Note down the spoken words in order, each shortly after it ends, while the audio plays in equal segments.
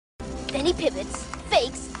Then he pivots,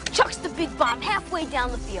 fakes, chucks the big bomb halfway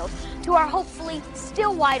down the field to our hopefully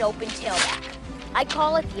still wide open tailback. I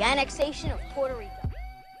call it the annexation of Puerto Rico.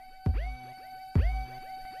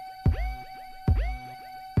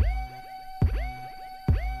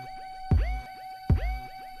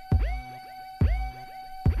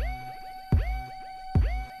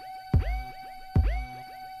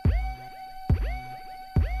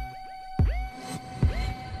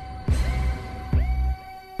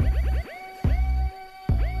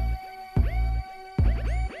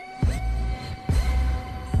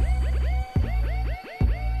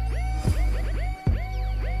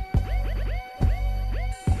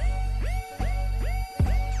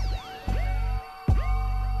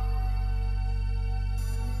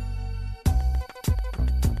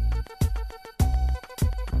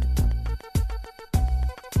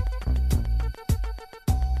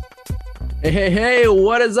 Hey,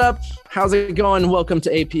 what is up? How's it going? Welcome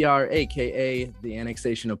to APR, aka the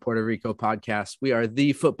Annexation of Puerto Rico podcast. We are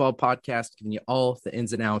the football podcast giving you all the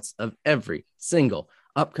ins and outs of every single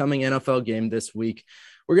upcoming NFL game this week.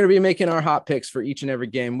 We're going to be making our hot picks for each and every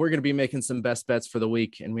game. We're going to be making some best bets for the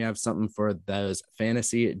week, and we have something for those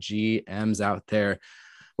fantasy GMs out there.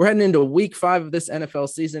 We're heading into week 5 of this NFL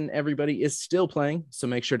season. Everybody is still playing, so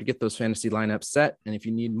make sure to get those fantasy lineups set. And if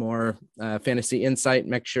you need more fantasy insight,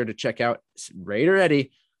 make sure to check out Raider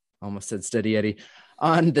Eddie, almost said Steady Eddie,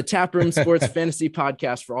 on the Taproom Sports Fantasy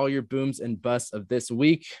Podcast for all your booms and busts of this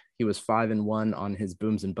week. He was 5-1 on his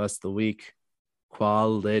booms and busts of the week.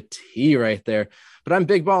 Quality right there. But I'm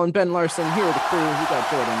Big Ball and Ben Larson here with the crew. We got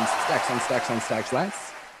Jordan's stacks on stacks on stacks.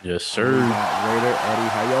 Lance. Yes, sir. Raider Eddie,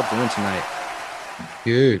 how y'all doing tonight?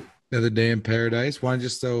 Good. Another day in paradise. Want to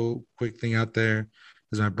just throw a quick thing out there.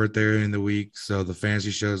 It's my birthday in the week, so the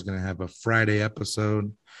fantasy show is going to have a Friday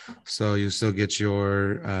episode. So you still get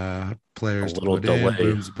your players a little to put in, delay.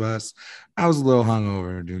 booms, bust. I was a little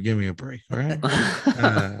hungover, dude. Give me a break, all right?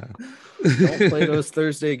 Don't play those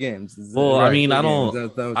Thursday games. Well, I mean, I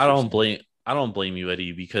That's don't blame you,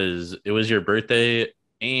 Eddie, because it was your birthday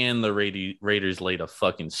and the Raiders laid a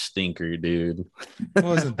fucking stinker, dude. It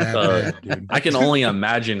wasn't that bad, dude. I can only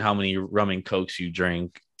imagine how many rum and cokes you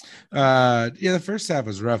drank. Yeah, the first half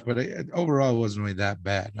was rough, but overall it wasn't really that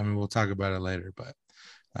bad. I mean, we'll talk about it later, but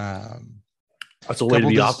That's a way to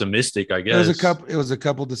be optimistic, I guess. It was a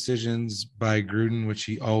couple decisions by Gruden, which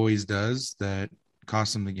he always does, that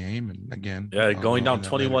cost him the game. And again, going down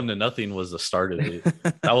 21-0 was the start of it.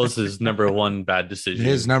 That was his number one bad decision.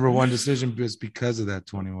 His number one decision was because of that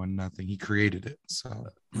 21-0. He created it. So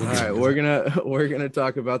all right, we're gonna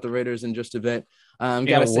talk about the Raiders in just a bit.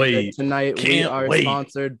 Gotta say that tonight we are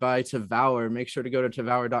sponsored by Tavour. Make sure to go to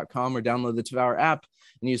Tavour.com or download the Tavour app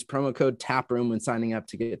and use promo code TAPROOM when signing up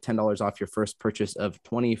to get $10 off your first purchase of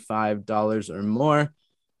 $25 or more.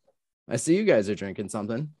 I see you guys are drinking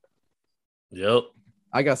something. Yep.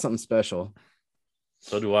 I got something special.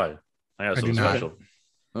 So do I. I got something special.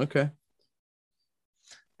 Okay.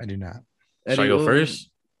 I do not. Should I go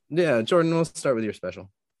first? Yeah, Jordan, we'll start with your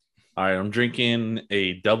special. All right, I'm drinking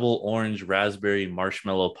a double orange raspberry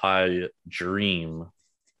marshmallow pie dream.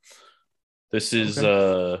 This is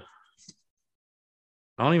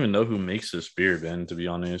I don't even know who makes this beer, Ben, to be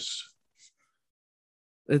honest.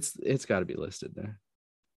 It's got to be listed there.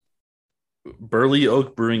 Burley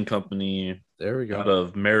Oak Brewing Company. There we go. Out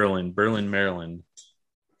of Maryland, Berlin, Maryland.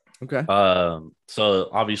 Okay. So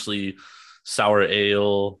obviously sour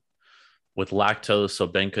ale with lactose, so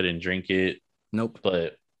Ben couldn't drink it. Nope.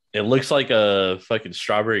 But it looks like a fucking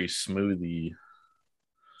strawberry smoothie.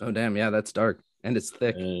 Oh damn, yeah, that's dark and it's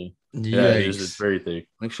thick. Yeah, it's very thick.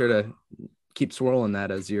 Make sure to keep swirling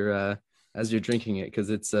that as you're drinking it, because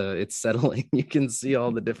it's settling. You can see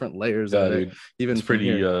all the different layers of it. Dude, even it's pretty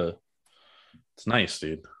it's nice,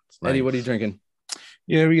 dude. It's nice. Eddie, what are you drinking?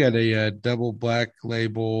 Yeah, we got a double black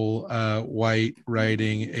label, white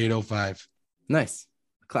writing 805. Nice.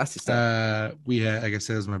 Classy stuff. We had, like I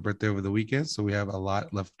said, it was my birthday over the weekend, so we have a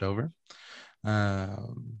lot left over.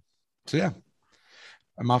 So yeah,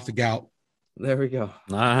 I'm off the gout. There we go.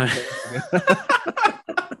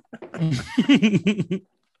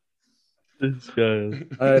 This guy.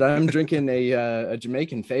 All right, I'm drinking a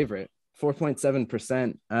Jamaican favorite,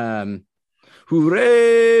 4.7%.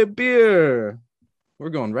 Hooray beer. We're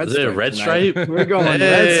going red. Is it a red stripe? We're going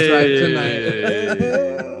red stripe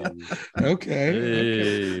tonight.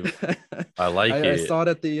 Okay. I like it. I saw it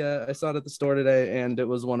at the store today, and it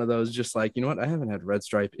was one of those just like, you know what? I haven't had red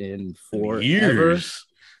stripe in forever. Years.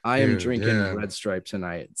 I am Dude, drinking yeah. Red Stripe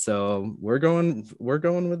tonight, so we're going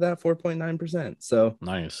with that 4.9%. So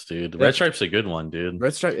Nice, dude. yeah, Red Stripe's a good one, dude.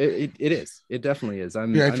 Red Stripe, it is, it definitely is. Yeah, I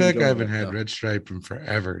I'm feel like I enjoying haven't it. had So. Red Stripe in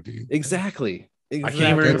forever, dude. Exactly. I can't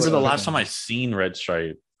even remember That's- the last time I seen Red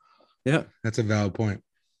Stripe. Yeah. That's a valid point.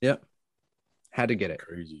 Yep. Had to get it.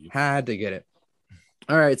 Crazy. Had to get it.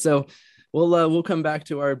 All right, so we'll come back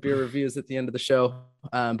to our beer reviews at the end of the show,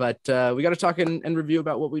 but we got to talk and review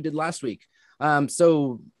about what we did last week.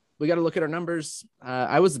 So we got to look at our numbers.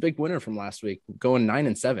 I was the big winner from last week, going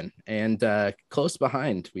 9-7, and close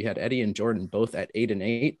behind we had Eddie and Jordan both at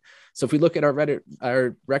 8-8. So if we look at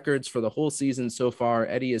our records for the whole season so far,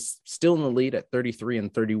 Eddie is still in the lead at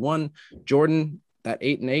 33-31. Jordan at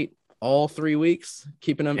 8-8. All 3 weeks,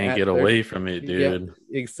 keeping them Can't at get 30. away from it, dude.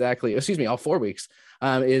 Yeah, exactly. Excuse me, all 4 weeks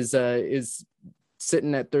is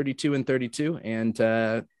sitting at 32-32,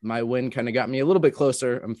 and my win kind of got me a little bit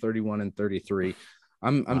closer. I'm 31-33.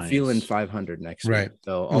 I'm Nice. feeling 500 next Right. week,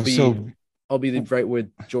 so I'll be right with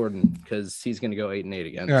Jordan because he's going to go 8-8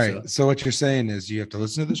 again. All right. So what you're saying is you have to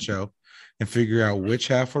listen to the show and figure out which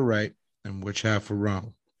half were right and which half were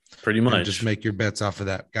wrong. Pretty And much. just make your bets off of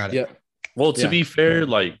that. Got it. Yeah. Well, to Yeah. be fair,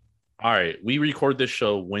 like, all right, we record this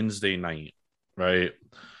show Wednesday night, right?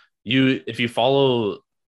 If you follow,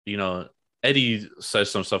 Eddie says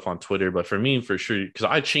some stuff on Twitter, but for me, for sure, because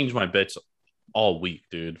I change my bets all week,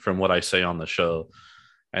 dude, from what I say on the show.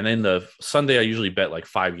 And then the Sunday, I usually bet like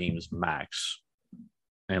 5 games max.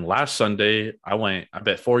 And last Sunday, I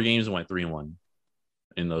bet 4 games and went 3-1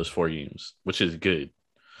 in those 4 games, which is good.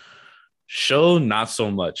 Show not so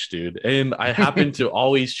much, dude. And I happen to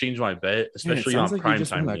always change my bet, especially on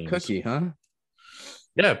primetime games. Cookie, huh?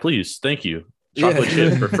 Yeah, please. Thank you. Chocolate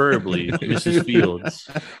chip, preferably, Mrs. Fields.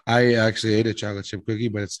 I actually ate a chocolate chip cookie,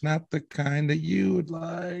 but it's not the kind that you would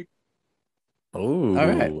like. Oh, all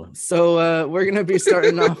right. So we're gonna be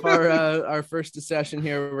starting off our first session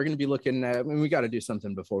here. We're gonna be looking at. We got to do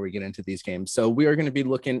something before we get into these games. So we are going to be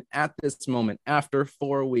looking at this moment after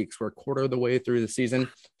 4 weeks. We're a quarter of the way through the season.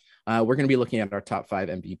 We're going to be looking at our top 5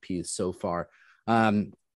 MVPs so far.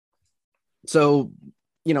 So,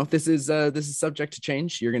 this is subject to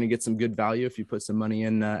change. You're going to get some good value if you put some money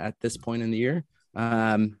in at this point in the year.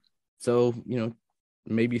 So,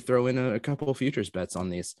 maybe throw in a couple of futures bets on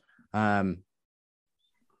these.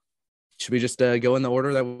 Should we just go in the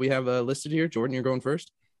order that we have listed here? Jordan, you're going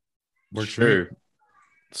first. Sure.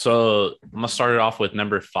 So I'm going to start it off with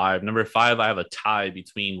number 5. Number 5, I have a tie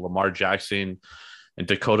between Lamar Jackson and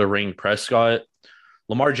Dakota Rain Prescott.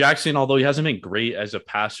 Lamar Jackson, although he hasn't been great as a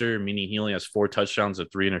passer, meaning he only has 4 touchdowns and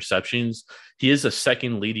 3 interceptions, he is the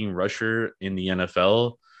second leading rusher in the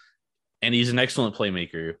NFL, and he's an excellent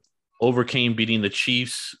playmaker. Overcame beating the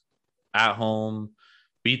Chiefs at home,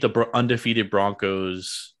 beat the undefeated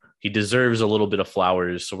Broncos. He deserves a little bit of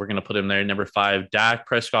flowers, so we're going to put him there. Number 5, Dak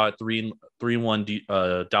Prescott,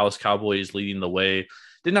 3-1 Dallas Cowboys leading the way.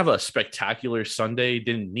 Didn't have a spectacular Sunday.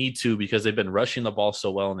 Didn't need to because they've been rushing the ball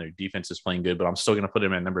so well and their defense is playing good, but I'm still going to put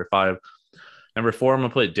him at number 5. Number 4, I'm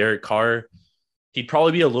going to put Derek Carr. He'd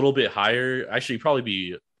probably be a little bit higher. Actually, probably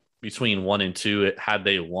be between 1 and 2 had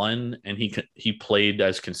they won, and he played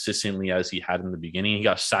as consistently as he had in the beginning. He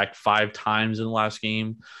got sacked 5 times in the last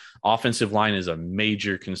game. Offensive line is a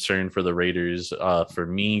major concern for the Raiders. For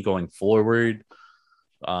me, going forward,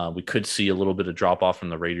 we could see a little bit of drop off from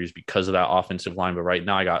the Raiders because of that offensive line. But right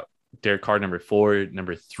now, I got Derek Carr, number 4.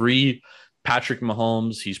 Number 3, Patrick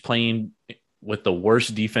Mahomes. He's playing with the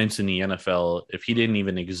worst defense in the NFL. If he didn't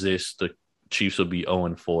even exist, the Chiefs would be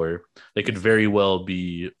 0-4. They could very well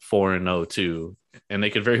be 4-0 too, and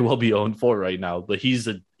they could very well be 0-4 right now. But he's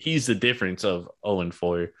the difference of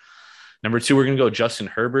 0-4. Number 2, we're gonna go Justin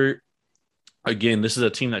Herbert. Again, this is a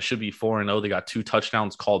team that should be 4-0. They got 2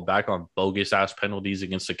 touchdowns called back on bogus ass penalties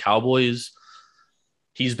against the Cowboys.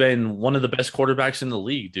 He's been one of the best quarterbacks in the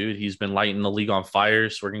league, dude. He's been lighting the league on fire.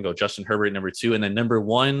 So we're gonna go Justin Herbert, number 2, and then number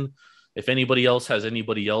 1. If anybody else has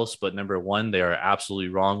anybody else but number 1, they are absolutely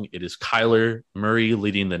wrong. It is Kyler Murray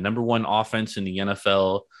leading the number 1 offense in the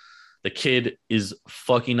NFL. The kid is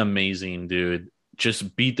fucking amazing, dude.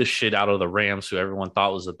 Just beat the shit out of the Rams, who everyone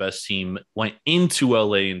thought was the best team. Went into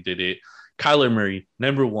LA and did it. Kyler Murray,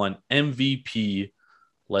 number 1 MVP.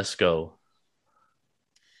 Let's go.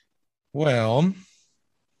 Well,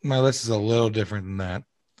 my list is a little different than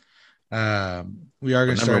that. We are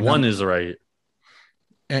going to start. Number 1 is right.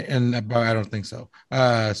 But I don't think so.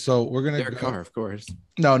 So we're gonna Derek Carr, of course.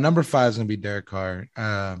 No, number 5 is gonna be Derek Carr.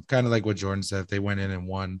 Kind of like what Jordan said. If they went in and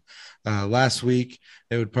won last week,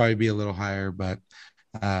 it would probably be a little higher. But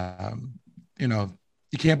you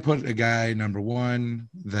can't put a guy number 1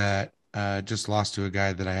 that just lost to a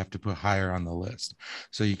guy that I have to put higher on the list.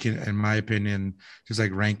 So you can, in my opinion, just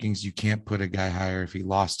like rankings, you can't put a guy higher if he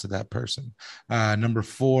lost to that person. Number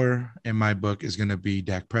 4 in my book is going to be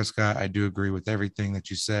Dak Prescott. I do agree with everything that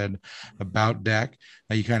you said about Dak.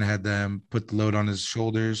 You kind of had them put the load on his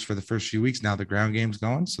shoulders for the first few weeks. Now the ground game's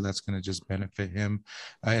going, so that's going to just benefit him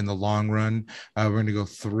in the long run. We're going to go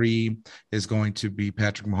 3 is going to be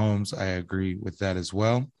Patrick Mahomes. I agree with that as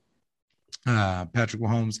well. Patrick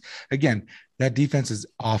Mahomes, again, that defense is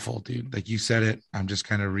awful, dude. Like you said it, I'm just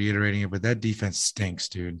kind of reiterating it, but that defense stinks,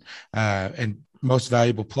 dude. And most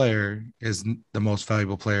valuable player is the most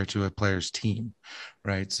valuable player to a player's team,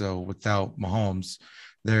 right? So without Mahomes,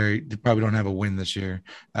 they probably don't have a win this year.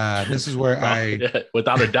 This is where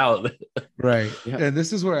without a doubt, right? Yeah. And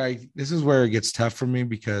this is where it gets tough for me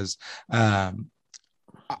because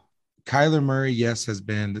Kyler Murray, yes, has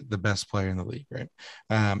been the best player in the league, right?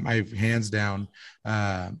 I've hands down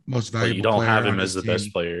most valuable. You don't player have him as the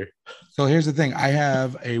best player. So here's the thing: I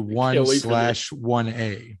have a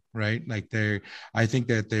 1/1A, right? Like I think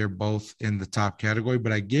that they're both in the top category,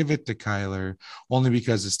 but I give it to Kyler only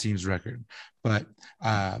because his team's record. But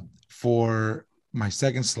for my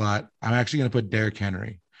second slot, I'm actually going to put Derrick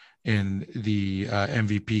Henry in the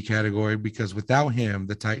MVP category because without him,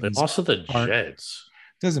 the Titans also the Jets.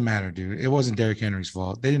 Doesn't matter, dude. It wasn't Derrick Henry's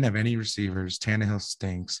fault. They didn't have any receivers. Tannehill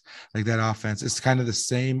stinks. Like that offense, it's kind of the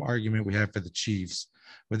same argument we have for the Chiefs.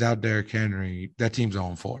 Without Derrick Henry, that team's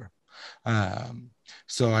 0-4.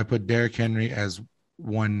 So I put Derrick Henry as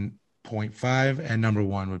 1.5, and number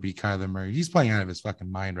 1 would be Kyler Murray. He's playing out of his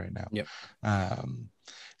fucking mind right now. Yep.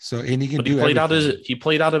 So and he can he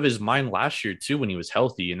played out of his mind last year too when he was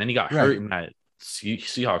healthy, and then he got hurt in that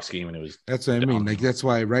Seahawks game, and it was that's what I mean. Like that's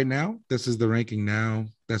why right now this is the ranking now.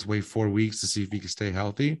 Let's wait 4 weeks to see if he can stay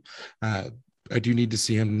healthy. I do need to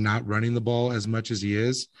see him not running the ball as much as he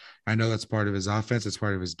is. I know that's part of his offense, it's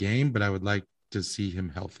part of his game, but I would like to see him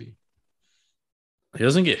healthy. He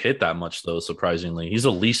doesn't get hit that much though, surprisingly. He's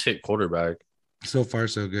a least hit quarterback. So far,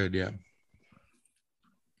 so good, yeah.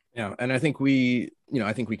 Yeah, and I think we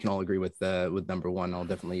can all agree with number 1. I'll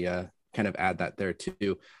definitely kind of add that there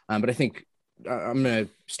too. But I think I'm going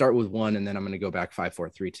to start with 1 and then I'm going to go back 5, 4,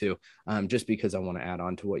 3, 2, just because I want to add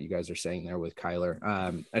on to what you guys are saying there with Kyler.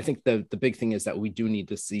 I think the big thing is that we do need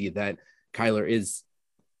to see that Kyler is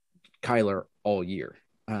Kyler all year.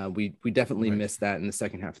 We definitely missed that in the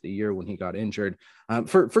second half of the year when he got injured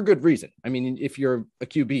for good reason. I mean, if you're a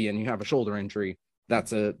QB and you have a shoulder injury,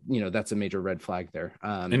 that's a major red flag there.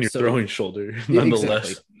 And you're throwing shoulder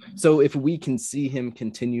nonetheless. Exactly. So if we can see him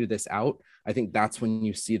continue this out, I think that's when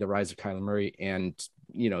you see the rise of Kyler Murray and,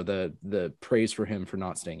 the praise for him for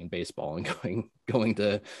not staying in baseball and going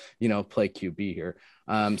to, play QB here.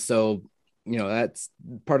 So, that's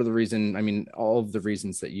part of the reason. I mean, all of the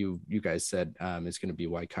reasons that you guys said is going to be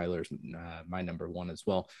why Kyler's my number 1 as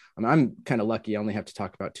well. I'm kind of lucky. I only have to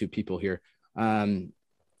talk about 2 people here.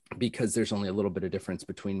 Because there's only a little bit of difference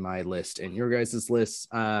between my list and your guys' list.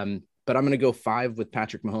 But I'm going to go 5 with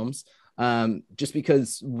Patrick Mahomes, just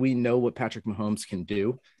because we know what Patrick Mahomes can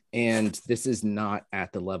do. And this is not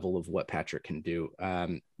at the level of what Patrick can do.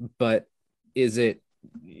 But is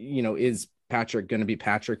Patrick going to be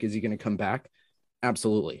Patrick? Is he going to come back?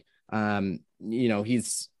 Absolutely.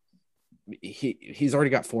 He's already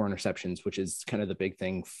got 4 interceptions, which is kind of the big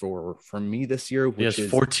thing for me this year. Which he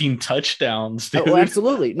has 14 touchdowns. Dude. Oh,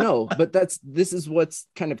 absolutely. No, but this is what's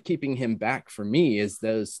kind of keeping him back for me is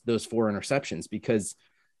those 4 interceptions, because,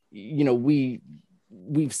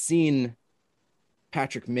 we've seen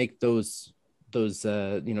Patrick make those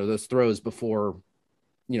throws before,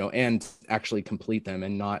 and actually complete them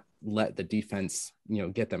and not let the defense,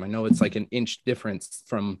 get them. I know it's like an inch difference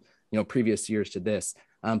from, previous years to this.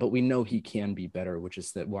 But we know he can be better, which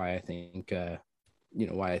is why I think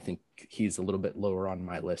he's a little bit lower on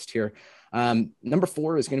my list here. Number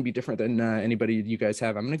 4 is going to be different than anybody you guys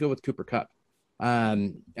have. I'm going to go with Cooper Kupp.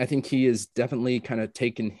 I think he is definitely kind of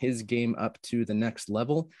taken his game up to the next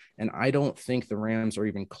level. And I don't think the Rams are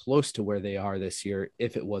even close to where they are this year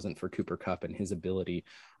if it wasn't for Cooper Kupp and his ability.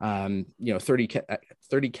 30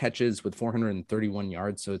 catches with 431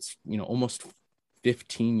 yards. So it's, almost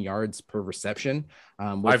 15 yards per reception.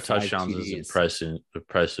 5 touchdowns is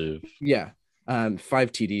impressive. Yeah. 5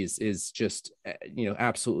 TDs is just,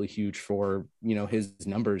 absolutely huge for, his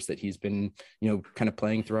numbers that he's been, kind of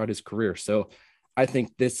playing throughout his career. So I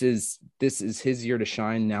think this is his year to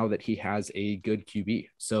shine now that he has a good QB.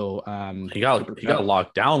 So he got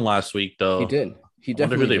locked down last week though. He did. He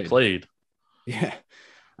definitely wonder who they played. Yeah.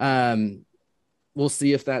 We'll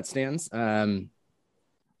see if that stands.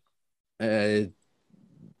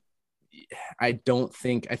 I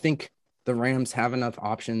think the Rams have enough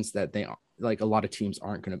options that they like a lot of teams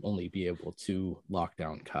aren't going to only be able to lock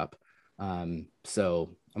down Kupp.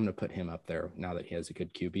 So I'm going to put him up there now that he has a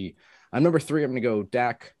good QB. Number 3, I'm going to go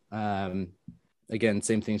Dak. Again,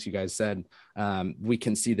 same things you guys said. We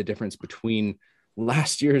can see the difference between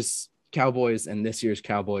last year's Cowboys and this year's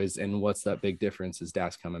Cowboys. And what's that big difference is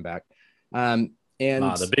Dak's coming back.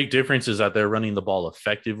 The big difference is that they're running the ball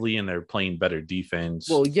effectively and they're playing better defense.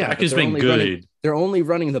 Well, yeah, Dak has been good. They're only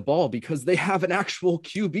running the ball because they have an actual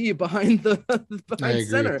QB behind center.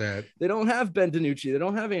 With that. They don't have Ben DiNucci. They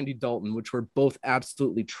don't have Andy Dalton, which were both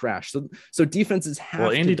absolutely trash. So defenses have.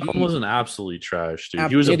 Well, Andy Dalton wasn't absolutely trash, dude.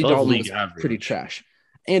 He was above league average. Pretty trash.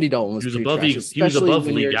 Andy Dalton was above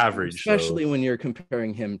league average, especially when you're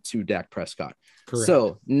comparing him to Dak Prescott. Correct.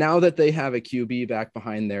 So now that they have a QB back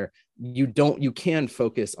behind there, you can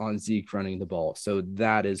focus on Zeke running the ball. So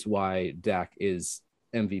that is why Dak is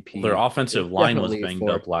MVP. Their offensive line was banged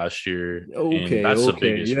up last year. Okay, that's the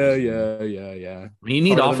biggest reason. Yeah. You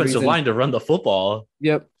need offensive line to run the football.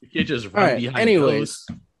 Yep. You can't just run behind. Anyways,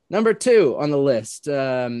 number 2 on the list.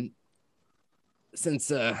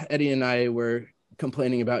 Since Eddie and I were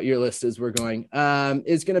complaining about your list as we're going,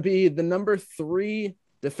 is going to be the number 3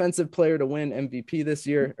 defensive player to win MVP this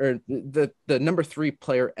year, or the number 3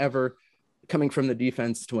 player ever coming from the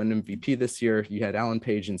defense to win MVP this year. You had Alan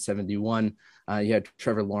Page in 71. You had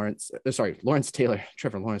Lawrence Taylor.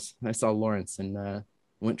 Trevor Lawrence. I saw Lawrence and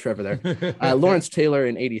went Trevor there. Lawrence Taylor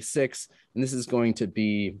in 86. And this is going to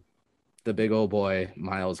be the big old boy,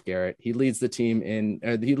 Myles Garrett. He leads the team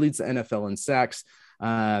he leads the NFL in sacks.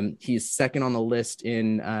 He's second on the list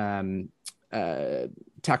in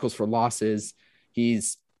tackles for losses.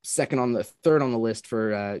 He's third on the list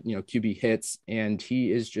for QB hits, and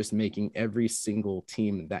he is just making every single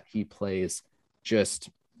team that he plays just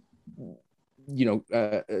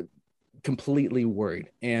completely worried.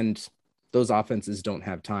 And those offenses don't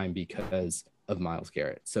have time because of Myles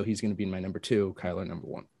Garrett. So he's going to be my number 2, Kyler number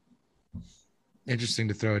 1. Interesting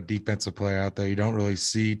to throw a defensive player out there. You don't really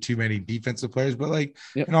see too many defensive players, but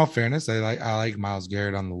in all fairness, I like Myles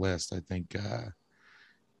Garrett on the list. I think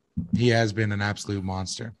he has been an absolute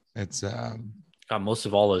monster. It's got most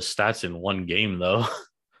of all his stats in one game, though.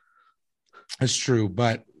 It's true,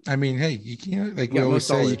 but I mean, hey, you can't we always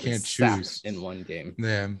say you can't choose in one game.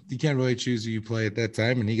 Yeah, you can't really choose who you play at that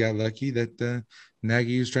time, and he got lucky that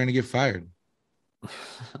Nagy was trying to get fired.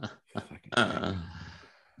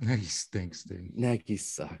 Nagy stinks, dude. Nagy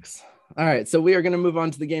sucks. All right, so we are going to move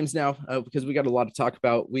on to the games now because we got a lot to talk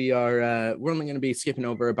about. We're only going to be skipping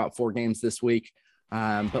over about 4 games this week,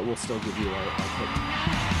 but we'll still give you our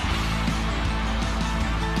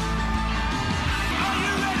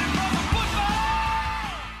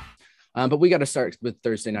pick. But we got to start with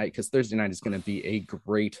Thursday night because Thursday night is going to be a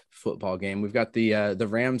great football game. We've got the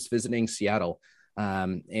Rams visiting Seattle.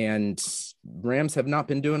 And Rams have not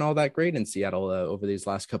been doing all that great in Seattle over these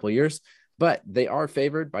last couple of years, but they are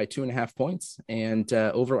favored by 2.5 points, and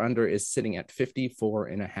over under is sitting at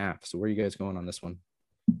 54.5. So where are you guys going on this one?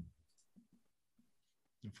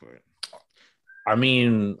 I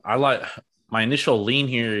mean, I like my initial lean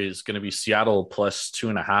here is going to be Seattle plus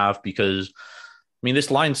 2.5 because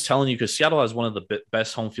this line's telling you because Seattle has one of the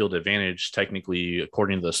best home field advantage, technically,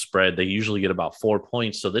 according to the spread. They usually get about 4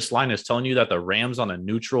 points. So this line is telling you that the Rams on a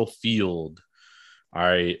neutral field,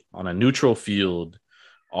 are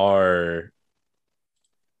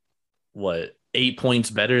what, 8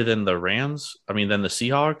 points better than the Rams? Than the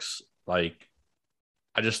Seahawks? I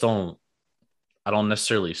don't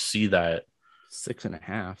necessarily see that.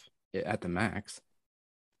 6.5 at the max.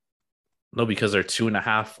 No, because they're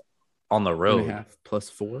 2.5 on the road. 2.5 plus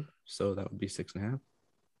 4, so that would be 6.5.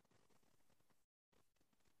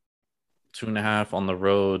 2.5 on the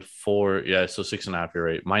road, 4. Yeah, so 6.5. You're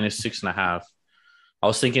right. Minus 6.5. I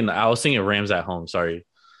was thinking Rams at home. Sorry.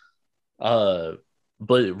 But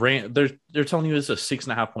they're telling you it's a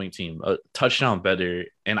 6.5 point team, a touchdown better,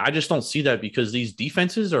 and I just don't see that because these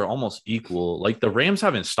defenses are almost equal. Like the Rams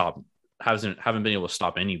haven't been able to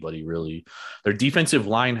stop anybody really. Their defensive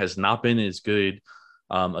line has not been as good.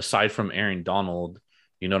 Aside from Aaron Donald,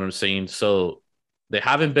 you know what I'm saying? So they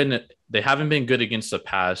haven't been good against the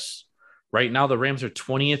pass. Right now, the Rams are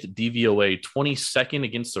 20th DVOA, 22nd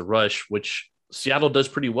against the rush, which Seattle does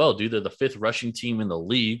pretty well due to the 5th rushing team in the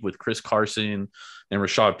league with Chris Carson and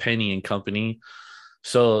Rashad Penny and company.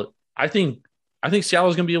 So I think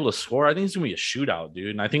Seattle's going to be able to score. I think it's going to be a shootout, dude.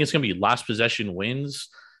 And I think it's going to be last possession wins.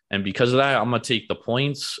 And because of that, I'm going to take the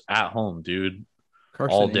points at home, dude.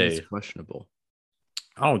 Carson all day. Is questionable.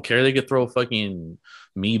 I don't care. They could throw fucking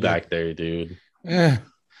me back there, dude. Yeah.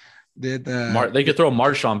 They could throw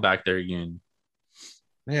Marshawn back there again.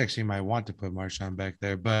 They actually might want to put Marshawn back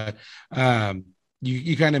there, but um,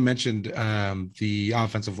 you kind of mentioned the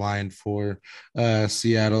offensive line for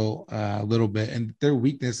Seattle a little bit, and their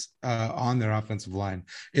weakness on their offensive line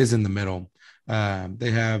is in the middle.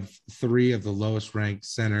 They have three of the lowest ranked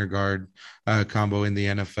center guard combo in the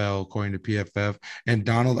NFL, according to PFF. And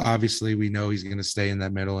Donald, obviously, we know he's going to stay in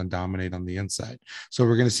that middle and dominate on the inside. So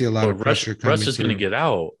we're going to see a lot But of pressure coming Russ is going to get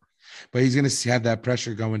out. but he's going to have that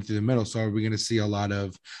pressure going through the middle. So are we going to see a lot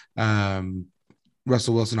of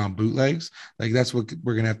Russell Wilson on bootlegs? Like that's what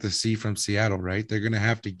we're going to have to see from Seattle, right? They're going to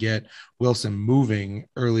have to get Wilson moving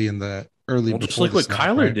early in the early. Well, just like what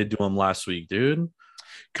Kyler did to him last week, dude.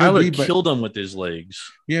 Kyler killed him with his legs.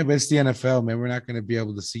 Yeah, but it's the NFL, man. We're not going to be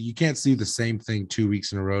able to see. You can't see the same thing 2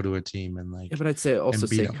 weeks in a row to a team, and like. Yeah, but I'd say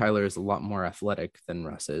Kyler is a lot more athletic than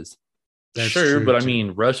Russ is. That's sure, but too. I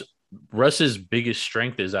mean, Russ's biggest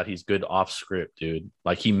strength is that he's good off script, dude.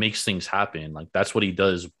 Like he makes things happen. Like that's what he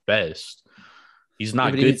does best. He's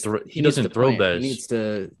not good. He doesn't throw best.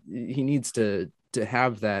 He needs to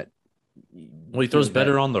have that. Well, he throws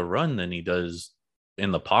better on the run than he does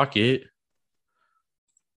in the pocket.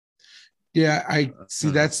 Yeah, I see.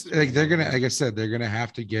 That's like they're gonna, like I said, they're gonna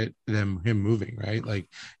have to get him moving, right? Like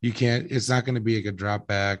you can't. It's not going to be like a drop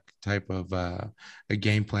back type of a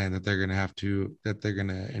game plan that they're gonna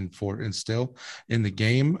instill in the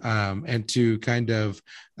game. And to kind of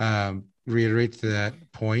reiterate to that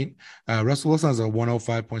point, Russell Wilson has a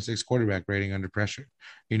 105.6 quarterback rating under pressure.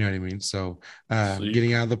 You know what I mean? So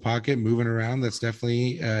getting out of the pocket, moving around, that's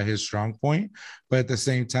definitely his strong point. But at the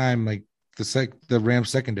same time, like. The Rams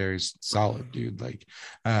secondary is solid, dude. Like,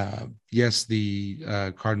 yes,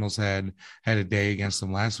 the Cardinals had a day against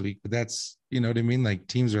them last week, but that's, you know what I mean? Like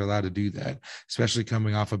teams are allowed to do that, especially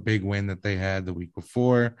coming off a big win that they had the week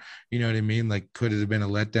before. You know what I mean? Like, could it have been a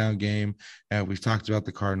letdown game? We've talked about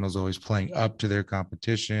the Cardinals always playing up to their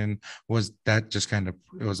competition. Was that just kind of,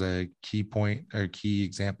 it was a key point or key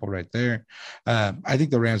example right there. I think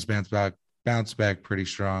the Rams bounce back pretty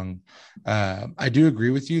strong. I do agree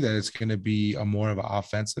with you that it's going to be a more of an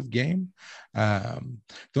offensive game. The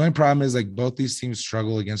only problem is like both these teams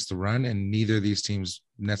struggle against the run, and neither of these teams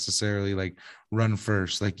necessarily like run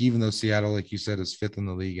first. Like even though Seattle, like you said, is 5th in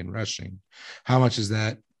the league in rushing, how much is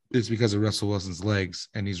that? It's because of Russell Wilson's legs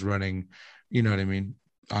and he's running, you know what I mean,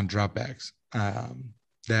 on dropbacks.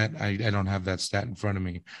 That I don't have that stat in front of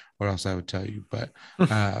me, or else I would tell you. But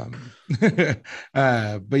but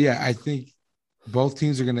yeah, I think both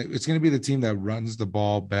teams it's gonna be the team that runs the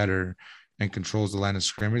ball better and controls the line of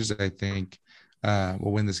scrimmage that I think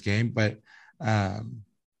will win this game. But yeah,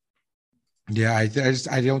 I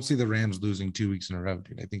don't see the Rams losing 2 weeks in a row,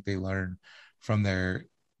 dude. I think they learn from their mistake.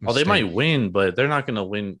 Well, they might win, but they're not gonna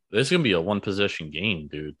win. This is gonna be a one possession game,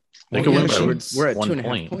 dude. They could win by we're at 1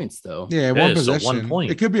 2.5 points though. Yeah, one possession. So 1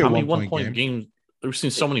 point. It could be a How many 1 point games? We've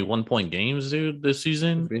seen so many 1 point games, dude, this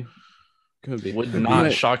season. Could be. Would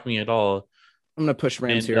not shock me at all. I'm gonna push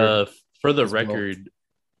Rams here. For the record,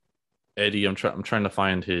 Eddie, I'm trying to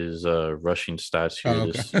find his rushing stats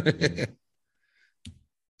here.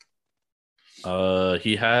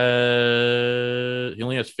 He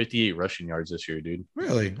only has 58 rushing yards this year, dude.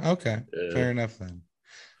 Really? Okay. Yeah. Fair enough then.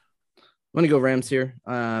 I'm going to go Rams here.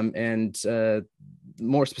 And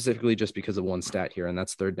more specifically, just because of one stat here, and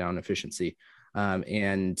that's third down efficiency.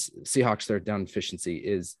 And Seahawks third down efficiency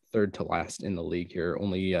is third to last in the league here,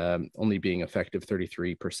 only being effective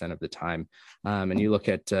 33% of the time. And you look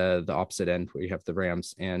at the opposite end where you have the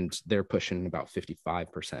Rams, and they're pushing about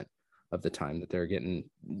 55% of the time that they're getting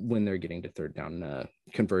when they're getting to third down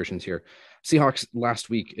conversions here. Seahawks last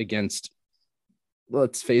week against,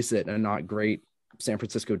 let's face it, a not great San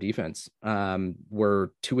Francisco defense,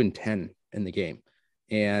 were 2-10 in the game.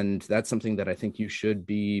 And that's something that I think you should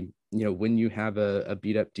be, you know, when you have a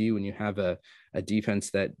beat up D, when you have a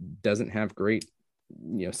defense that doesn't have great,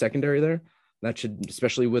 you know, secondary there, that should,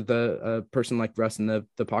 especially with a person like Russ in the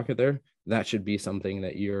pocket there, that should be something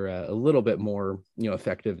that you're a little bit more, you know,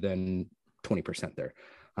 effective than 20% there.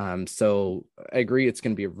 So I agree it's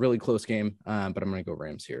going to be a really close game, but I'm going to go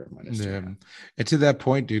Rams here. Yeah. And to that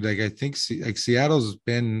point, dude, like I think like Seattle's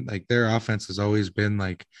been like, their offense has always been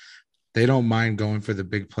like, they don't mind going for the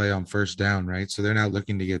big play on first down, right? So they're not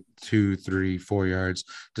looking to get 2, 3, 4 yards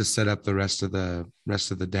to set up the rest of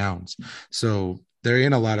the downs. So they're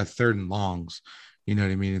in a lot of third and longs, you know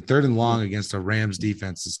what I mean? And third and long against a Rams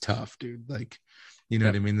defense is tough, dude. Like, you know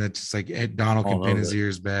what I mean? That's just like Ed Donald can pin his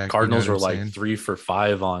ears back. Cardinals were like 3 for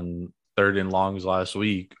 5 on third and longs last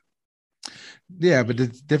week. Yeah, but the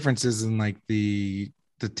difference is in like the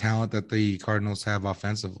talent that the Cardinals have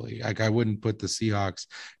offensively. Like I wouldn't put the Seahawks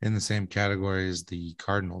in the same category as the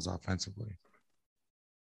Cardinals offensively.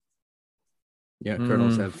 Yeah,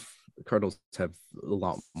 Cardinals have a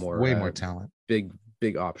lot more, way more talent, big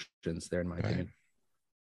options there, in my opinion.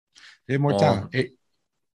 They have more talent. They've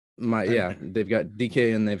got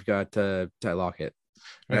DK and they've got Ty Lockett.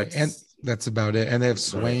 Right. And that's about it. And they have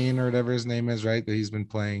Swain or whatever his name is, right? That he's been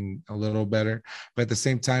playing a little better. But at the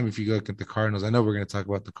same time, if you look at the Cardinals, I know we're going to talk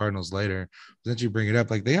about the Cardinals later. Since you bring it up,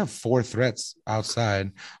 like they have 4 threats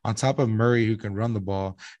outside on top of Murray, who can run the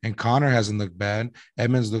ball. And Connor hasn't looked bad.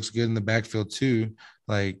 Edmonds looks good in the backfield too.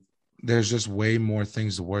 Like there's just way more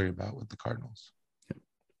things to worry about with the Cardinals.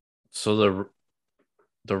 So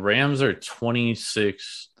the Rams are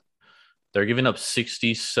 26. They're giving up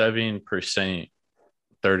 67%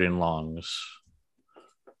 third and longs.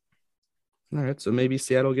 All right, so maybe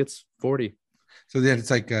Seattle gets 40. So then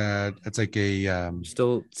it's like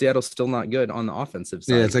Seattle's still not good on the offensive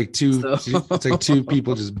side. Yeah, it's like two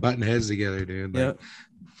people just butting heads together, dude. Like,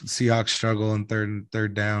 Seahawks struggle on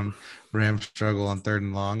third down, Rams struggle on third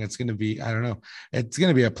and long. It's gonna be, I don't know. It's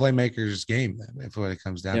gonna be a playmaker's game then, if what it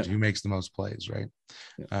comes down to who makes the most plays, right?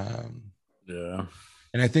 Yeah.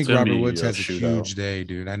 And I think Robert Woods has a huge day,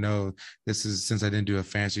 dude. I know this is, since I didn't do a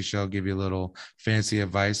fancy show, I'll give you a little fancy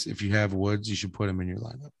advice. If you have Woods, you should put him in your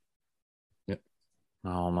lineup. I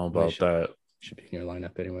don't know about that. Should be in your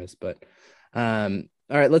lineup anyways. But all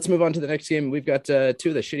right, let's move on to the next game. We've got 2 of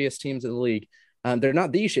the shittiest teams in the league. They're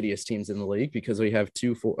not the shittiest teams in the league because we have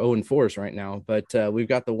 0-4s right now. But we've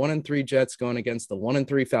got the 1-3 Jets going against the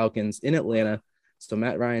 1-3 Falcons in Atlanta. So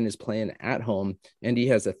Matt Ryan is playing at home, and he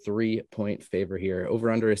has a 3-point favor here.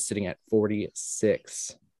 Over-under is sitting at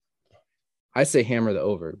 46. I say hammer the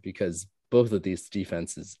over because both of these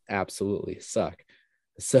defenses absolutely suck.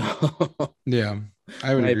 So yeah,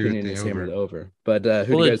 I would agree with the over. Hammer the over. But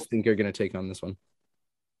who do you guys think are going to take on this one?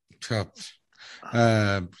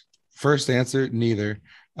 First answer, neither.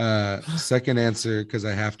 Second answer, because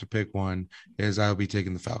I have to pick one, is I'll be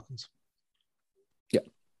taking the Falcons.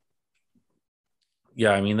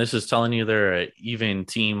 Yeah, I mean, this is telling you they're an even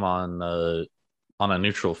team on a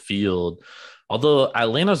neutral field. Although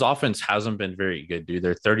Atlanta's offense hasn't been very good, dude.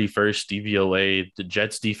 They're 31st DVOA. The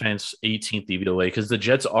Jets defense 18th DVOA because the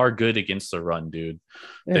Jets are good against the run, dude.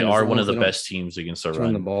 Yeah, they are one of the best teams against the run.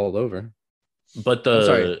 Turn the ball over. But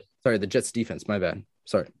sorry, the Jets defense. My bad.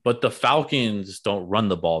 Sorry. But the Falcons don't run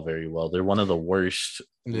the ball very well. They're one of the worst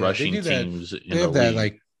rushing teams in the league. That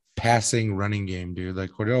like passing running game, dude.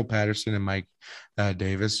 Like Cordell Patterson and Mike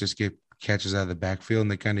Davis just get catches out of the backfield,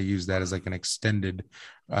 and they kind of use that as like an extended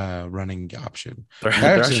running option. They're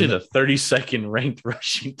actually the 32nd ranked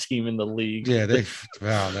rushing team in the league. Yeah,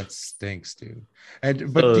 that stinks, dude.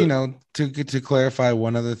 But you know, to clarify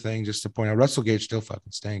one other thing, just to point out, Russell Gage still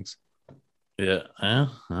fucking stinks. Yeah. All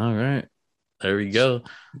right. There we go.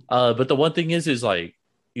 But the one thing is like,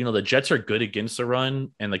 you know, the Jets are good against the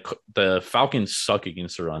run, and the Falcons suck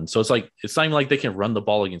against the run. So it's like, it's not even like they can run the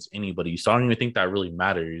ball against anybody. So I don't even think that really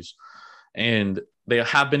matters. And they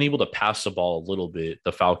have been able to pass the ball a little bit.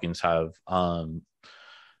 The Falcons have. I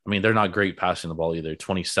mean, they're not great passing the ball either,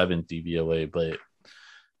 27th DVOA, but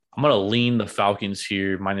I'm going to lean the Falcons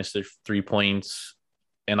here, minus their 3 points.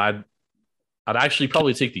 And I'd actually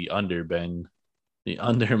probably take the under, Ben. The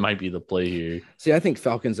under might be the play here. See, I think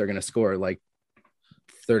Falcons are going to score like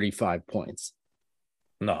 35 points.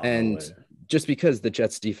 No just because the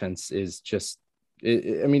Jets defense is just,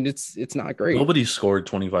 I mean, it's not great. Nobody scored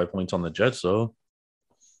 25 points on the Jets, though.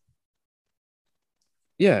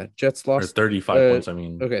 Yeah, Jets lost. Or 35 points, I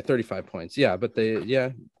mean. Okay, 35 points. Yeah, but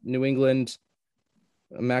New England,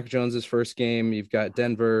 Mac Jones's first game. You've got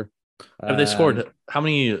Denver. Have they scored how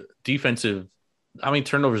many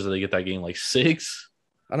turnovers did they get that game? Like 6?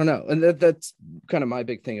 I don't know. And that's kind of my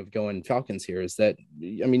big thing of going Falcons here is that,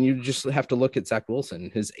 I mean, you just have to look at Zach Wilson,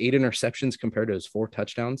 his 8 interceptions compared to his 4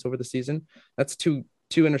 touchdowns over the season. That's two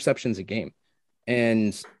interceptions a game.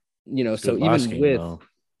 And, you know, so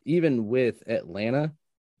even with Atlanta,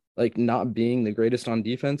 like not being the greatest on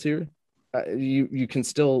defense here, you can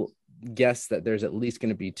still guess that there's at least going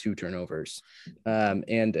to be 2 turnovers.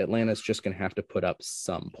 And Atlanta's just going to have to put up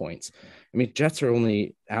some points. I mean, Jets are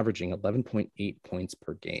only averaging 11.8 points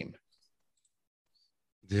per game.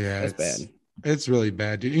 Yeah, that's bad. It's really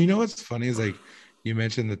bad, dude. You know what's funny is like you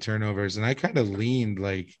mentioned the turnovers, and I kind of leaned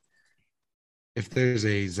like if there's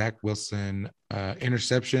a Zach Wilson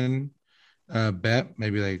interception bet,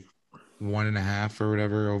 maybe like 1.5 or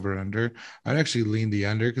whatever over under, I'd actually lean the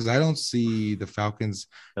under because I don't see the Falcons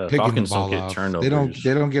picking the ball off.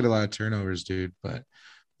 They don't get a lot of turnovers, dude. But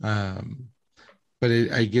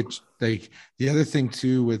I get like the other thing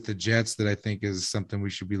too with the Jets that I think is something we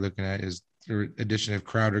should be looking at is the addition of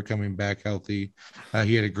Crowder coming back healthy.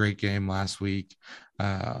 He had a great game last week.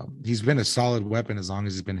 He's been a solid weapon as long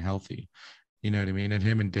as he's been healthy. You know what I mean? And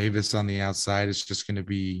him and Davis on the outside is just going to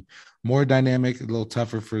be more dynamic, a little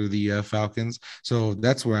tougher for the Falcons. So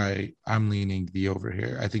that's where I'm leaning the over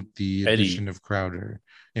here. I think the addition of Crowder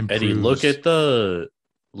improves. Eddie, look at the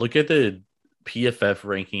PFF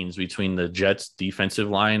rankings between the Jets defensive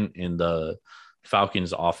line and the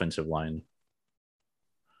Falcons offensive line.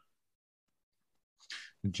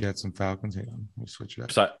 The Jets and Falcons. Hang on, let me switch it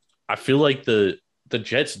up. So I feel like the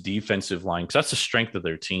Jets defensive line, because that's the strength of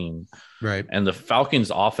their team. Right. And the Falcons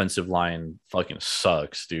offensive line fucking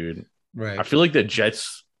sucks, dude. Right. I feel like the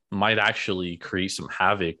Jets might actually create some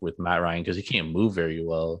havoc with Matt Ryan because he can't move very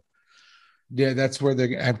well. Yeah, that's where they're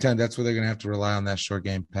going to have to rely on that short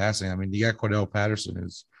game passing. I mean, you got Cordell Patterson,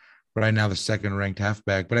 who's right now the second ranked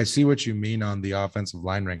halfback, but I see what you mean on the offensive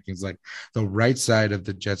line rankings. Like the right side of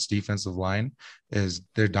the Jets defensive line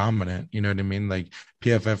they're dominant. You know what I mean? Like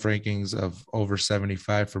PFF rankings of over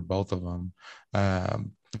 75 for both of them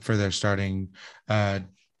for their starting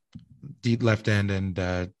deep left end and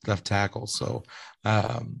left tackle. So,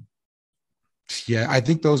 yeah, I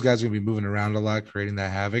think those guys are going to be moving around a lot, creating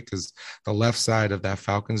that havoc because the left side of that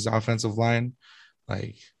Falcons offensive line,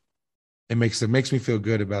 like it makes me feel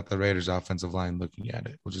good about the Raiders offensive line looking at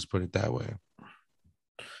it. We'll just put it that way.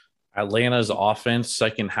 Atlanta's offense,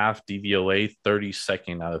 second half DVOA,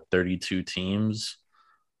 32nd out of 32 teams.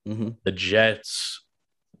 Mm-hmm. The Jets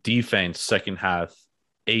defense, second half,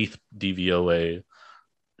 8th DVOA.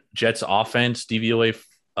 Jets offense, DVOA,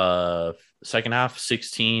 second half,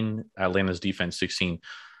 16. Atlanta's defense, 16.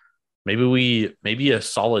 Maybe a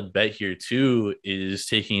solid bet here too is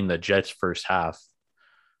taking the Jets first half.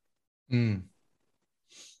 Yeah,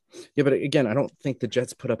 but again, I don't think the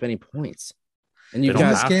Jets put up any points. And you've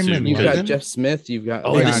got Jeff Smith. You've got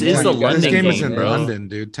this is the London game. This game is in bro. London,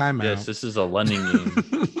 dude. Timeout. Yes, this is a London game.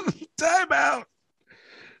 Timeout.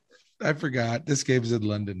 I forgot. This game's in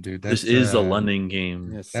London, dude. This is a London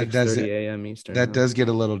game. Yeah, 6:30 a.m. Eastern. That does get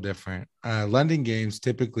a little different. London games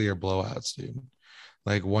typically are blowouts, dude.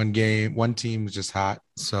 Like one team is just hot.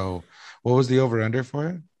 So what was the over-under for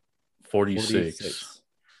it? 46.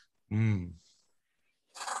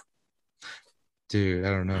 Dude, I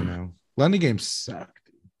don't know now. London games suck.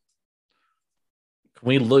 Can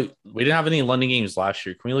we look? We didn't have any London games last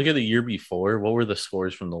year. Can we look at the year before? What were the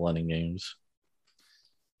scores from the London games?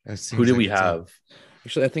 Who did we have?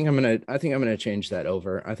 Actually, I think I'm gonna change that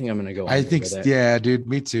over. I think I'm gonna go. Yeah, dude.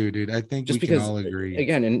 Me too, dude. I think just we can all agree.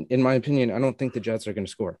 Again, in my opinion, I don't think the Jets are gonna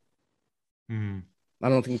score. I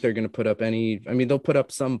don't think they're gonna put up any. I mean, they'll put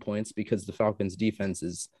up some points because the Falcons'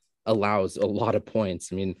 defense allows a lot of points.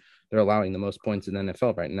 I mean, they're allowing the most points in the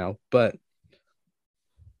NFL right now, but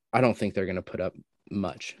I don't think they're gonna put up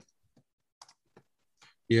much.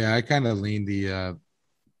 Yeah, I kind of lean the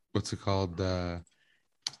what's it called?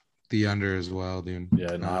 The under as well, dude.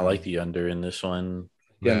 Yeah, no, I like the under in this one.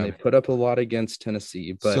 Yeah, they put up a lot against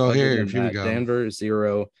Tennessee, but so here we go. Denver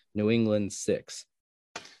 0, New England 6.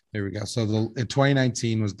 There we go. So in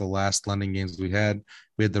 2019 was the last London games we had.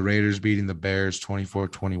 We had the Raiders beating the Bears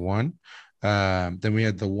 24-21. Then we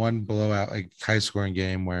had the one blowout, like high scoring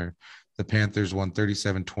game where the Panthers won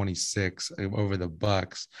 37-26 over the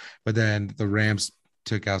Bucks, but then the Rams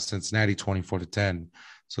took out Cincinnati 24-10.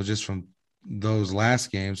 So just from those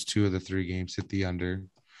last games, 2 of the 3 games hit the under,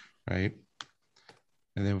 right?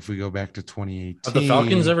 And then if we go back to 2018, have the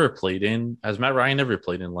Falcons ever played in? Has Matt Ryan ever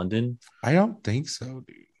played in London? I don't think so,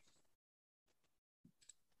 dude.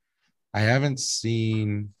 I haven't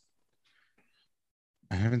seen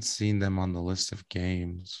them on the list of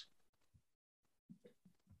games.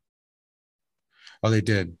 Oh, they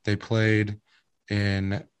did. They played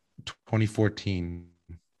in 2014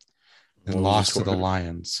 and lost to the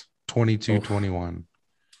Lions 22-21.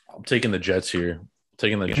 I'm taking the Jets here. I'm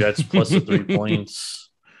taking the Jets plus the 3 points.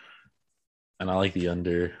 And I like the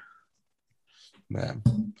under. Yeah.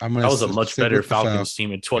 That was a much better Falcons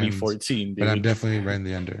team in 2014, dude. But I'm definitely running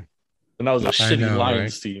the under. And that was a shitty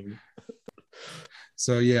Lions team.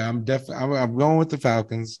 So yeah, I'm going with the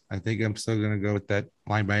Falcons. I think I'm still going to go with that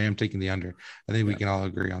line, but I am taking the under. I think we can all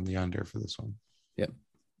agree on the under for this one. Yep.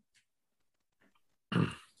 All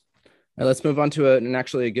right, let's move on to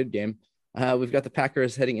actually a good game. We've got the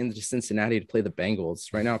Packers heading into Cincinnati to play the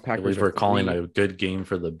Bengals. Right now, Packers we're calling a good game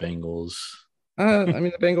for the Bengals. I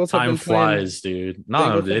mean, the Bengals time flies, dude.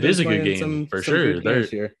 No, it is a good game for sure.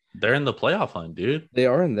 They're in the playoff hunt, dude. They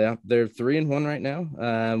are in that. They're 3-1 right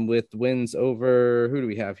now. With wins over who do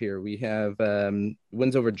we have here? We have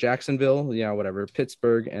wins over Jacksonville,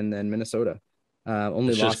 Pittsburgh, and then Minnesota. Only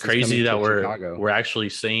it's just crazy that we're actually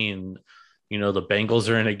saying the Bengals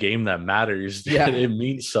are in a game that matters. Yeah. It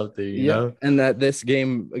means something, you know? And that this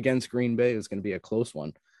game against Green Bay is going to be a close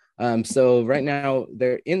one. So right now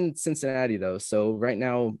they're in Cincinnati though. So right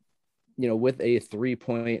now, with a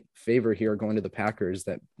 3-point favor here going to the Packers,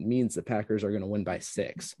 that means the Packers are going to win by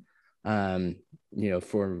 6,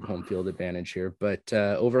 for home field advantage here. But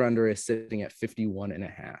over under is sitting at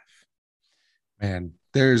 51.5. Man,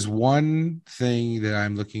 there's one thing that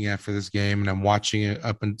I'm looking at for this game, and I'm watching it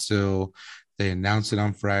up until they announce it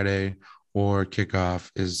on Friday or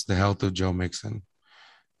kickoff, is the health of Joe Mixon.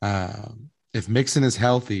 If Mixon is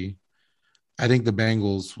healthy, I think the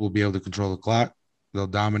Bengals will be able to control the clock. They'll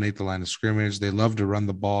dominate the line of scrimmage. They love to run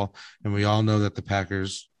the ball, and we all know that the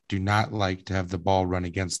Packers do not like to have the ball run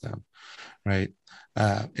against them, right?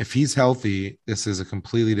 If he's healthy, this is a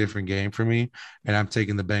completely different game for me, and I'm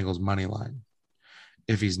taking the Bengals money line.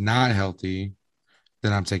 If he's not healthy,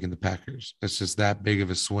 then I'm taking the Packers. It's just that big of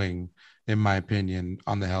a swing, in my opinion,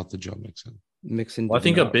 on the health of Joe Mixon. Well, I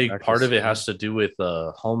think a big part of it has to do with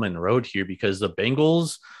home and road here, because the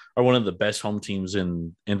Bengals are one of the best home teams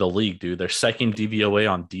in the league, dude. They're second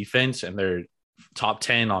DVOA on defense, and they're top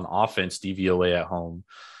 10 on offense DVOA at home.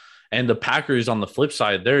 And the Packers, on the flip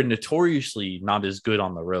side, they're notoriously not as good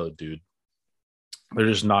on the road, dude. They're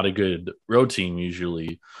just not a good road team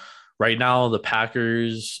usually. Right now, the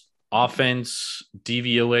Packers offense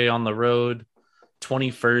DVOA on the road,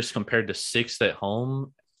 21st compared to 6th at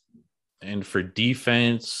home. And for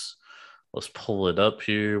defense, let's pull it up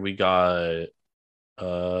here. We got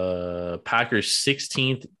Packers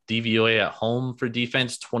 16th DVOA at home for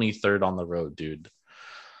defense, 23rd on the road, dude.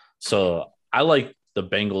 So I like the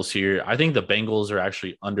Bengals here. I think the Bengals are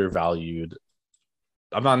actually undervalued.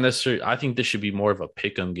 I'm not necessarily, I think this should be more of a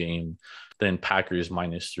pick'em game than Packers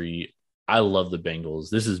 -3. I love the Bengals.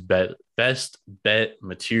 This is best bet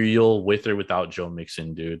material with or without Joe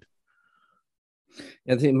Mixon, dude.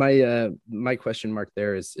 I think my question mark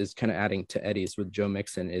there is kind of adding to Eddie's with Joe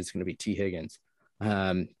Mixon is going to be T. Higgins.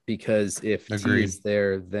 Because if T is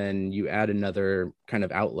there, then you add another kind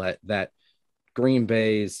of outlet that Green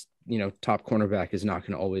Bay's, top cornerback is not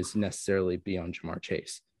going to always necessarily be on Jamar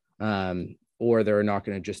Chase. Or they're not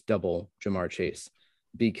going to just double Jamar Chase,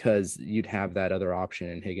 because you'd have that other option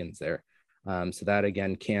in Higgins there. So that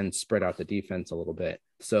again can spread out the defense a little bit.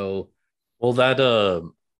 So, well, that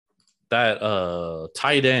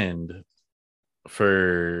tight end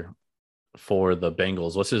for the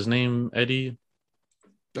Bengals, what's his name, Eddie?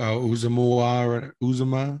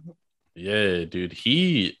 Uzama. Yeah, dude.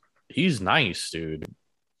 He's nice, dude.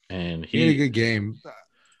 And he had a good game.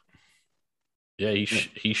 Yeah,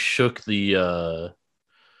 he shook the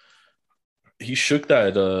he shook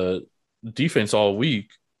that defense all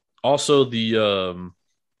week. Also,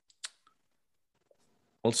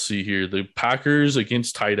 let's see here. The Packers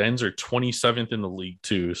against tight ends are 27th in the league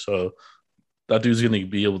too. So that dude's gonna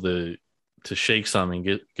be able to shake some and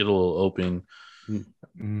get a little open.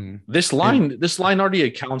 Mm-hmm. This line already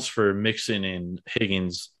accounts for Mixon and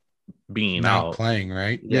Higgins being not out playing,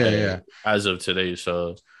 right? Yeah. As of today,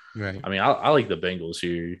 so right. I mean, I like the Bengals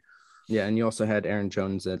here. Yeah, and you also had Aaron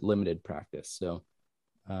Jones at limited practice, so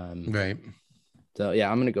right. So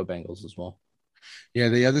yeah, I'm gonna go Bengals as well. Yeah,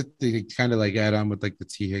 the other thing to kind of like add on with like the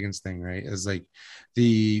T. Higgins thing, right, is like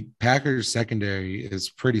the Packers secondary is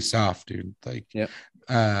pretty soft, dude. Like, yeah.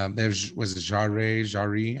 Was it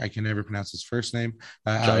Jari? I can never pronounce his first name.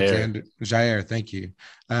 Alexander Jair, thank you.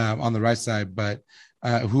 On the right side, but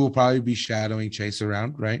who will probably be shadowing Chase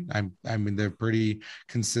around, right? I mean, they're pretty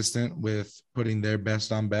consistent with putting their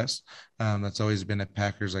best on best. That's always been a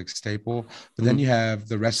Packers like staple. But then you have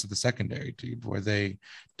the rest of the secondary, dude, where they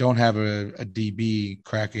don't have a DB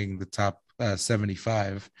cracking the top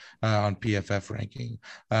 75 on PFF ranking.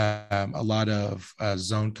 A lot of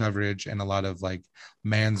zone coverage and a lot of like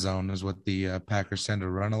man zone is what the Packers tend to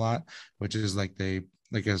run a lot, which is like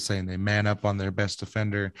like I was saying, they man up on their best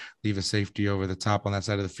defender, leave a safety over the top on that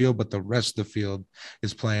side of the field, but the rest of the field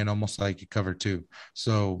is playing almost like a cover two.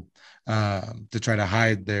 So to try to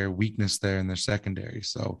hide their weakness there in their secondary.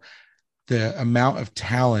 So the amount of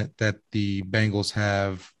talent that the Bengals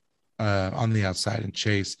have on the outside, and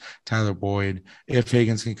Chase, Tyler Boyd, if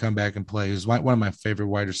Higgins can come back and play, is one of my favorite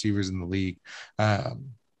wide receivers in the league. Yeah,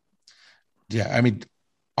 I mean,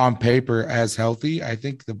 on paper, as healthy, I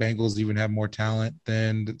think the Bengals even have more talent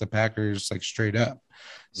than the Packers, like straight up.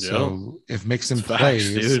 So if Mixon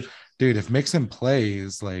plays, dude, if Mixon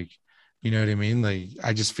plays, like, you know what I mean? Like,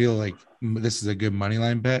 I just feel like this is a good money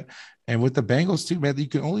line bet. And with the Bengals too, man, you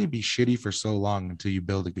can only be shitty for so long until you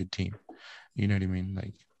build a good team. You know what I mean?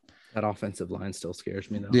 Like, that offensive line still scares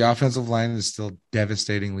me though. The offensive line is still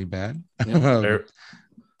devastatingly bad. Yeah.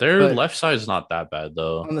 Their But left side is not that bad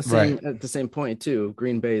though. on the same at the same point too,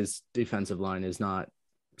 Green Bay's defensive line is not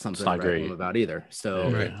something not to write great. home about either. So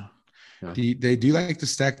Right. They do like to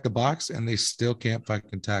stack the box, and they still can't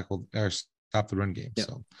fucking tackle or stop the run game. Yeah.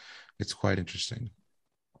 So it's quite interesting.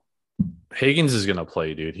 Higgins is gonna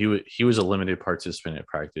play, dude. He was a limited participant at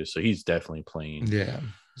practice, so he's definitely playing. Yeah.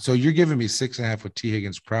 So you're giving me 6.5 with T.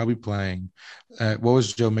 Higgins probably playing. What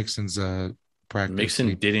was Joe Mixon's practice?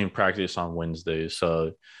 Mixon didn't practice on Wednesday,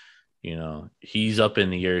 so he's up in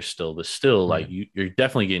the air still. But still, like you're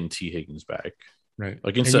definitely getting T. Higgins back, right,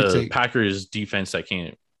 against the Packers defense that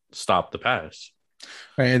can't stop the pass.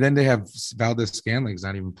 Right, and then they have Valdez Scantlin's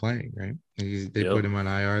not even playing. Right, they put him on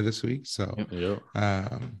IR this week. So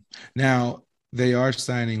now they are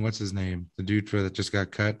signing what's his name, the dude that just got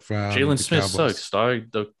cut from Jalen Smith sucks, dog.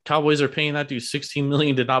 The Cowboys are paying that dude $16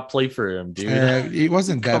 million to not play for him, dude. He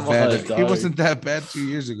wasn't that bad. He wasn't that bad 2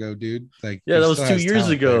 years ago, dude. Like, that was 2 years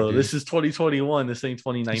ago. There, this is 2021. This ain't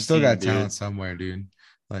 2019. He's still got talent somewhere, dude.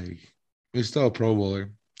 Like, he's still a Pro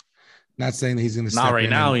Bowler. Not saying that he's going to step in. Not right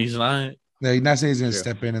now. He's not. No, he's not saying he's going to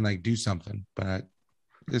step in and like do something, but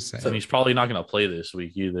just saying. And he's probably not going to play this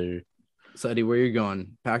week either. So Eddie, where you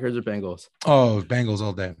going? Packers or Bengals? Oh, Bengals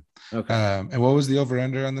all day. Okay. And what was the over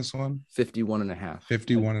under on this one? 51.5.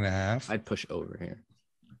 51.5. I'd push over here.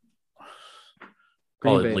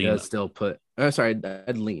 Green Bay does still put. Oh, sorry,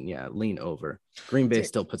 I'd lean. Yeah, lean over. Green Bay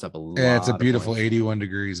still puts up a lot. Yeah, it's a beautiful 81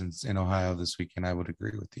 degrees in Ohio this weekend. I would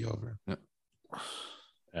agree with the over. Yeah,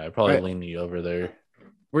 I'd probably lean the over there.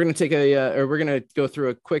 We're gonna take we're gonna go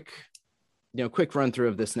through a quick run through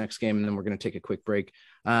of this next game, and then we're gonna take a quick break.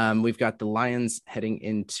 We've got the Lions heading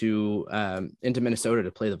into Minnesota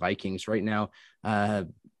to play the Vikings right now.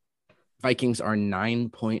 Vikings are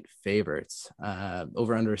 9-point favorites.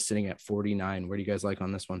 Over under is sitting at 49. Where do you guys like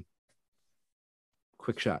on this one?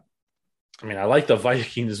 Quick shot. I mean, I like the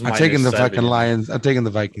Vikings. I'm taking the fucking Lions. I'm taking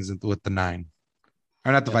the Vikings with the 9.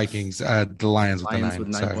 Or not the Vikings. The Lions with the 9. With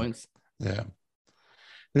 9 points. Yeah.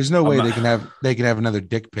 There's no way they can have another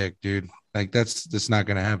dick pic, dude. Like that's not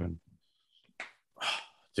gonna happen.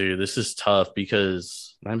 Dude, this is tough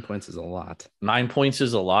because 9 points is a lot. 9 points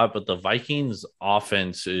is a lot, but the Vikings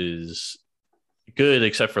offense is good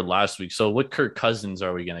except for last week. So what Kirk Cousins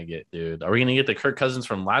are we gonna get, dude? Are we gonna get the Kirk Cousins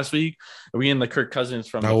from last week? Are we getting the Kirk Cousins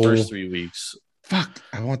from the first 3 weeks? Fuck.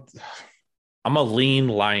 I'm a lean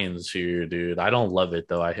Lions here, dude. I don't love it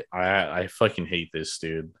though. I fucking hate this,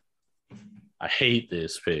 dude. I hate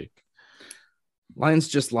this pick. Lions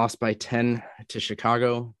just lost by 10 to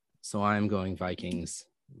Chicago, so I'm going Vikings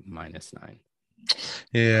 -9.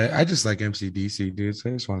 Yeah, I just like MCDC, dude.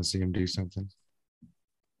 So I just want to see him do something.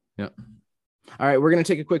 Yeah. All right, we're going to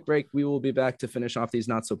take a quick break. We will be back to finish off these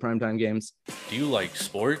not so primetime games. Do you like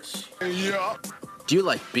sports? Yeah. Do you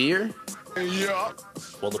like beer? Yeah.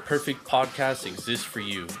 Well, the perfect podcast exists for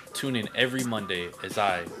you. Tune in every Monday as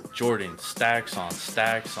I, Jordan, stacks on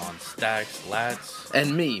stacks on stacks, lats.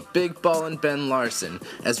 And me, Big Ball and Ben Larson,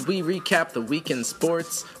 as we recap the weekend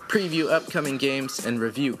sports, preview upcoming games, and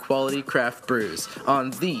review quality craft brews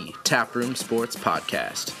on the Taproom Sports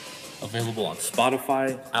Podcast. Available on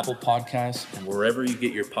Spotify, Apple Podcasts, and wherever you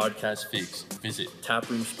get your podcast fix. Visit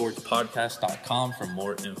taproomsportspodcast.com for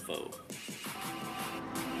more info.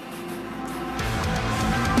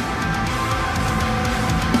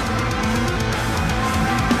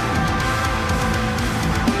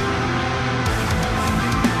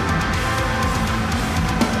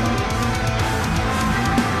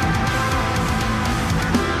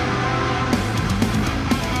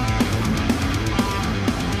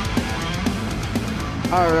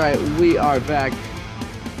 All right, we are back.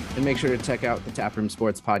 And make sure to check out the Taproom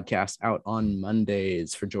Sports Podcast out on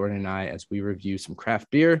Mondays for Jordan and I as we review some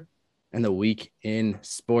craft beer and the week in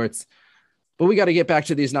sports. But we got to get back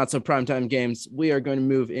to these not so primetime games. We are going to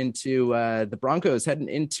move into the Broncos heading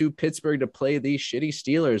into Pittsburgh to play the shitty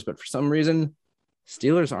Steelers. But for some reason,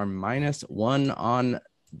 Steelers are -1 on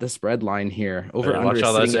the spread line here. Over under. Watch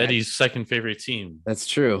out, that's Eddie's second favorite team. That's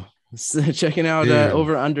true. So checking out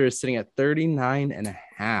over under is sitting at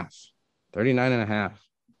 39.5. 39.5.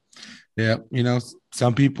 Yeah,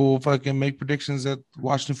 some people fucking make predictions that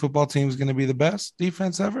Washington football team is going to be the best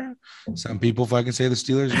defense ever. Some people fucking say the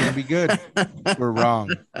Steelers are going to be good. We're wrong.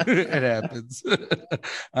 It happens.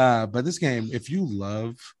 But this game, if you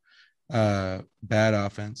love bad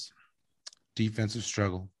offense, defensive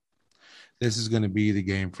struggle, this is going to be the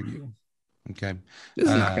game for you. Okay. This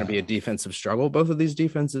is not going to be a defensive struggle. Both of these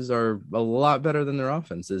defenses are a lot better than their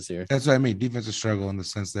offenses here. That's what I mean. Defensive struggle in the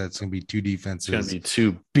sense that it's going to be two defenses. It's going to be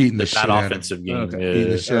two beating the shit out offensive game. Okay. Yeah. beating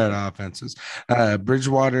the shit out of offenses.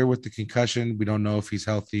 Bridgewater with the concussion. We don't know if he's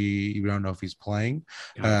healthy. We don't know if he's playing.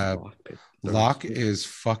 Locke is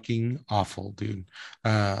fucking awful, dude.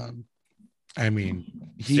 I mean,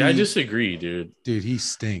 I disagree, dude. Dude, he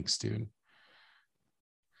stinks, dude.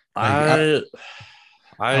 I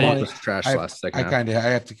was trash last second. I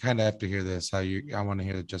have to hear this. I want to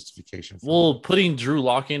hear the justification. Putting Drew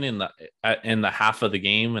Lock in the half of the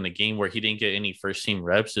game, in a game where he didn't get any first team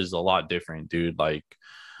reps, is a lot different, dude. Like,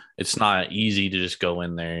 it's not easy to just go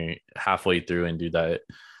in there halfway through and do that.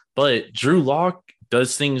 But Drew Lock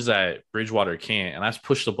does things that Bridgewater can't, and that's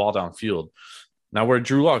push the ball downfield. Now, where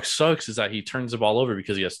Drew Lock sucks is that he turns the ball over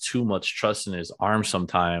because he has too much trust in his arm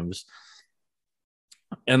sometimes.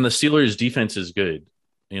 And the Steelers' defense is good.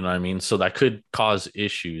 You know what I mean? So that could cause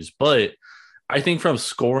issues. But I think from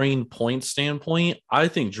scoring point standpoint, I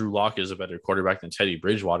think Drew Lock is a better quarterback than Teddy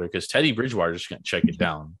Bridgewater, because Teddy Bridgewater is just going to check it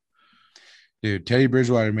down. Dude, Teddy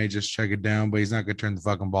Bridgewater may just check it down, but he's not going to turn the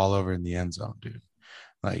fucking ball over in the end zone, dude.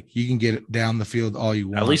 Like, you can get it down the field all you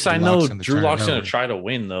want. At least I know Drew Lock's going to try to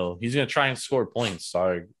win, though. He's going to try and score points.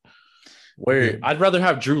 Sorry. I'd rather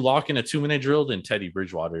have Drew Lock in a 2-minute drill than Teddy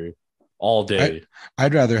Bridgewater all day.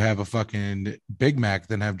 I'd rather have a fucking Big Mac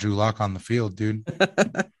than have Drew Lock on the field, dude.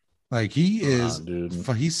 Like,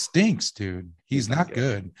 he stinks, dude. He's not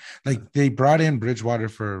good. Like, they brought in Bridgewater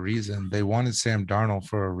for a reason. They wanted Sam Darnold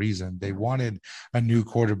for a reason. They wanted a new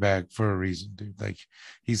quarterback for a reason, dude. Like,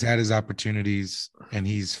 he's had his opportunities and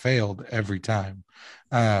he's failed every time.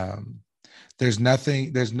 I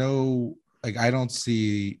don't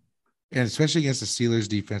see, and especially against the Steelers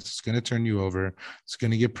defense, it's going to turn you over. It's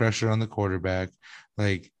going to get pressure on the quarterback.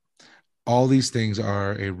 Like, all these things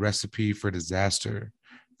are a recipe for disaster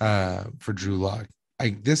for Drew Lock.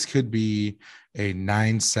 Like, this could be a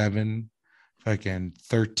 9-7, fucking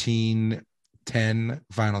 13-10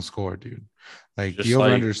 final score, dude. Like, just the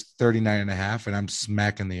over-under is 39.5, and I'm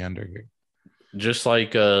smacking the under here. Just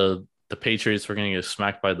like the Patriots were going to get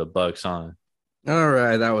smacked by the Bucks, huh? All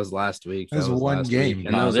right, that was last week. That was one game.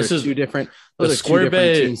 And those are two different. Those are two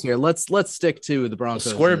different teams here. Let's stick to the Broncos. The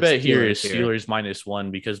square bet here is Steelers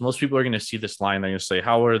 -1, because most people are going to see this line. They're going to say,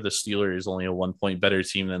 "How are the Steelers only a 1 point better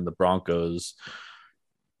team than the Broncos?"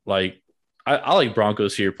 Like, I like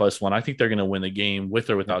Broncos here +1. I think they're going to win the game with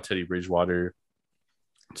or without Teddy Bridgewater.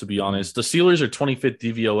 To be honest, the Steelers are 25th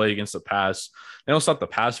DVOA against the pass. They don't stop the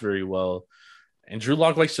pass very well, and Drew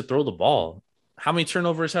Lock likes to throw the ball. How many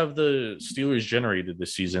turnovers have the Steelers generated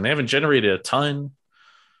this season? They haven't generated a ton.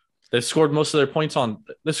 They've scored most of their points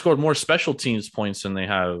they scored more special teams points than they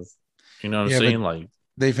have. You know what I'm saying? Like,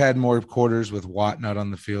 they've had more quarters with Watt not on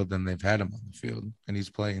the field than they've had him on the field, and he's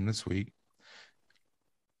playing this week.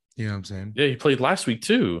 You know what I'm saying? Yeah, he played last week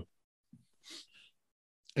too.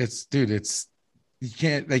 You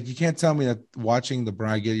can't tell me that watching the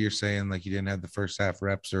Broncos, you're saying like you didn't have the first half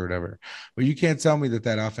reps or whatever, but you can't tell me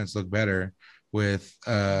that offense looked better with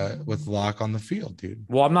Lock on the field, dude.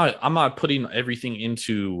 Well, I'm not putting everything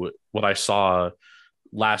into what I saw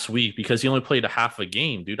last week, because he only played a half a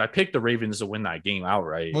game, dude. I picked the Ravens to win that game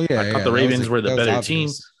outright. Well, yeah, I thought the Ravens were the better team.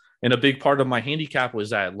 And a big part of my handicap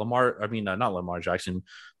was that not Lamar Jackson,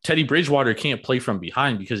 Teddy Bridgewater can't play from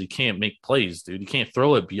behind because he can't make plays, dude. He can't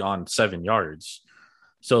throw it beyond 7 yards.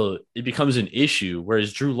 So it becomes an issue,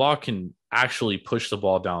 whereas Drew Lock can actually push the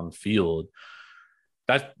ball downfield.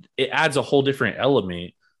 That it adds a whole different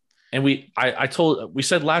element. And we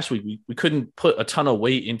said last week we couldn't put a ton of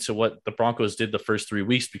weight into what the Broncos did the first 3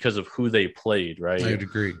 weeks because of who they played, right? I would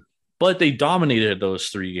agree. But they dominated those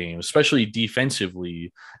 3 games, especially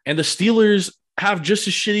defensively. And the Steelers have just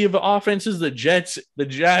as shitty of an offense as the Jets, the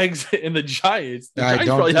Jags, and the Giants. The Giants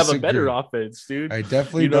probably have a better offense, dude. I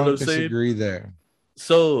definitely don't disagree there.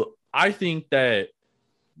 So I think that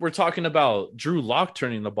we're talking about Drew Lock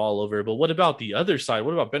turning the ball over, but what about the other side?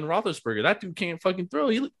 What about Ben Roethlisberger? That dude can't fucking throw.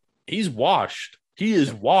 He's washed. He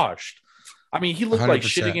is washed. I mean, he looked 100%. Like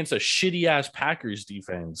shit against a shitty-ass Packers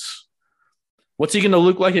defense. What's he going to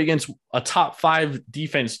look like against a top 5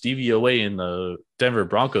 defense DVOA in the Denver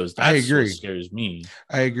Broncos? I agree. What scares me.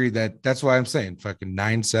 I agree that's why I'm saying fucking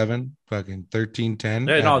 9-7, fucking 13-10.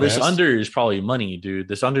 Yeah, no, this under is probably money, dude.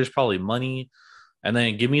 This under is probably money. And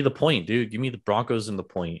then give me the point, dude. Give me the Broncos and the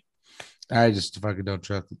point. I just fucking don't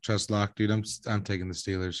trust Lock, dude. I'm taking the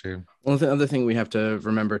Steelers here. Well, the other thing we have to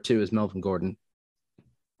remember too is Melvin Gordon.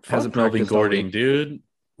 Melvin Gordon, dude.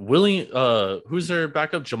 Who's their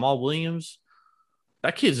backup? Jamal Williams.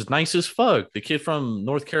 That kid's nice as fuck. The kid from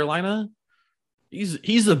North Carolina.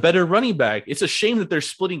 He's a better running back. It's a shame that they're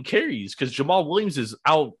splitting carries because Jamal Williams is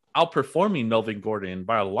outperforming Melvin Gordon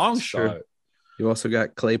by a long shot. True. You also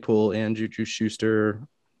got Claypool and Juju Schuster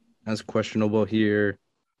as questionable here.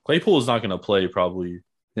 Claypool is not going to play probably.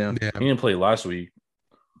 Yeah. He didn't play last week.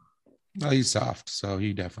 No, he's soft, so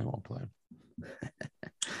he definitely won't play.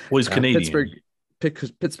 Well, he's Canadian.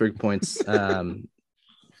 Pittsburgh points. That's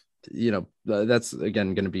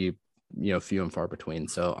again going to be few and far between.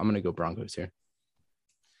 So I'm going to go Broncos here.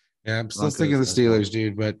 Yeah, I'm still thinking the Steelers,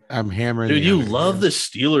 dude, but I'm hammering. Dude, you love the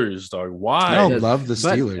Steelers, dog. Why? I don't love the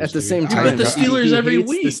Steelers. At the same time, you bet the Steelers every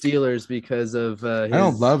week. The Steelers because of I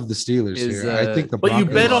don't love the Steelers here. I think the but Broncos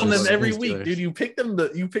you bet on them every Steelers. week, dude. You pick them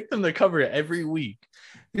to cover it every week.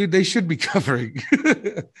 Dude, they should be covering,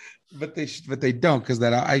 but they don't because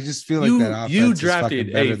I just feel like that offense you is drafted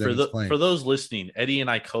fucking better than it's for playing. those listening. Eddie and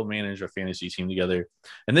I co-manage our fantasy team together,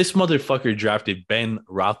 and this motherfucker drafted Ben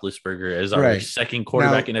Roethlisberger as our second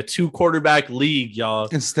quarterback in a 2-quarterback league, y'all.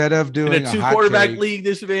 Instead of doing in a 2-quarterback league,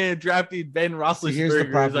 this man drafted Ben Roethlisberger here's the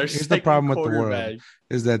problem. as our Here's the problem with the quarterback. world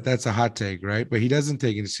is that's a hot take, right? But he doesn't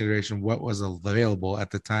take into consideration what was available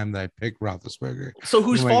at the time that I picked Roethlisberger. So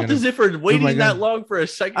whose fault is it for waiting that long for a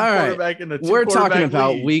second quarterback in the 2-quarterback We're talking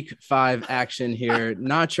about league? week 5 action here,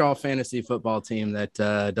 not y'all fantasy football team that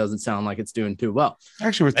doesn't sound like it's doing too well.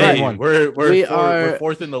 Actually, we're 3-1. We're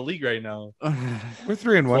fourth in the league right now. We're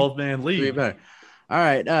 3-1. 12-man league. Better. All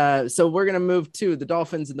right. So we're gonna move to the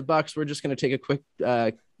Dolphins and the Bucks. We're just gonna take a quick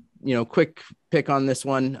quick pick on this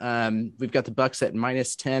one. We've got the Bucks at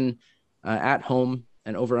 -10 at home,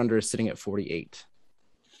 and over under is sitting at 48.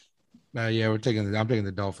 I'm taking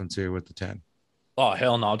the Dolphins here with the 10. Oh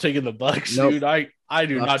hell no! I'm taking the Bucks, Nope. dude. I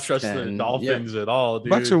do Bucks not trust 10. the Dolphins at all, dude.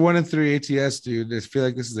 Bucks are 1-3 ATS, dude. I feel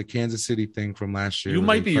like this is a Kansas City thing from last year. You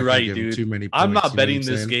might be right, dude. Too many I'm points, not betting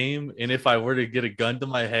this saying? game, and if I were to get a gun to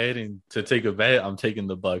my head and to take a bet, I'm taking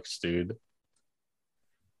the Bucks, dude.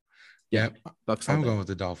 Yeah, Bucks. I'm going with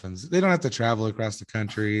the Dolphins. They don't have to travel across the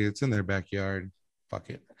country. It's in their backyard. Fuck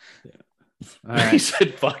it. Yeah. He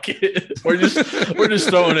said, "Fuck it." We're just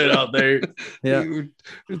throwing it out there. Yeah,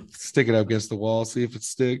 stick it up against the wall, see if it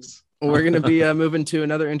sticks. We're going to be moving to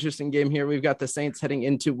another interesting game here. We've got the Saints heading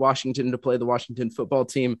into Washington to play the Washington football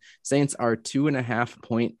team. Saints are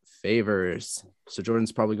 2.5-point favors. So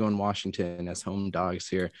Jordan's probably going Washington as home dogs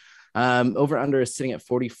here. Over under is sitting at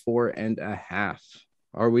 44.5.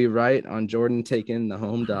 Are we right on Jordan taking the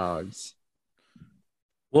home dogs?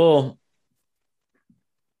 Well,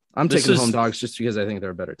 I'm taking the home dogs just because I think they're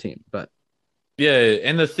a better team. But yeah,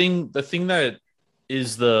 and the thing that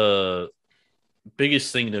is the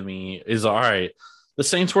biggest thing to me is, all right, the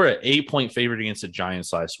Saints were an 8-point favorite against the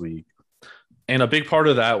Giants last week. And a big part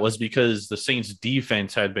of that was because the Saints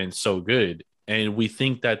defense had been so good. And we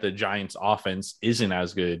think that the Giants offense isn't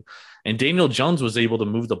as good. And Daniel Jones was able to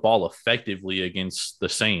move the ball effectively against the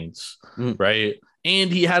Saints, right?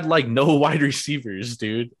 And he had like no wide receivers,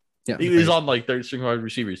 dude. Yeah, he was on like third-string wide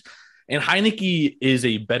receivers. And Heineke is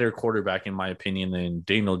a better quarterback, in my opinion, than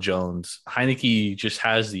Daniel Jones. Heineke just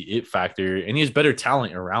has the it factor, and he has better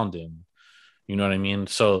talent around him. You know what I mean?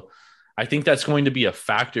 So I think that's going to be a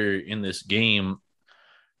factor in this game.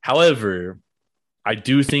 However, I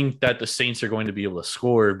do think that the Saints are going to be able to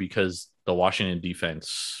score because the Washington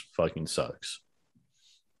defense fucking sucks.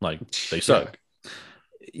 Like, they suck.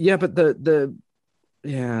 Yeah, but their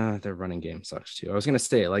running game sucks too. I was going to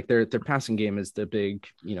say, like, their passing game is the big,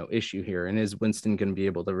 issue here. And is Winston going to be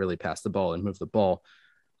able to really pass the ball and move the ball?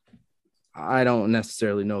 I don't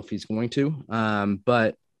necessarily know if he's going to.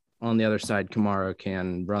 But on the other side, Kamara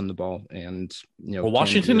can run the ball, and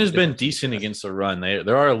Washington has been decent against the run. They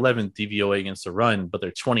are 11th DVOA against the run, but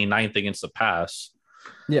they're 29th against the pass.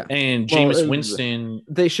 Yeah, and Jameis Winston,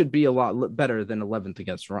 they should be a lot better than 11th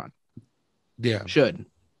against run. Yeah, should.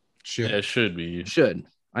 Yeah, it should be. Should.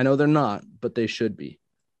 I know they're not, but they should be.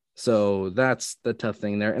 So that's the tough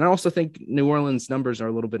thing there. And I also think New Orleans numbers are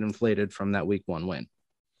a little bit inflated from that week 1 win.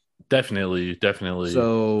 Definitely.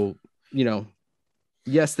 So,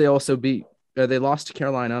 yes, they also they lost to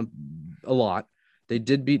Carolina a lot. They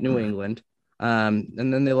did beat New England. And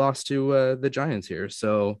then they lost to the Giants here.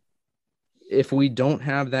 So if we don't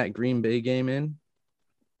have that Green Bay game in,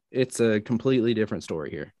 it's a completely different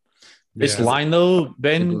story here. This line, though,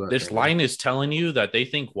 Ben, this line is telling you that they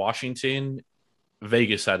think Washington,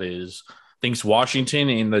 Vegas, that is, thinks Washington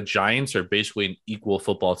and the Giants are basically an equal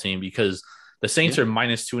football team because the Saints are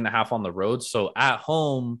 -2.5 on the road. So at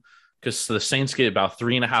home, because the Saints get about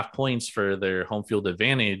 3.5 points for their home field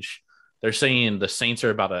advantage, they're saying the Saints are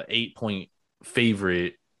about an 8-point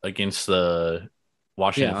favorite against the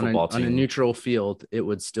Washington football team. On a neutral field, it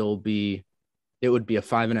would be a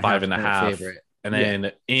 5.5 favorite And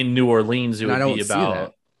then in New Orleans, it And I would don't be see about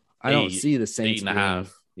that. I don't see the Saints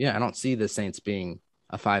 8.5. Yeah, I don't see the Saints being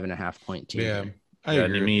a 5.5 point team. Yeah, here. I Yeah,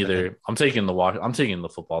 agree me with that. either. I'm taking the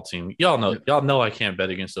football team. Y'all know I can't bet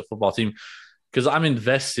against the football team because I'm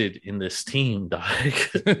invested in this team, dog.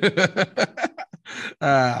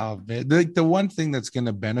 Oh man, the one thing that's going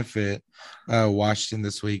to benefit Washington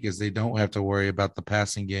this week is they don't have to worry about the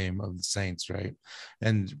passing game of the Saints, right?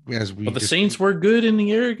 And as we But the Saints were good in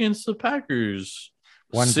the air against the Packers.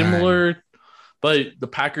 One Similar, but the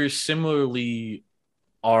Packers similarly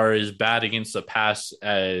are as bad against the pass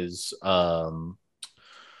as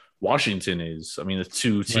Washington is. I mean, the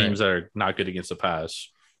two teams that are not good against the pass.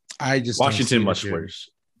 I just Washington much worse.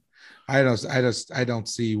 I don't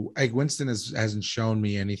see, like, Winston hasn't shown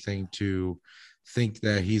me anything to think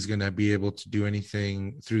that he's going to be able to do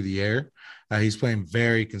anything through the air. He's playing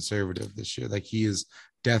very conservative this year. Like, he is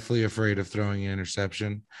definitely afraid of throwing an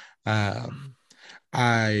interception.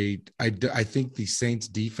 I think the Saints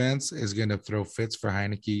defense is going to throw fits for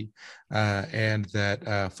Heineke and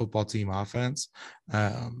that football team offense.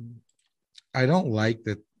 I don't like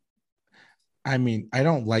that. I mean, I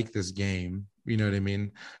don't like this game. You know what I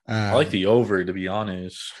mean? I like the over, to be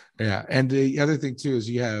honest. Yeah. And the other thing, too, is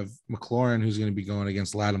you have McLaurin, who's going to be going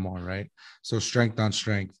against Lattimore, right? So strength on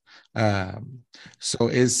strength. So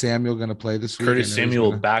is Samuel going to play this week? Curtis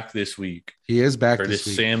Samuel back this week. He is back Curtis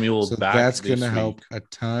this week. Samuel so back that's going to help a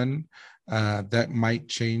ton. That might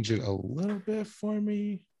change it a little bit for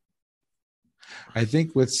me. I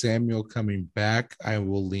think with Samuel coming back, I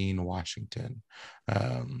will lean Washington.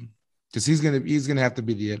 Because he's gonna have to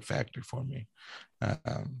be the it factor for me.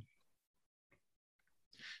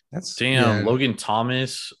 Logan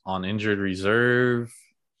Thomas on injured reserve.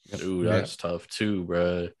 Ooh, that's tough too,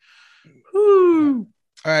 bro. Woo.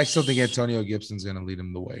 I still think Antonio Gibson's gonna lead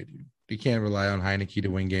him the way, dude. You can't rely on Heineke to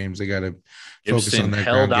win games. They gotta focus on that.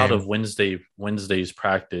 Held out of Wednesday's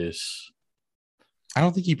practice. I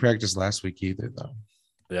don't think he practiced last week either, though.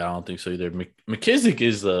 Yeah, I don't think so either. McKissick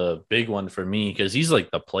is the big one for me because he's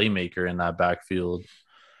like the playmaker in that backfield.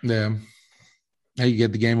 Yeah. Hey, you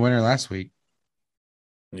get the game winner last week.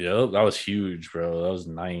 Yeah, that was huge, bro. That was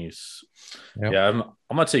nice. Yep. Yeah, I'm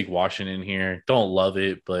gonna take Washington here. Don't love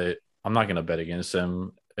it, but I'm not gonna bet against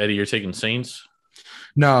them. Eddie, you're taking Saints?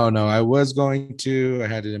 No, I was going to. I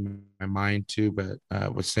had it in my mind too, but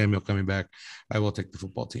with Samuel coming back, I will take the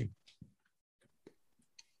football team.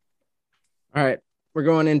 All right. We're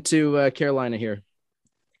going into Carolina here.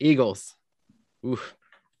 Eagles. Oof.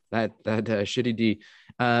 That shitty D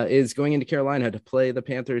is going into Carolina to play the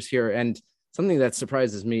Panthers here. And something that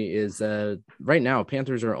surprises me is right now,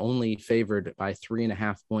 Panthers are only favored by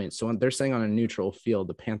 3.5 points. So they're saying on a neutral field,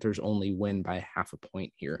 the Panthers only win by 0.5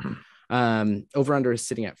 point here. Over under is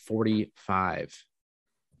sitting at 45.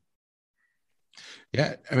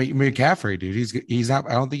 Yeah. I mean, McCaffrey, dude, he's not,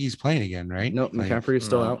 I don't think he's playing again, right? Nope. McCaffrey is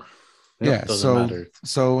still out. Yeah.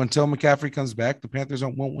 So until McCaffrey comes back, the Panthers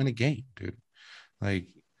won't win a game, dude. Like,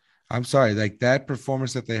 I'm sorry, like that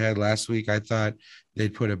performance that they had last week, I thought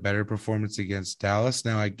they'd put a better performance against Dallas.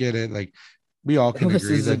 Now I get it. Like, we all can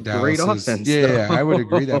agree that Dallas is offense, yeah, I would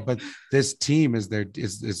agree that. But this team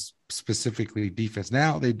is specifically defense.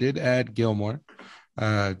 Now they did add Gilmore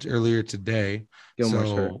earlier today.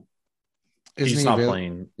 Gilmore's hurt. He's not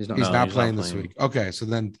playing. He's not playing this week. Okay, so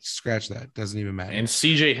then scratch that. Doesn't even matter. And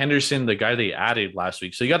CJ Henderson, the guy they added last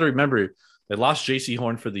week. So you got to remember, they lost JC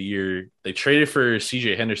Horn for the year. They traded for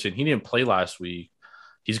CJ Henderson. He didn't play last week.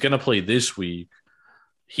 He's going to play this week.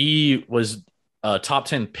 He was a top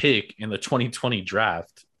 10 pick in the 2020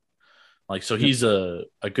 draft. Like, so he's a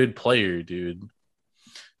good player, dude.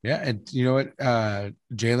 Yeah, and you know what?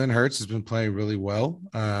 Jalen Hurts has been playing really well.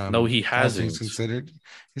 No, he hasn't. Considered.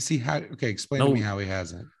 Is he? Okay, explain to me how he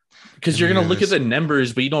hasn't. Because you're going to look at the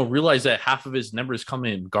numbers, but you don't realize that half of his numbers come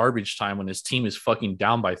in garbage time when his team is fucking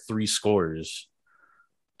down by 3 scores.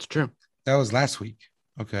 It's true. That was last week.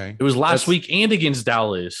 Okay. It was last week and against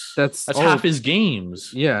Dallas. That's half his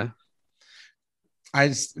games. Yeah. I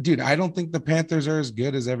don't think the Panthers are as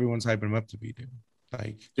good as everyone's hyping them up to be, dude.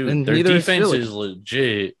 Like, dude, their defense is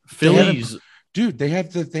legit. Phillies, dude, they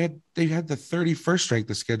had the 31st strength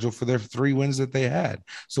of schedule for their 3 wins that they had.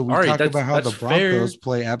 So we talked about how the Broncos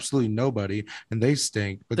play absolutely nobody and they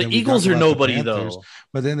stink. But the Eagles are nobody though.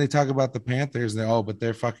 But then they talk about the Panthers and but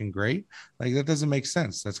they're fucking great. Like, that doesn't make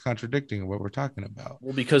sense. That's contradicting what we're talking about.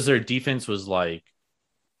 Well, because their defense was like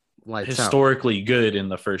historically good in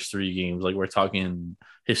the first 3 games. Like, we're talking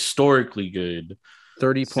historically good.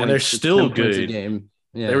 30 points. And they're still good. A game.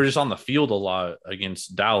 Yeah. They were just on the field a lot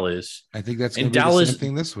against Dallas. I think that's going to be the same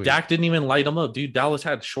thing this week. Dak didn't even light them up, dude. Dallas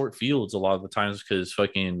had short fields a lot of the times because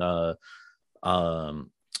fucking My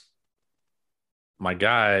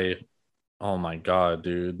guy, oh my god,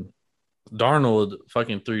 dude. Darnold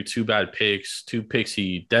fucking threw two bad picks, two picks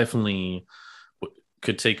he definitely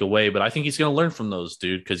could take away, but I think he's going to learn from those,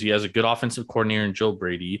 dude, because he has a good offensive coordinator in Joe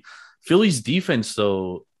Brady. Philly's defense,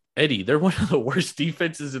 though, Eddie, they're one of the worst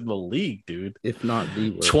defenses in the league, dude. If not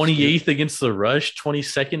the worst. 28th against the rush,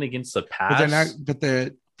 22nd against the pass. But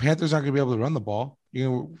the Panthers aren't going to be able to run the ball.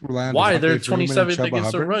 You rely on why? They're Devontae Freeman and 27th Chuba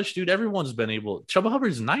against the Hubbard. rush, dude. Everyone's been able. Chuba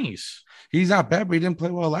Hubbard's nice. He's not bad, but he didn't play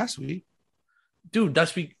well last week. Dude,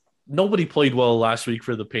 nobody played well last week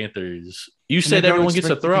for the Panthers. You And said they don't everyone gets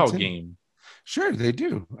a expect to throwout continue. game. Sure, they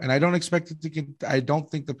do. And I don't expect it to get – I don't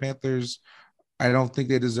think the Panthers – I don't think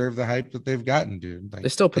they deserve the hype that they've gotten, dude. Like, They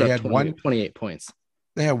still put up had 28 points.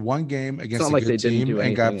 They had one game against not a like good they didn't team do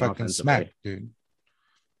and got anything fucking offensively. smacked, dude.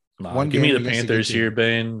 Nah, One give me game the against a good Panthers team. here,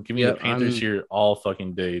 Ben. Give me Yep, the Panthers I'm- here all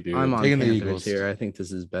fucking day, dude. I'm on Taking the Panthers Eagles. here. I think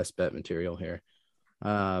this is best bet material here.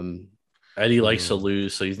 Eddie likes to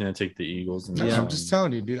lose, so he's gonna take the Eagles. In No, this I'm one. just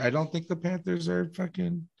telling you, dude. I don't think the Panthers are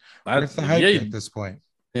fucking That- worth the hype yeah, at this point.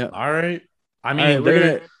 all right. I mean, All right, we're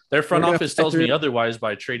gonna- their front we're gonna office fly tells me through- otherwise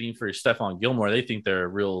by trading for Stephon Gilmore. They think they're a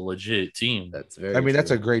real legit team. That's very. I mean,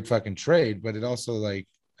 that's a true. great fucking trade, but it also like,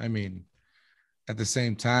 I mean, at the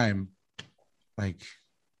same time, like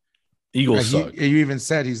Eagles suck. you even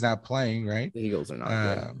said he's not playing, right? The Eagles are not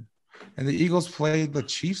good. And the Eagles played the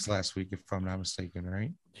Chiefs last week, if I'm not mistaken,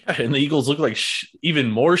 right? Yeah, and the Eagles look like even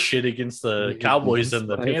more shit against the Yeah, Cowboys than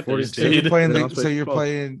the I have Panthers 42. So you're did. playing. They lost by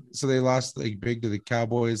 12. So they lost like big to the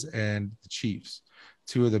Cowboys and the Chiefs,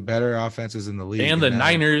 two of the better offenses in the league, And the now-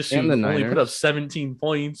 Niners, who And the only Niners. put up 17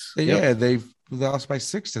 points. Yeah, they've lost by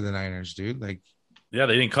 6 to the Niners, dude. Like Yeah,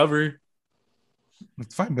 they didn't cover.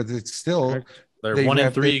 it's fine, but it's still They're they 1-3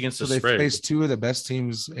 have- against so the they spread. faced two of the best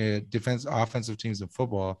teams, offensive teams in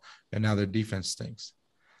football, and now their defense stinks.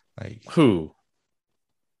 Like Who?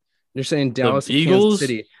 You're saying The Dallas, and Eagles. Kansas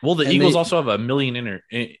City. Well, the And Eagles they- also have a million And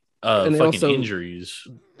they fucking also- injuries.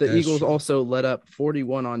 The That's Eagles true. also let up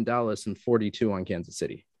 41 on Dallas and 42 on Kansas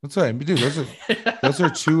City. that's what I mean, dude. Those are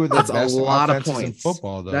two of the That's a best lot of offenses in points.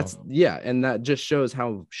 football, though. And that just shows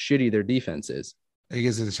how shitty their defense is. I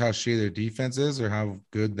guess it's how shitty their defense is, or how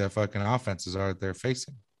good the fucking offenses are that they're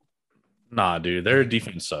facing. Nah, dude, their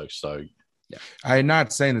defense sucks, dog. I'm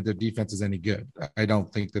not saying that their defense is any good. I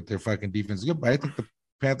don't think that their fucking defense is good, but I think the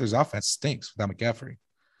Panthers' offense stinks without McCaffrey.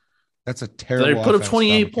 That's a terrible. They put up offense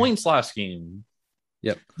 28 without McCaffrey. points last game.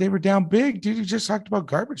 They were down big, dude. You just talked about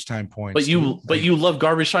garbage time points. But dude. Like, you love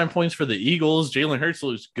garbage time points for the Eagles. Jalen Hurts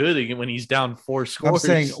looks good again when he's down 4 I'm scores.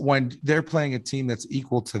 saying when they're playing a team that's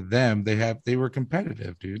equal to them, they were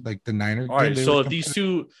competitive, dude. Like the Niners. All right, game, they so were if these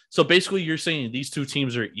competitive. two, so basically you're saying these two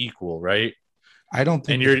teams are equal, right? I don't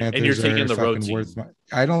think and the you're- and you're Panthers taking are the road fucking team. worth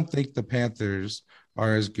I don't think the Panthers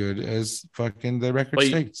are as good as fucking the record But-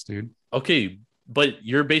 states, dude. Okay, but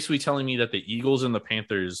you're basically telling me that the Eagles and the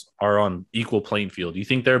Panthers are on equal playing field. You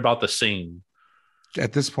think they're about the same,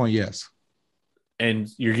 At this point, yes. and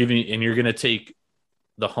you're going to take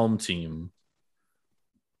the home team.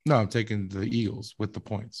 No, I'm taking the Eagles with the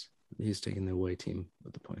points. He's taking the away team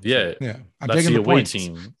with the points. Yeah, Yeah, I'm that's taking the away points.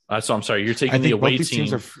 team. So I'm sorry, you're I taking think the both away these team.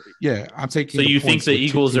 teams are. Yeah, I'm taking. So you think points the with two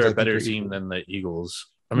Eagles teams are I a better think team equal. than the Eagles?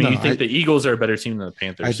 I mean, No, you think the Eagles are a better team than the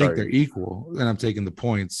Panthers? I think sorry. they're equal, and I'm taking the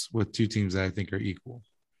points with two teams that I think are equal.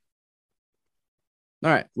 All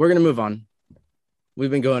right, we're gonna move on. We've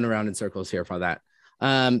been going around in circles here for that.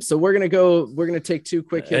 So we're gonna take two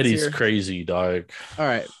quick hits Eddie's here. crazy, dog. All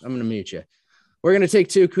right, I'm gonna mute you. We're gonna take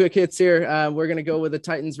two quick hits here. We're gonna go with the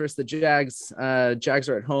Titans versus the Jags. Jags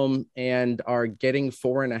are at home and are getting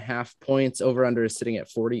 4.5 points. Over under is sitting at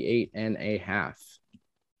 48.5.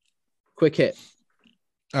 Quick hit.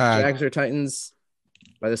 Jags or Titans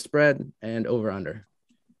by the spread and over under.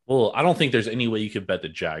 Well, I don't think there's any way you could bet the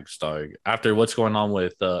Jags, dog. After what's going on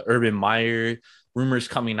with Urban Meyer, rumors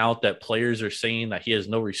coming out that players are saying that he has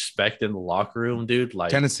no respect in the locker room, dude. Like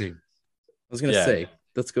Tennessee. I was gonna Yeah. say,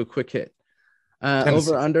 let's go quick hit. Tennessee.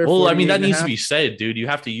 Over under. Well, I mean, that 48.5. needs to be said, dude. You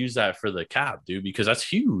have to use that for the cap, dude, because that's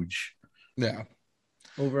huge. Yeah,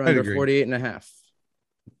 Over I'd under agree. 48.5.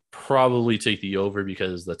 Probably take the over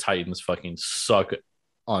because the Titans fucking suck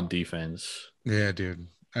on defense. yeah, dude.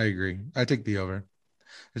 I agree. I take the over.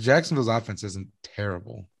 Jacksonville's offense isn't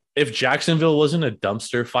terrible. If Jacksonville wasn't a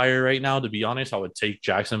dumpster fire right now, to be honest, I would take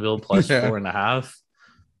Jacksonville plus Yeah. 4.5.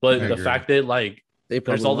 But I the agree. fact that like They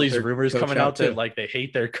there's probably all want these their rumors coach coming out too. that like they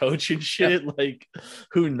hate their coach and shit, like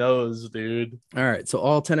who knows, dude? All right, so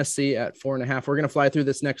all Tennessee at 4.5. We're gonna fly through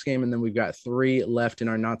this next game, and then we've got 3 left in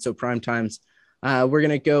our not so prime times. We're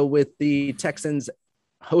gonna go with the Texans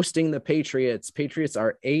hosting the Patriots. Patriots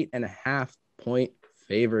are 8.5 point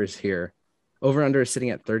favors here. Over under is sitting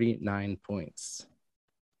at 39 points.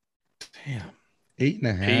 Damn.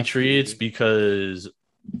 8.5. Patriots because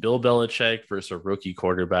Bill Belichick versus a rookie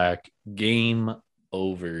quarterback. Game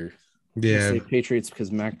over. Yeah. I say Patriots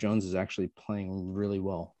because Mac Jones is actually playing really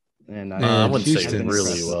well. And I wouldn't say Houston.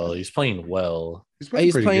 really well. He's playing well. He's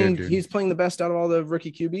playing good, he's playing the best out of all the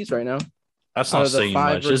rookie QBs right now. That's not saying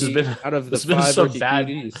much. This has been out of the this has been five some rookie bad.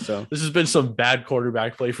 QBs, so This has been some bad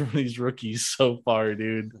quarterback play from these rookies so far,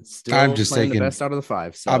 dude. still I'm just playing taking the best out of the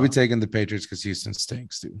five. So I'll be taking the Patriots because Houston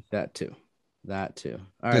stinks, dude. that too. All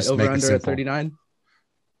right, Just over make it under at simple. 39.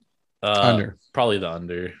 Under. Probably the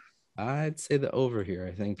under. I'd say the over here.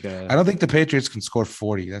 I think. I don't think the Patriots can score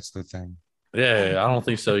 40. That's the thing. Yeah, I don't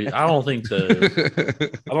think so. I don't think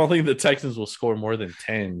the Texans will score more than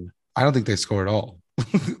 10. I don't think they score at all.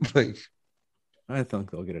 Like, I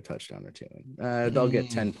think they'll get a touchdown or two. They'll get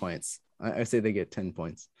 10 points. I say they get 10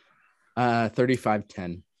 points.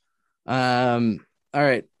 35-10. All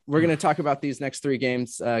right. We're going to talk about these next three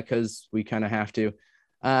games because we kind of have to.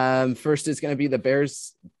 First is going to be the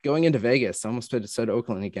Bears going into Vegas. I almost said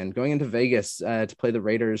Oakland again. Going into Vegas to play the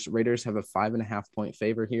Raiders. Raiders have a 5.5 point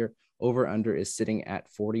favor here. Over under is sitting at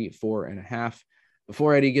 44.5.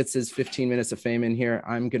 Before Eddie gets his 15 minutes of fame in here,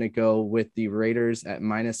 I'm going to go with the Raiders at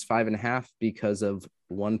 -5.5 because of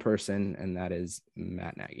one person, and that is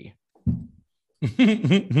Matt Nagy.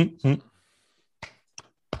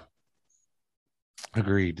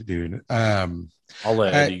 agreed, dude. I'll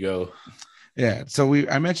let Eddie go. Yeah. So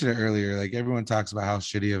I mentioned it earlier. Like everyone talks about how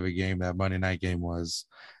shitty of a game that Monday night game was.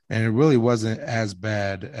 And it really wasn't as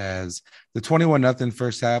bad as the 21-0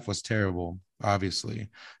 first half was terrible, obviously.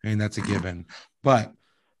 I mean, that's a given. But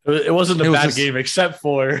it wasn't a bad game except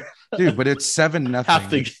for dude, but it's 7-0. half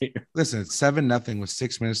the game. Listen, it's 7-0 with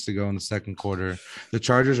 6 minutes to go in the second quarter. The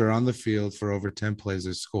Chargers are on the field for over 10 plays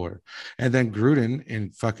to score. And then Gruden,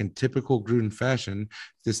 in fucking typical Gruden fashion,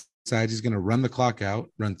 decides he's going to run the clock out,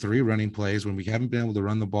 run 3 running plays when we haven't been able to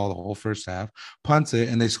run the ball the whole first half, punts it,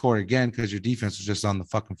 and they score again because your defense is just on the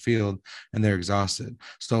fucking field and they're exhausted.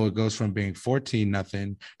 So it goes from being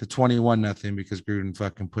 14-0 to 21-0 because Gruden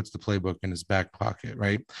fucking puts the playbook in his back pocket,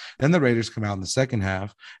 right? Then the Raiders come out in the second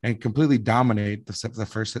half and completely dominate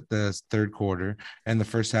the third quarter and the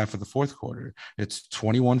first half of the fourth quarter. It's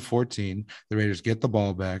 21-14. The Raiders get the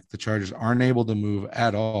ball back. The Chargers aren't able to move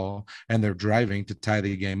at all, and they're driving to tie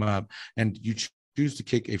the game up. And you choose to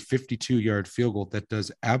kick a 52-yard field goal that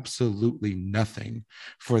does absolutely nothing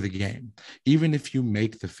for the game. Even if you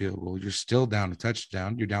make the field goal, you're still down a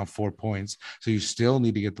touchdown. You're down 4 points. So you still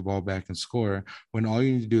need to get the ball back and score when all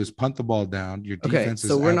you need to do is punt the ball down. Your defense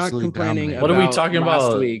so is we're not absolutely complaining. dominating. What are we talking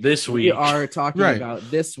about this week? We are talking Right. about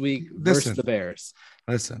this week versus the Bears.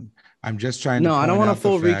 Listen, I'm just trying to. No, I don't want a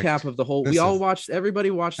full recap recap of the whole. We all watched. Everybody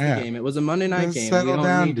watched the game. It was a Monday night game. We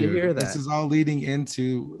don't need to hear that. This is all leading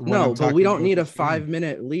into. No, but we don't need a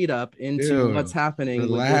 5-minute lead up into what's happening.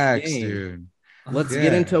 Relax, with this game. dude. Let's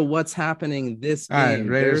get into what's happening this game. All right,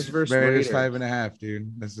 Raiders versus Raiders 5.5,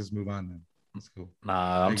 dude. Let's just move on then. Let's go.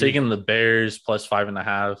 Nah, I'm taking the Bears plus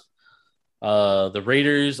 5.5. The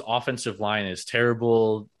Raiders' offensive line is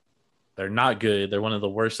terrible. They're not good. They're one of the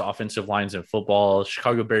worst offensive lines in football.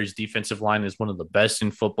 Chicago Bears defensive line is one of the best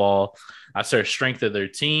in football. That's their strength of their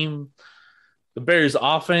team. The Bears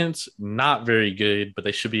offense, not very good, but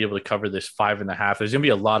they should be able to cover this 5.5. There's going to be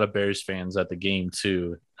a lot of Bears fans at the game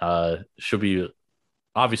too. Should be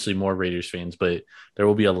obviously more Raiders fans, but there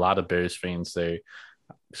will be a lot of Bears fans there.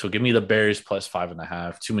 So give me the Bears plus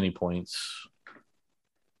 5.5. Too many points.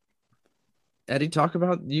 Eddie,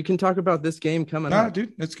 you can talk about this game coming up.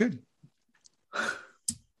 Dude, it's good.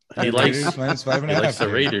 He likes minus 5.5. He likes the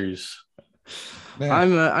Raiders.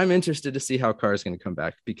 Man. I'm interested to see how Carr is going to come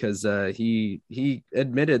back because he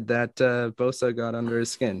admitted that Bosa got under his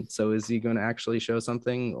skin. So is he going to actually show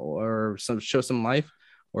something or show some life?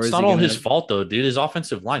 Or it's not all his fault though, dude. His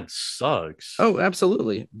offensive line sucks. Oh,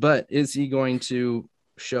 absolutely. But is he going to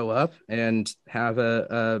show up and have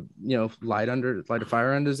a light a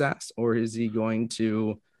fire under his ass, or is he going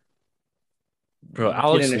to? Bro,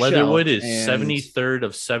 Alex Leatherwood is 73rd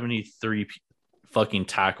of 73 fucking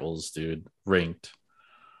tackles, dude, ranked.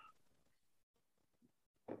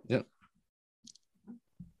 Yep.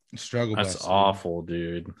 Struggle. That's awful,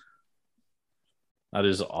 dude. That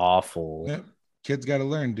is awful. Yep. Kids got to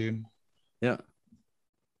learn, dude. Yeah.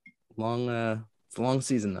 It's a long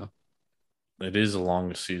season though. It is a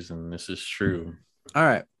long season. This is true. All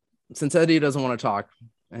right. Since Eddie doesn't want to talk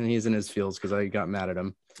and he's in his feels because I got mad at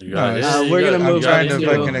him. We're gonna move. I'm trying to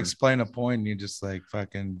fucking explain a point, and you just like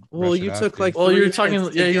fucking. Well, you took like. Well, you're talking.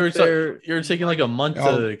 Yeah, you were taking like a month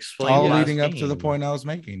to explain. All leading up to the point I was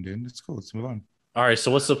making, dude. It's cool. Let's move on. All right,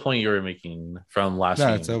 so what's the point you were making from last No,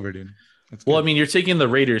 game? it's over, dude. It's Well, I good. mean, you're taking the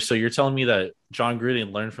Raiders, so you're telling me that John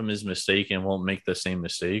Gruden learned from his mistake and won't make the same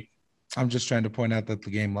mistake. I'm just trying to point out that the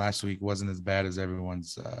game last week wasn't as bad as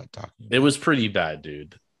everyone's talking about. It was pretty bad,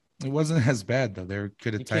 dude. It wasn't as bad, though. They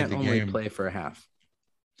could You have tied can't the only game. play for a half.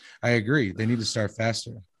 I agree. They need to start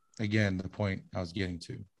faster. Again, the point I was getting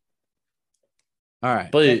to. All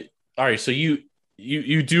right. But all right, so you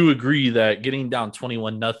do agree that getting down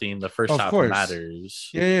 21-0 the first Of half course. matters.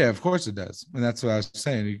 Yeah, of course it does. And that's what I was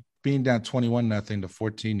saying. Being down 21-0 to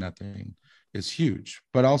 14-0 is huge.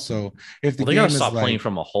 But also, if the Well, they game gotta is stop playing like,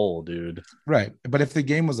 from a hole, dude. right. But if the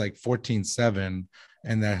game was like 14-7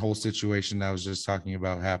 and that whole situation I was just talking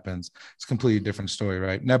about happens, it's a completely different story,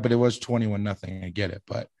 right? No, but it was 21-0. I get it.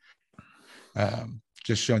 But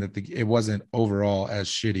just showing that it wasn't overall as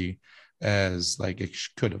shitty as like it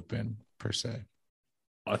could have been per se.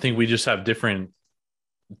 I think we just have different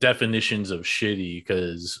definitions of shitty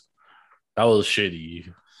because that was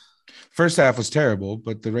shitty. First half was terrible,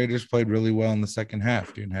 but the Raiders played really well in the second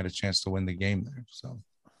half, dude, and had a chance to win the game there. So,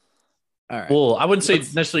 All right. Well, I wouldn't say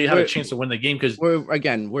Let's- necessarily have a we're- chance to win the game because We're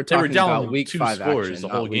They were talking down about week 2 5 scores action, the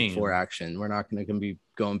not whole week game. 4 action. We're not going to be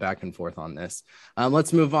going back and forth on this.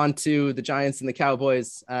 Let's move on to the Giants and the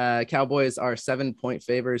Cowboys. Cowboys are 7-point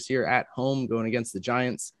favors here at home going against the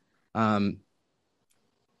Giants.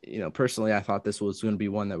 Personally, I thought this was going to be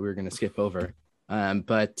one that we were going to skip over.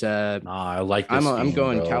 But I like this. I'm game,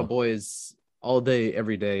 going bro. Cowboys all day,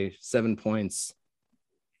 every day. 7 points.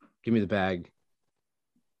 Give me the bag.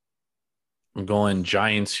 I'm going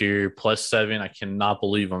Giants here +7. I cannot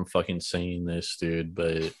believe I'm fucking saying this, dude,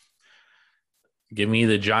 but give me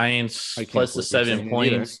the Giants I can't plus the believe you're 7 saying it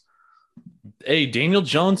points. Hey, Daniel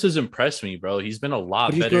Jones has impressed me, bro. He's been a lot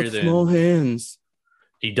But he's better got than small hands.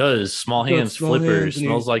 he does. Small He's got hands, small flipper, hands, and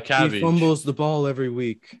smells like cabbage. He fumbles the ball every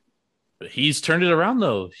week. But he's turned it around,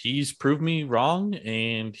 though. He's proved me wrong,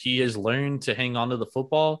 and he has learned to hang on to the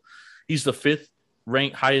football. He's the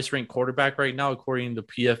highest ranked quarterback right now, according to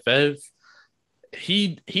PFF.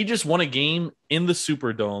 He just won a game in the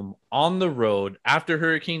Superdome on the road after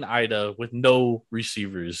Hurricane Ida with no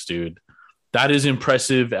receivers, dude. That is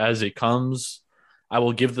impressive as it comes. I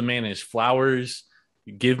will give the man his flowers.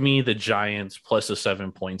 Give me the Giants plus the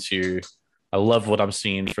 7 points here. I love what I'm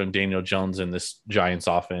seeing from Daniel Jones in this Giants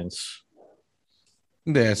offense.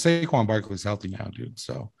 yeah, Saquon Barkley's healthy now, dude.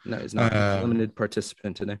 So, No, he's not. He's a limited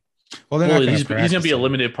participant today. well, they're Well, not he's gonna going to be a practice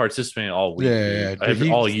limited participant all week. him. Yeah, dude.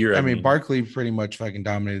 All year. I mean, Barkley pretty much fucking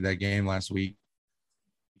dominated that game last week.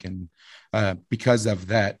 And because of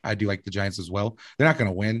that, I do like the Giants as well. They're not going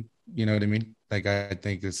to win. You know what I mean? Like, I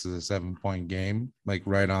think this is a 7-point game, like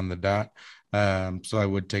right on the dot. So I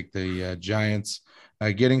would take the Giants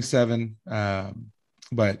getting 7.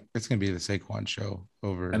 But it's going to be the Saquon show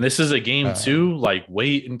over. And this is a game too. Like,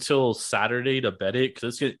 wait until Saturday to bet it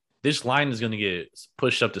because this line is going to get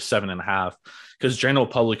pushed up to 7.5 because general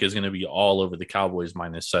public is going to be all over the Cowboys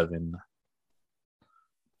 -7.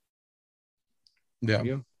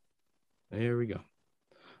 Yeah. There we go.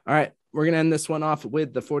 All right. We're going to end this one off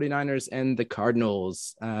with the 49ers and the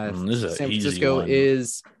Cardinals. This is San an easy Francisco one.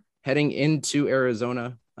 is heading into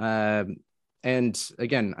Arizona. And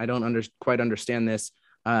again, I don't quite understand this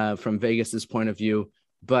from Vegas's point of view,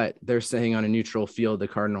 but they're saying on a neutral field, the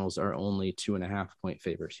Cardinals are only 2.5-point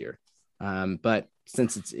favors here. But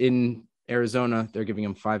since it's in Arizona, they're giving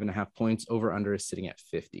them 5.5 points. Over under is sitting at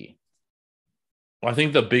 50. I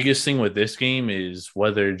think the biggest thing with this game is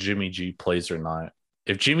whether Jimmy G plays or not.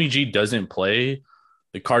 If Jimmy G doesn't play,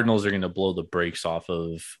 the Cardinals are going to blow the brakes off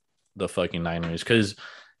of the fucking Niners. Because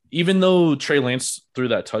even though Trey Lance threw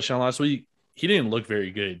that touchdown last week, he didn't look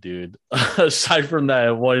very good, dude. Aside from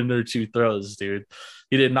that 1 or 2 throws, dude,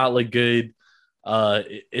 he did not look good.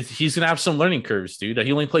 He's going to have some learning curves, dude.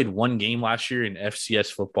 He only played 1 game last year in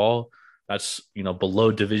FCS football. That's,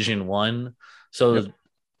 below Division I. So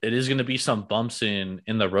it is going to be some bumps in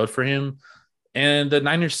the road for him. And the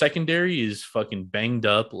Niners secondary is fucking banged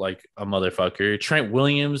up like a motherfucker. Trent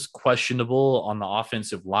Williams, questionable on the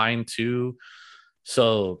offensive line too.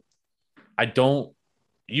 So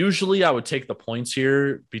usually I would take the points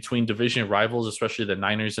here between division rivals, especially the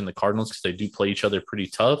Niners and the Cardinals, because they do play each other pretty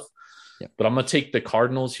tough. Yeah. But I'm going to take the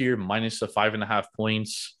Cardinals here minus the 5.5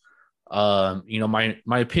 points.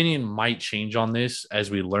 My opinion might change on this as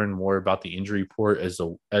we learn more about the injury report as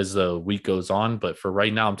the week goes on. But for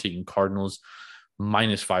right now, I'm taking Cardinals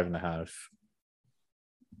minus 5.5.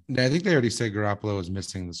 Yeah, I think they already said Garoppolo is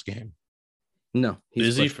missing this game. No,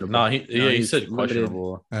 is he? No, he said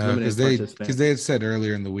questionable. Because they had said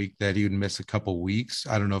earlier in the week that he would miss a couple weeks.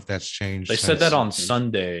 I don't know if that's changed. They said that on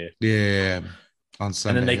Sunday. Yeah. on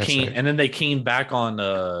Sunday. And then they came back on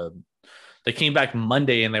they came back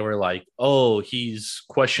Monday and they were like, "Oh, he's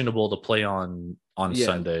questionable to play on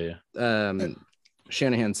Sunday."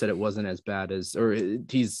 Shanahan said it wasn't as bad as, or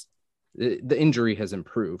the injury has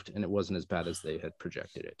improved and it wasn't as bad as they had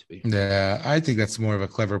projected it to be. Yeah, I think that's more of a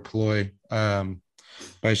clever ploy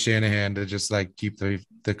by Shanahan to just like keep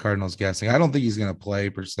the Cardinals guessing. I don't think he's going to play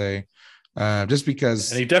per se, just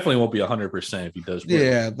because. And he definitely won't be 100% if he does play.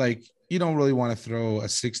 Yeah, like you don't really want to throw a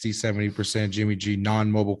 60-70% Jimmy G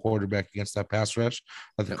non-mobile quarterback against that pass rush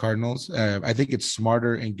of the Cardinals. I think it's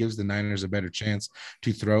smarter and gives the Niners a better chance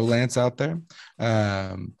to throw Lance out there.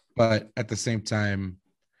 But at the same time,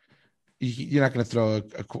 you're not going to throw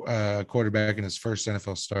a quarterback in his first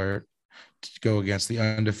NFL start to go against the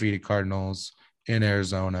undefeated Cardinals in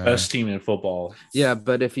Arizona. Best team in football. Yeah,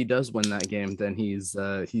 but if he does win that game, then he's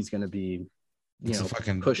going to be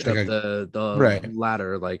pushed up the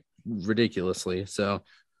ladder like ridiculously. So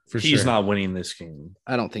he's not winning this game.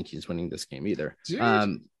 I don't think he's winning this game either.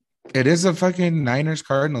 It is a fucking Niners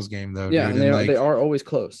Cardinals game though. Yeah, dude. and they are always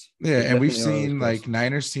close. Yeah, and we've seen like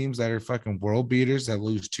Niners teams that are fucking world beaters that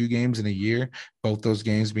lose 2 games in a year. Both those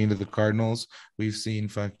games being to the Cardinals. We've seen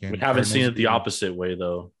fucking. We haven't seen it the opposite way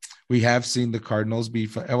though. We have seen the Cardinals be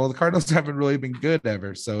well. The Cardinals haven't really been good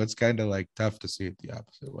ever, so it's kind of like tough to see it the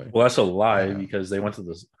opposite way. Well, that's a lie because they went to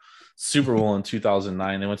the Super Bowl in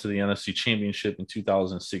 2009. They went to the NFC Championship in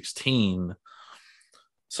 2016.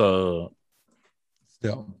 So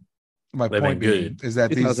still. My point being is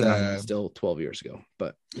that these still 12 years ago,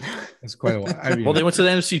 but it's quite a while. I mean, well, they went to the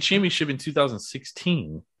NFC Championship in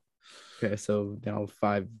 2016. Okay, so now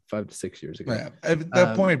 5 to 6 years ago. Yeah.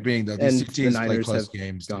 The point being though, these two teams play close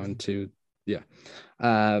games. Gone to,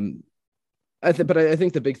 I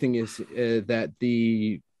think the big thing is that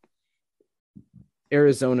the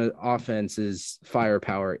Arizona offense's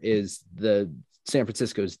firepower is the San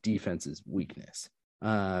Francisco's defense's weakness,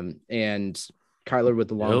 and Kyler with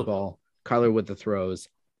the long ball, Kyler with the throws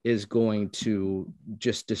is going to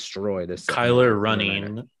just destroy this. Kyler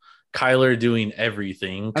running, Kyler doing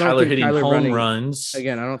everything, Kyler hitting home runs.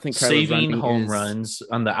 Again, I don't think Kyler saving home runs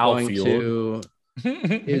on the outfield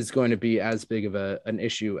is going to be as big of an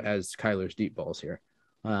issue as Kyler's deep balls here.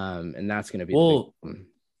 And that's going to be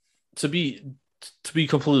to be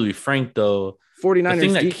completely frank though,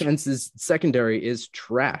 49ers defense's secondary is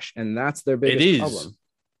trash, and that's their biggest problem.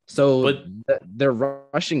 So their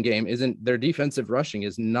rushing game isn't, their defensive rushing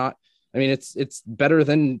is not, I mean, it's better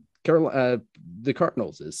than the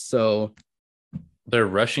Cardinals is. So their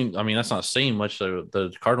rushing, I mean, that's not saying much.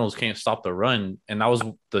 The Cardinals can't stop the run. And that was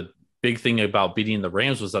the big thing about beating the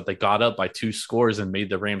Rams, was that they got up by 2 scores and made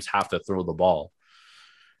the Rams have to throw the ball.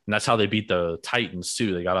 And that's how they beat the Titans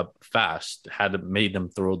too. They got up fast, made them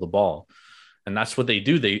throw the ball. And that's what they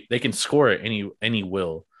do. They can score at any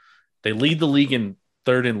will. They lead the league in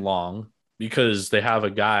 3rd and long because they have a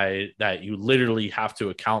guy that you literally have to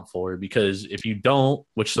account for, because if you don't,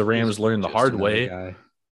 which the Rams learned the hard way,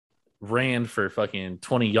 ran for fucking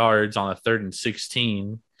 20 yards on a 3rd and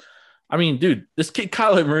 16. I mean, dude, this kid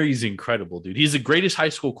Kyler Murray is incredible, dude. He's the greatest high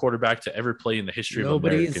school quarterback to ever play in the history of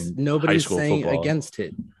American high school saying football. Against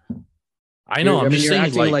it. I know. I'm just you're saying,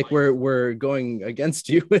 acting like we're going against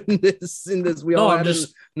you in this. We all had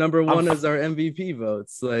number one as our MVP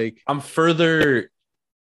votes. Like, I'm further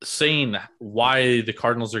saying why the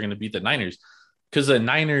Cardinals are going to beat the Niners, because the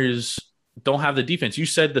Niners don't have the defense. You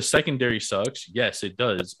said the secondary sucks. Yes, it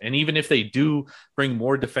does. And even if they do bring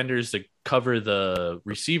more defenders to cover the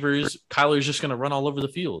receivers, Kyler's just going to run all over the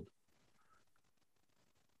field.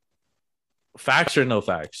 Facts or no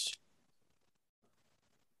facts?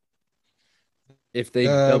 If they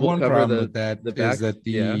double one cover problem the with that the back, is that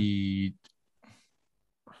the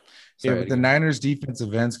Niners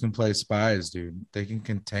defensive ends can play spies, dude. They can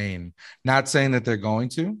contain. Not saying that they're going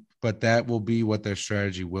to, but that will be what their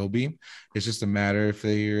strategy will be. It's just a matter if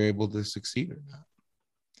they are able to succeed or not,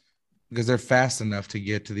 because they're fast enough to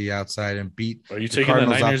get to the outside and beat. Are you taking the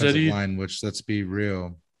Niners, Eddie? Line, which, let's be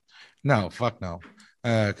real, no, fuck no.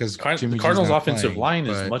 Because the Cardinals' offensive line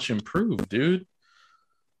is much improved, dude.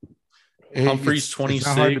 Humphreys 26. It's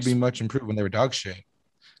not hard to be much improved when they were dog shit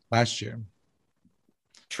last year.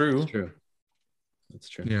 True. That's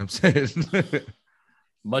true. You know what I'm saying?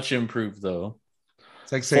 Much improved, though.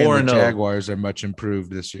 It's like saying the Jaguars are much improved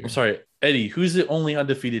this year. I'm sorry, Eddie, who's the only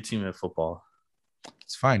undefeated team in football?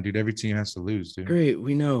 It's fine, dude. Every team has to lose, dude. Great,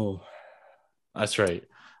 we know. That's right.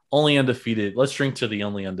 Only undefeated. Let's drink to the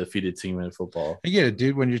only undefeated team in football. I get it,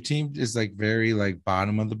 dude. When your team is like very like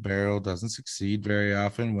bottom of the barrel, doesn't succeed very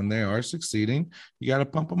often, when they are succeeding, you got to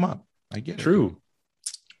pump them up. I get it. True.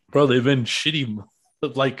 Bro, they've been shitty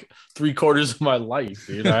like 3/4 of my life,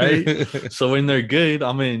 dude. All right. So when they're good,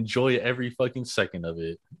 I'm gonna enjoy every fucking second of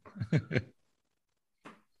it.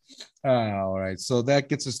 All right. So that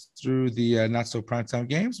gets us through the not so primetime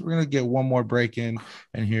games. We're gonna get one more break in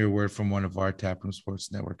and hear a word from one of our Taproom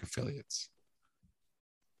Sports Network affiliates.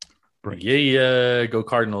 Yeah, go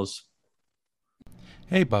Cardinals.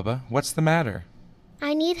 Hey, Bubba, what's the matter?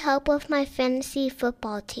 I need help with my fantasy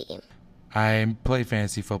football team. I play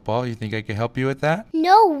fantasy football. You think I could help you with that?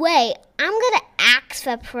 No way. I'm going to ask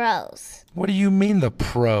the pros. What do you mean, the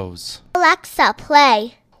pros? Alexa,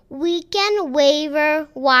 play Weekend Waiver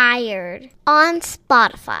Wired on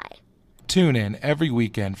Spotify. Tune in every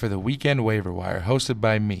weekend for the Weekend Waiver Wire, hosted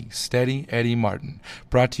by me, Steady Eddie Martin.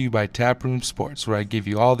 Brought to you by Taproom Sports, where I give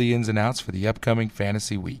you all the ins and outs for the upcoming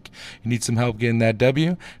fantasy week. You need some help getting that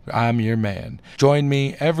W? I'm your man. Join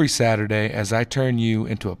me every Saturday as I turn you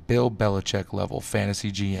into a Bill Belichick level fantasy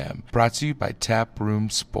GM. Brought to you by Taproom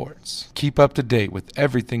Sports. Keep up to date with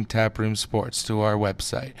everything Taproom Sports to our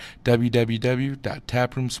website,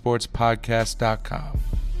 www.taproomsportspodcast.com.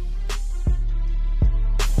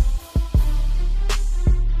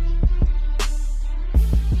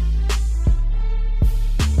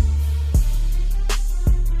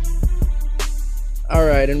 All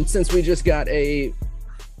right, and since we just got a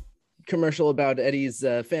commercial about Eddie's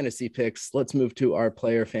fantasy picks, let's move to our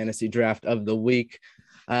player fantasy draft of the week.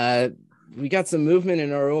 We got some movement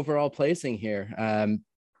in our overall placing here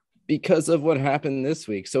because of what happened this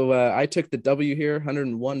week. So I took the W here,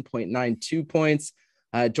 101.92 points.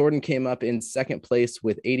 Jordan came up in second place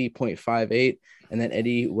with 80.58, and then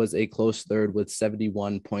Eddie was a close third with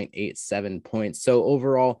 71.87 points. So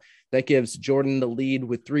overall, that gives Jordan the lead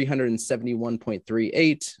with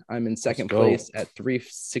 371.38. I'm in second place at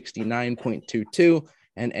 369.22,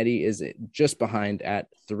 and Eddie is just behind at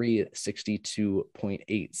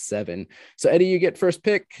 362.87. So Eddie, you get first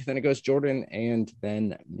pick, then it goes Jordan, and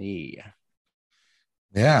then me.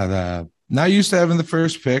 Yeah, not used to having the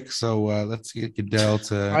first pick, so let's get Goodell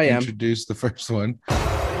to introduce the first one.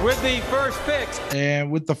 With the first pick. And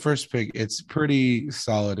with the first pick, it's pretty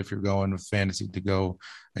solid if you're going with fantasy to go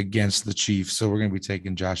against the Chiefs. So we're going to be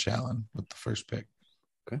taking Josh Allen with the first pick.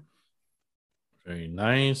 Okay. Very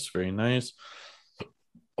nice. Very nice.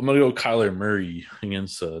 I'm going to go Kyler Murray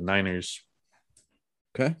against the Niners.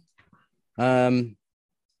 Okay.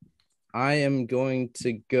 I am going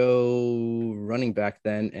to go running back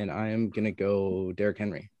then, and I am going to go Derrick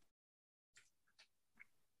Henry.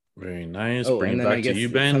 Very nice. Oh, Bring it back to you,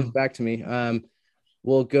 Ben. Comes back to me.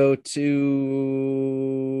 We'll go to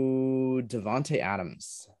Devontae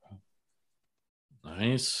Adams.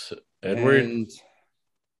 Nice. Edward.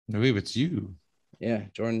 I believe it's you. Yeah,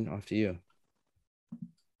 Jordan, off to you.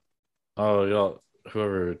 Oh, y'all,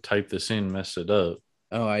 whoever typed this in messed it up.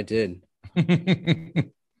 Oh, I did.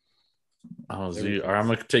 Oh, Z. All right, I'm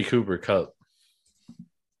going to take Cooper Kupp.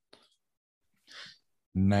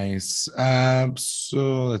 Nice.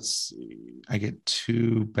 So let's see. I get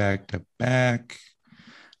 2 back-to-back.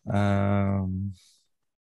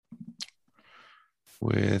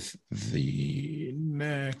 With the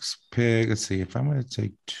next pick, let's see. If I'm going to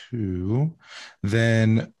take 2,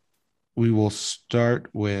 then we will start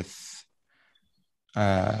with.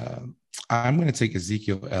 I'm going to take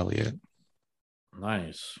Ezekiel Elliott.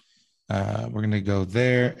 Nice. We're going to go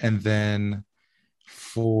there, and then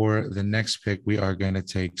for the next pick, we are going to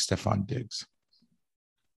take Stephon Diggs.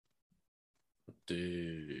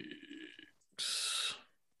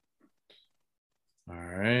 All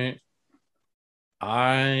right.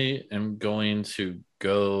 I am going to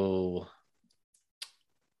go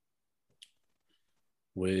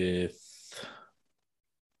with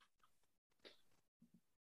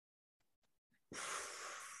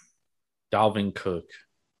Dalvin Cook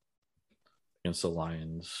against the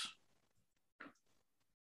Lions.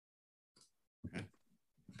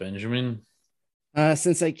 Benjamin?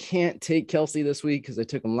 Since I can't take Kelsey this week because I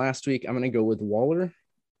took him last week, I'm going to go with Waller.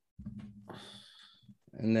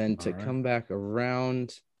 And then to come back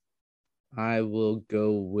around, I will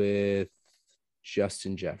go with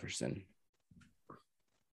Justin Jefferson.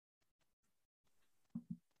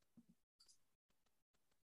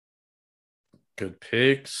 Good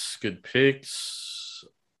picks. Good picks.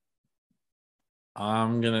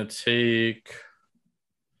 I'm going to take...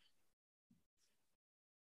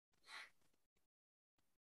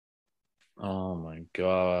 Oh, my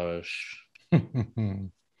gosh.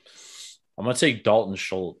 I'm going to take Dalton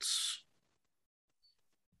Schultz.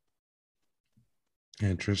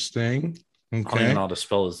 Interesting. I don't even know how to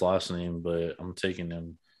spell his last name, but I'm taking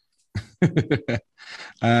him.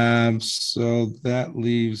 So that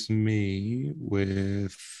leaves me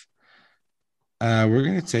with We're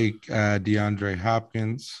going to take DeAndre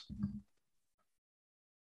Hopkins.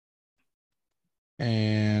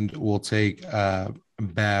 And we'll take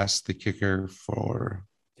Bass, the kicker for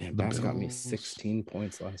Damn, the Bass got me Bills. 16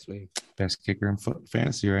 points last week. Best kicker in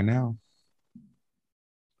fantasy right now.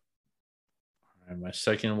 All right, my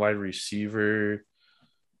second wide receiver,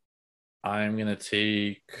 I'm going to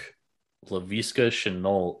take Laviska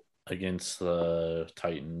Shenault against the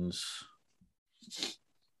Titans.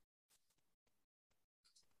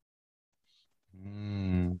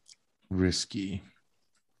 Risky.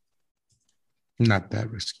 Not that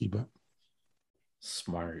risky, but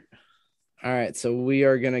Smart. All right, so we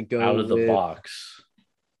are gonna go Out of the box.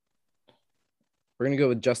 We're gonna go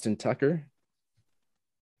with Justin Tucker,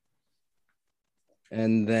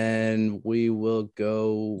 and then we will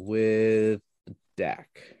go with Dak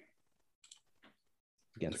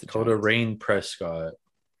against the Dakota Giants. Rain Prescott.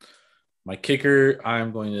 My kicker,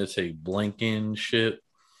 I'm going to take Blankenship.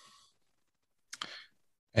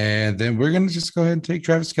 and then we're gonna just go ahead and take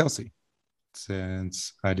Travis Kelce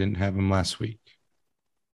since I didn't have him last week.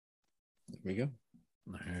 There we go.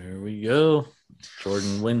 There we go.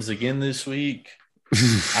 Jordan wins again this week.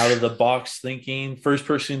 Out of the box thinking. First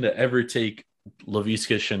person to ever take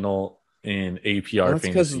Laviska Shenault in APR That's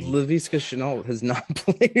because fantasy. Laviska Shenault has not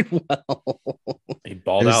played well. He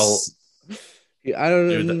balled out. I don't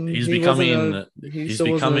know. Dude, he's he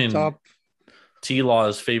still wasn't a top.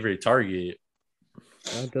 T-Law's favorite target.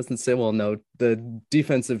 That doesn't say well. No, the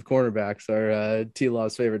defensive cornerbacks are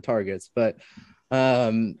T-Law's favorite targets. But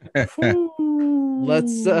let's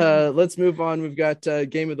move on. We've got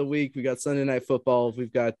game of the week. We got Sunday night football.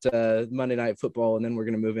 We've got Monday night football, and then we're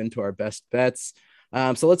going to move into our best bets.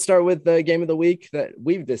 So let's start with the game of the week that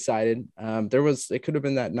we've decided. It could have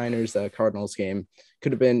been that Niners Cardinals game.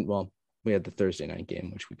 Could have been, well, we had the Thursday night game,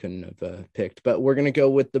 which we couldn't have picked, but we're going to go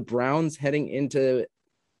with the Browns heading into,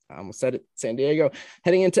 I almost said it, San Diego,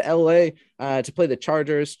 heading into LA to play the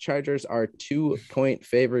Chargers. Chargers are 2-point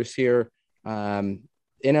favorites here in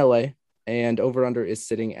LA, and over under is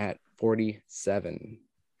sitting at 47.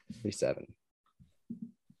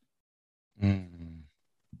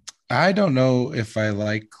 I don't know if I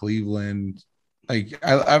like Cleveland. Like,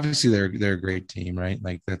 obviously they're a great team, right?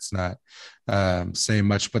 Like, that's not saying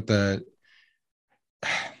much, but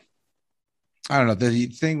I don't know. The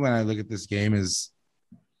thing when I look at this game is,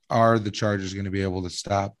 are the Chargers going to be able to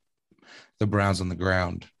stop the Browns on the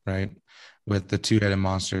ground, right? With the two-headed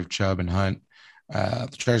monster of Chubb and Hunt. The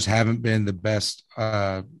Chargers haven't been the best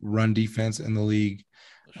run defense in the league.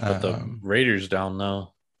 But the Raiders down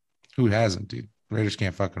now. Who hasn't, dude? Raiders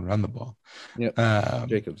can't fucking run the ball. Yep.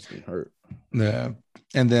 Jacob's been hurt. Yeah.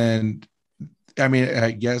 And then, I mean,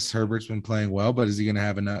 I guess Herbert's been playing well, but is he going to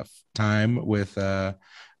have enough time with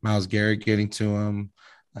Myles Garrett getting to him?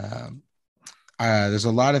 There's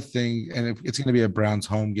a lot of things, and it's going to be a Browns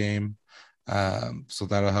home game. So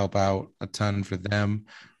that'll help out a ton for them.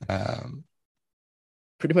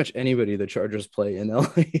 Pretty much anybody the Chargers play in LA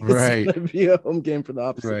is right. going to be a home game for the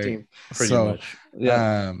opposite team. Pretty much.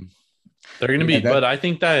 Yeah. They're going to be, but I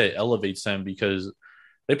think that elevates them because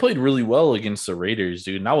they played really well against the Raiders,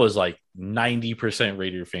 dude. And I was like 90%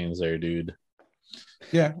 Raider fans there, dude.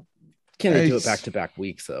 Yeah. Can they do it back-to-back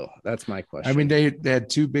weeks, though? That's my question. I mean, they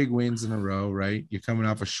had two big wins in a row, right? You're coming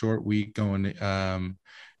off a short week going to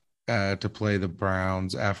play the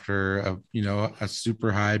Browns after a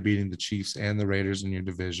super high beating the Chiefs and the Raiders in your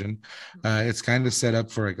division. It's kind of set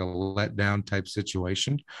up for like a letdown type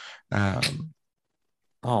situation.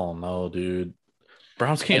 Oh no, dude!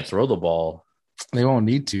 Browns can't throw the ball. They won't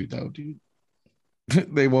need to, though, dude.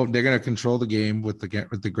 They won't. They're going to control the game with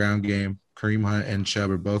the ground game. Kareem Hunt and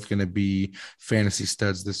Chubb are both going to be fantasy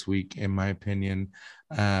studs this week, in my opinion.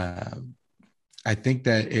 I think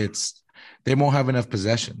that they won't have enough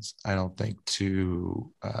possessions, I don't think,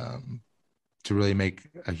 to really make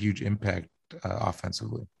a huge impact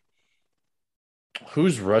offensively.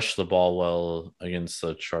 Who's rushed the ball well against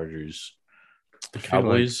the Chargers? The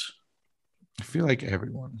Cowboys? I feel like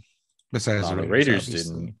everyone. Besides the Raiders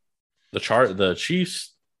didn't. The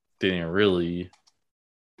Chiefs didn't really.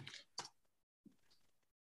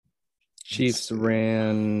 Chiefs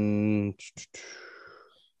ran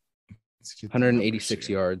 186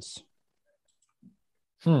 yards.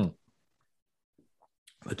 The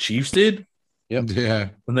Chiefs did? Yep. Yeah.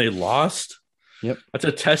 When they lost? Yep. That's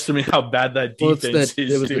a testament how bad that defense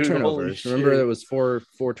is. It was dude. the turnovers. Remember, there was four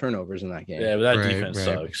turnovers in that game. Yeah, but that defense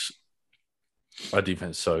sucks. That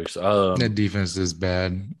defense sucks. That defense is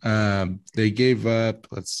bad. They gave up,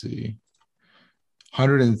 let's see,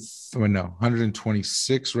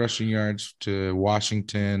 126 rushing yards to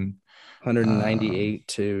Washington. 198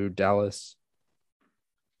 to Dallas.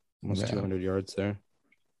 Almost 200 yards there.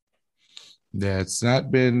 Yeah, it's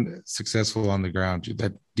not been successful on the ground.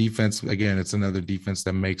 That defense, again, it's another defense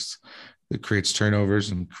that creates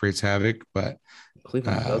turnovers and creates havoc. But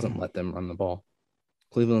Cleveland doesn't let them run the ball.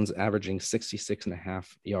 Cleveland's averaging 66.5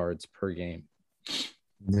 yards per game.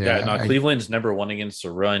 Cleveland's number one against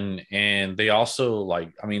the run, and they also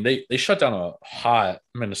they shut down a hot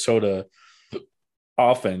Minnesota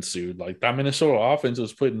offense, dude. Like that Minnesota offense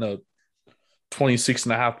was putting up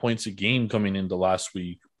 26.5 points a game coming into last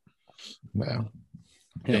week. Wow.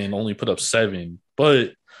 And only put up 7.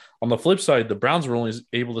 But on the flip side, the Browns were only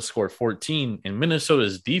able to score 14, and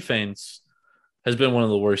Minnesota's defense has been one of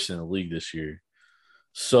the worst in the league this year.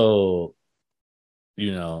 So,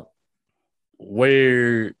 where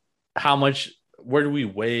do we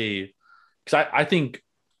weigh? Because I think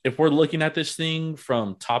if we're looking at this thing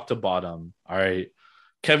from top to bottom, all right,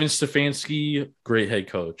 Kevin Stefanski, great head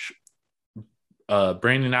coach.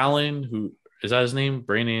 Brandon Allen, who is that his name?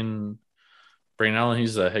 Brandon Allen,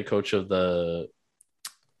 he's the head coach of the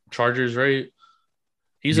Chargers, right?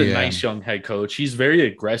 He's a nice young head coach. He's very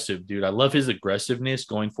aggressive, dude. I love his aggressiveness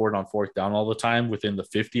going forward on fourth down all the time within the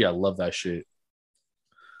 50. I love that shit.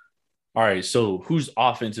 All right, so whose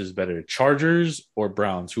offense is better, Chargers or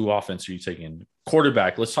Browns? Who offense are you taking?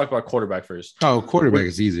 Quarterback. Let's talk about quarterback first. Oh, quarterback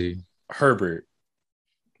is easy. Herbert.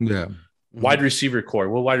 Yeah. Wide receiver core.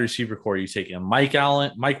 What wide receiver core are you taking? Mike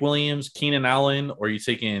Williams, Keenan Allen, or are you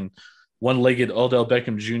taking one-legged Odell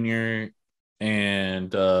Beckham Jr.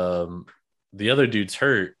 and the other dude's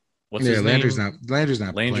hurt? What's his Landry's name? Landry's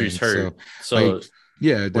playing, hurt. So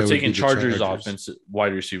we're taking Chargers Chargers offense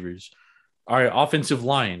wide receivers. All right, offensive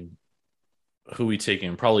line. Who we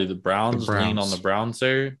taking? Probably the Browns. Lean on the Browns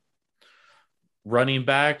there. Running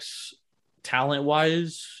backs,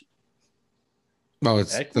 talent-wise. Oh,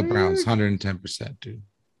 it's Eckler? The Browns, 110%, dude.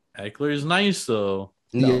 Eckler is nice, though.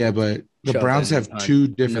 No. Yeah, but the Browns have 2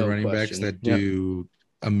 different running backs that do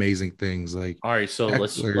amazing things. Like, all right, so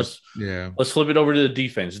let's flip it over to the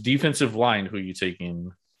defense. Defensive line, who are you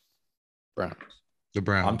taking? Browns. The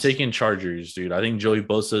Browns. I'm taking Chargers, dude. I think Joey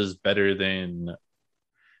Bosa is better than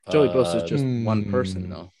Joey Bosa is just one person,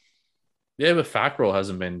 though. Yeah, but Fackrell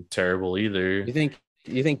hasn't been terrible either. You think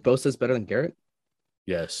Bosa is better than Garrett?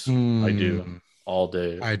 Yes, I do. All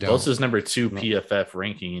day. I don't. Bosa's number 2 PFF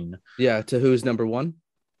ranking. Yeah, to who's number 1?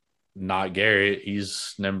 Not Garrett.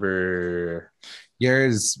 He's number. Garrett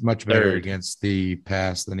is much better against the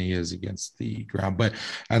pass than he is against the ground. But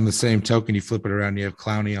on the same token, you flip it around, you have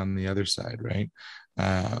Clowney on the other side, right?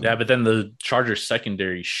 Yeah, but then the Chargers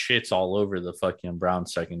secondary shits all over the fucking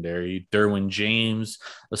Browns secondary. Derwin James,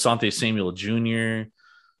 Asante Samuel Jr.,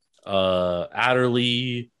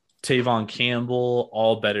 Adderley, Tavon Campbell,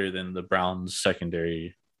 all better than the Browns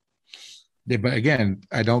secondary. Yeah, but again,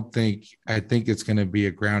 I think it's going to be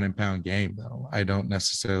a ground and pound game, though. I don't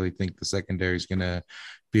necessarily think the secondary is going to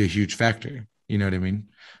be a huge factor. You know what I mean?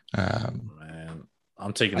 Man,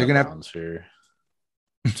 I'm taking the Browns here.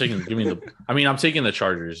 I'm taking the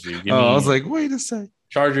Chargers, dude. I was like, wait a sec.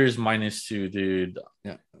 Chargers -2, dude.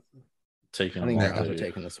 Yeah. I think the Browns are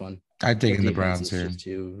taking this one. I'm taking the Browns here.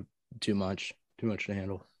 Too much to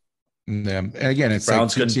handle. Yeah. And again, it's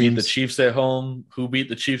Browns couldn't beat the Chiefs at home. Who beat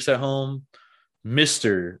the Chiefs at home?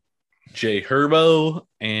 Mr. Jay Herbo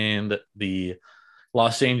and the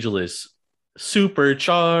Los Angeles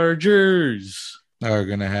Superchargers are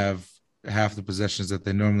going to have half the possessions that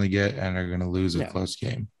they normally get and are going to lose a close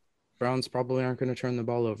game. Browns probably aren't going to turn the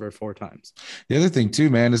ball over 4 times. The other thing too,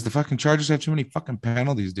 man, is the fucking Chargers have too many fucking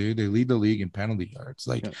penalties, dude. They lead the league in penalty yards.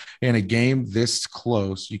 Like in a game this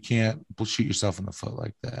close, you can't shoot yourself in the foot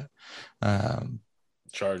like that.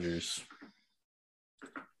 Chargers.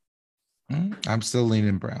 I'm still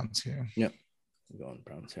leaning Browns here. Yep. I'm going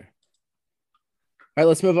Browns here. All right,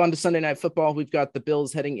 let's move on to Sunday Night Football. We've got the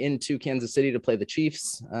Bills heading into Kansas City to play the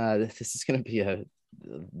Chiefs. This is going to be a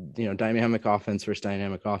dynamic offense versus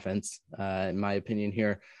dynamic offense, in my opinion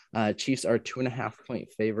here. Chiefs are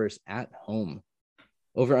 2.5-point favors at home.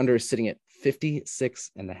 Over under is sitting at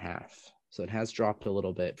 56.5. So it has dropped a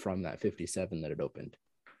little bit from that 57 that it opened.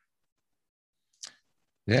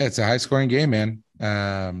 Yeah, it's a high scoring game, man.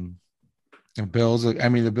 The Bills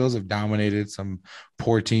have dominated some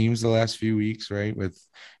poor teams the last few weeks, right? With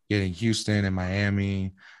getting Houston and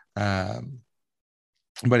Miami.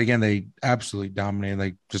 But again, they absolutely dominated,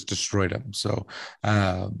 like just destroyed them. So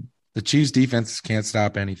the Chiefs defense can't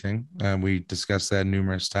stop anything. We discussed that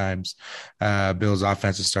numerous times. Bills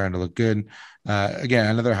offense is starting to look good. Again,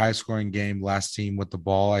 another high scoring game. Last team with the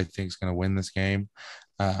ball, I think, is going to win this game.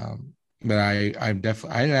 But I'm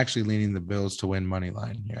actually leaning the Bills to win money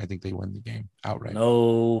line here. I think they win the game outright.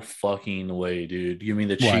 No fucking way, dude. You mean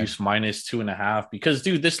the Why? Chiefs minus 2.5? Because,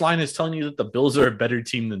 dude, this line is telling you that the Bills are a better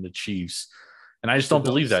team than the Chiefs. And I just don't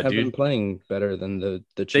believe that, have dude. been playing better than the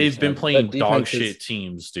Chiefs. They've been playing dog shit is,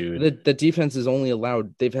 teams, dude. The defense is only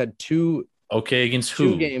allowed. They've had two against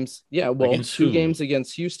who? Games. Yeah, well, against two who? games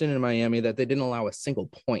against Houston and Miami that they didn't allow a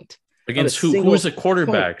single point. Against who? Who was the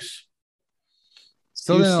quarterbacks?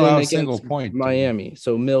 Still didn't allow a single point. Miami.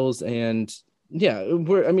 So Mills and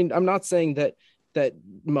I'm not saying that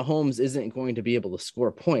Mahomes isn't going to be able to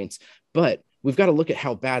score points, but we've got to look at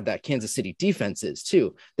how bad that Kansas City defense is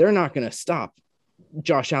too. They're not going to stop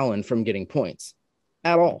Josh Allen from getting points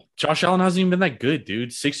at all. Josh Allen hasn't even been that good, dude.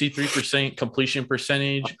 63% completion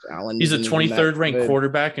percentage. He's a 23rd ranked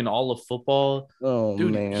quarterback in all of football. Oh,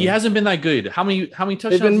 dude, man. He hasn't been that good. How many touchdowns?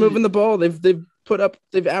 They've been moving the ball. They've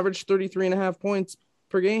averaged 33.5 points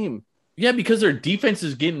per game. Yeah, because their defense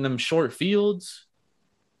is getting them short fields.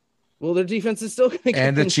 Well, their defense is still going to get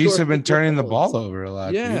and the Chiefs have been turning the ball over a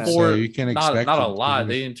lot. Yeah, so you can expect not a lot.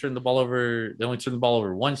 They didn't turn the ball over. They only turned the ball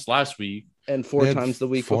over once last week, and four times the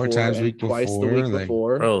week before, twice the week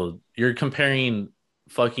before. Bro, you're comparing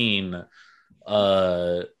fucking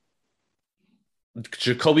Jacoby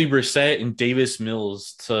Brissett and Davis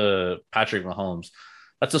Mills to Patrick Mahomes.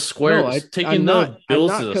 That's a square. Taking the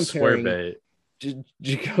Bills is a square bet.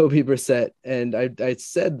 Jacoby Brissett, and I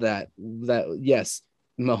said that yes,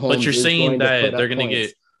 Mahomes. But you're saying that they're going to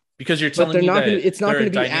get, because you're telling me that it's not going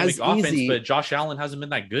to be as easy. But Josh Allen hasn't been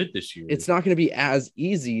that good this year. It's not going to be as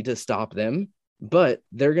easy to stop them, but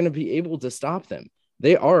they're going to be able to stop them.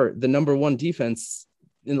 They are the number one defense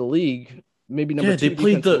in the league, maybe number two. They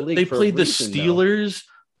played the Steelers,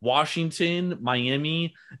 Washington,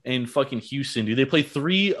 Miami, and fucking Houston. Dude, they play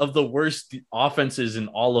three of the worst offenses in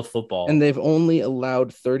all of football, and they've only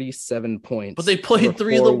allowed 37 points. But they played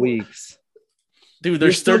 3 of the weeks. Dude,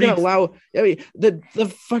 there's 30.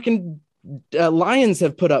 The fucking Lions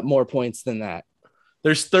have put up more points than that.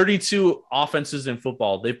 There's 32 offenses in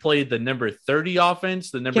football. They played the number 30 offense,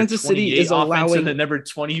 the number Kansas 28 City is offense, and the number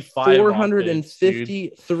 25 453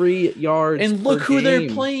 offense, yards. And look who game. they're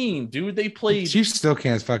playing, dude. They played. Chiefs still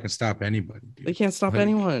can't fucking stop anybody. Dude. They can't stop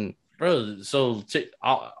anyone, bro. So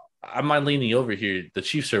I'm not leaning over here. The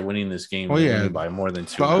Chiefs are winning this game by more than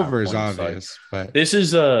 2. The over is obvious, but this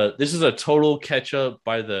is a total catch up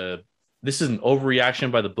by the. This is an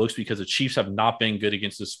overreaction by the books because the Chiefs have not been good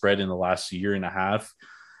against the spread in the last year and a half.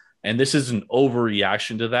 And this is an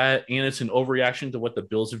overreaction to that. And it's an overreaction to what the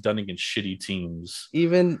Bills have done against shitty teams.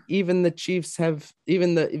 Even the Chiefs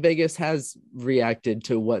the Vegas has reacted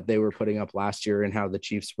to what they were putting up last year and how the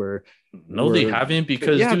Chiefs were. No, they haven't,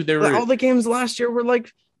 because dude, they were all the games last year were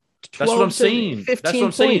like 12 that's what I'm saying. 15 That's what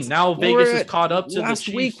I'm saying. Now Vegas is caught up to the Chiefs.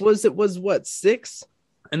 Last week was what, 6?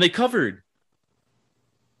 And they covered.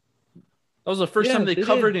 That was the first time they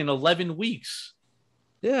covered in 11 weeks.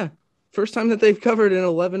 Yeah. First time that they've covered in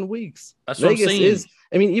 11 weeks. That's what Vegas I'm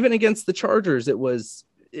saying. Even against the Chargers, it was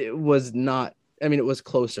not, it was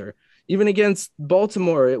closer. Even against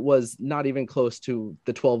Baltimore, it was not even close to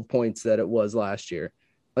the 12 points that it was last year.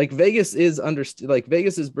 Like Vegas is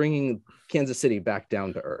Vegas is bringing Kansas City back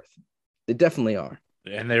down to earth. They definitely are.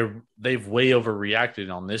 And they've way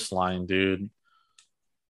overreacted on this line, dude.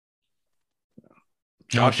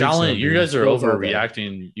 Josh Allen, you guys are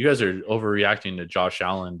overreacting. You guys are overreacting to Josh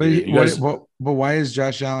Allen. But why has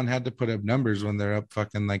Josh Allen had to put up numbers when they're up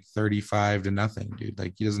fucking like 35-0, dude?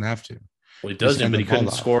 Like he doesn't have to. Well, he doesn't, but he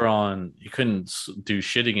couldn't score on. He couldn't do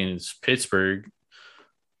shit against Pittsburgh.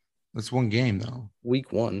 That's one game though.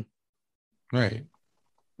 Week 1, right?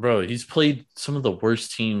 Bro, he's played some of the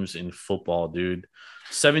worst teams in football, dude.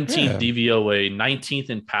 17th DVOA, 19th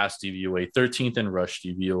in pass DVOA, 13th in rush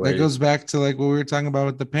DVOA. That goes back to like what we were talking about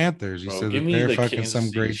with the Panthers. You said that they're fucking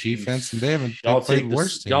some great defense, and they haven't played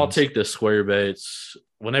worse teams. Y'all take the square bets.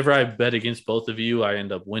 Whenever I bet against both of you, I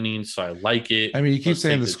end up winning, so I like it. I mean, you keep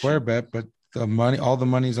saying the square bet, but all the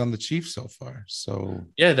money's on the Chiefs so far. So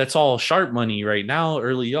yeah, that's all sharp money right now.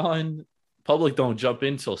 Early on, public don't jump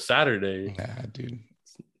in till Saturday. Yeah, dude.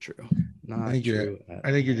 True. I think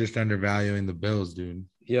you're just undervaluing the Bills, dude.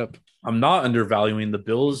 Yep. I'm not undervaluing the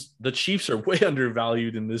Bills. The Chiefs are way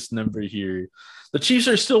undervalued in this number here. The Chiefs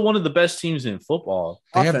are still one of the best teams in football.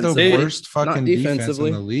 They have the worst fucking defense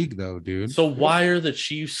in the league, though, dude. So why are the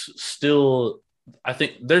Chiefs still? I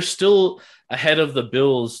think they're still ahead of the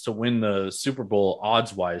Bills to win the Super Bowl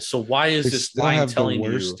odds-wise. So why is this line telling you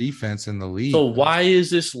the worst defense in the league? So why is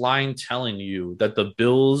this line telling you that the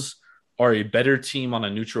Bills are a better team on a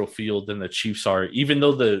neutral field than the Chiefs are, even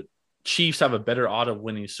though the Chiefs have a better odds of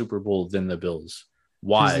winning Super Bowl than the Bills?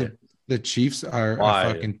 Why? the Chiefs are a Why?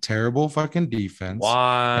 fucking terrible fucking defense.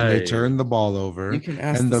 Why? And they turn the ball over. You can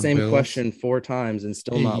ask and the same Bills, question 4 times and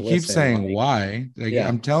still not you keep listen. saying like, why. Like, yeah.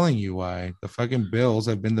 I'm telling you why. The fucking Bills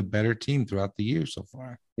have been the better team throughout the year so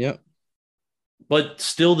far. Yep. But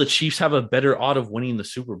still, the Chiefs have a better odd of winning the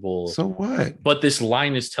Super Bowl. So what? But this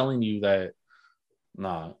line is telling you that,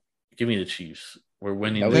 nah, give me the Chiefs. We're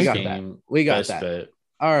winning Yeah, this got game. that. We got Best that. bet.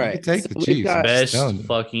 All right. You take the we've Chiefs. got- Best telling you.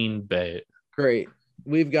 fucking bet. Great.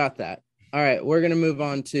 We've got that. All right. We're going to move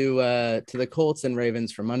on to the Colts and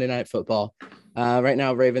Ravens for Monday Night Football. Right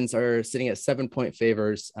now, Ravens are sitting at 7-point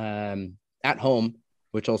favors at home,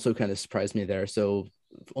 which also kind of surprised me there. So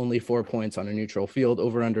only 4 points on a neutral field.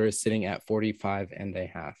 Over under is sitting at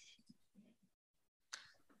 45.5.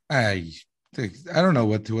 I don't know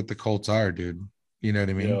what the Colts are, dude. You know what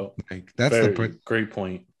I mean? Yeah. Like that's Great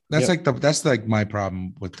point. That's Yep. that's like my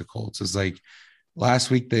problem with the Colts is like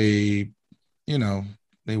last week they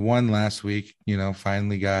won last week,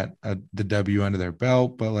 finally got the W under their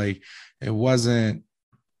belt, but like it wasn't,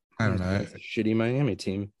 I don't know. It's a shitty Miami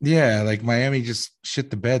team. Yeah, like Miami just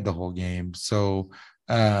shit the bed the whole game. So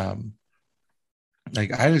like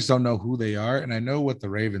I just don't know who they are, and I know what the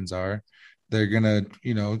Ravens are. They're gonna,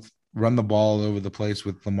 run the ball all over the place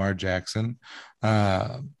with Lamar Jackson.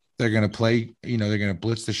 They're going to play, they're going to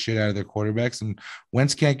blitz the shit out of their quarterbacks, and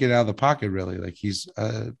Wentz can't get out of the pocket really. Like he's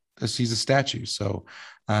a statue. So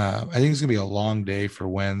I think it's going to be a long day for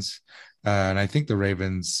Wentz. And I think the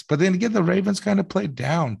Ravens, but then again, the Ravens kind of played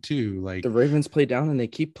down too. Like The Ravens play down and they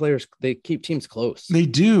keep teams close. they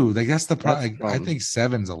do. Like that's the problem. That's the I problem. think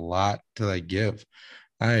 7's a lot to like give.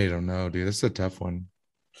 I don't know, dude. This is a tough one.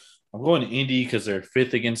 I'm going to Indy because they're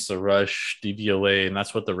 5th against the rush, DVOA, and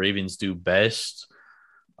that's what the Ravens do best.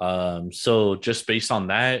 So just based on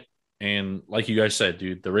that, and like you guys said,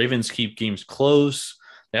 dude, the Ravens keep games close.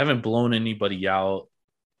 They haven't blown anybody out.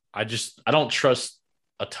 I don't trust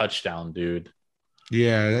a touchdown, dude.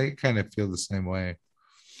 Yeah, they kind of feel the same way.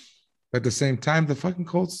 But at the same time, the fucking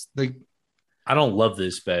Colts, I don't love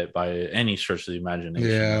this bet by any stretch of the imagination.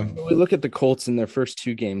 Yeah. We look at the Colts in their first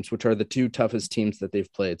 2 games, which are the 2 toughest teams that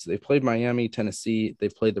they've played. So they've played Miami, Tennessee,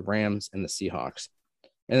 they've played the Rams and the Seahawks.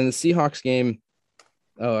 And in the Seahawks game,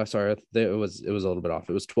 sorry, it was a little bit off.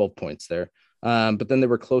 It was 12 points there. But then they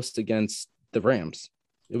were close against the Rams.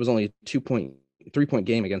 It was only a 3-point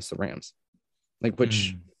game against the Rams. Like,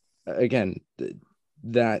 which again,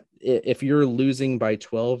 that if you're losing by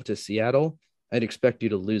 12 to Seattle, I'd expect you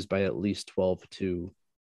to lose by at least 12 to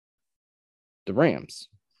the Rams,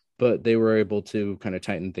 but they were able to kind of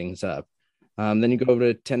tighten things up. Then you go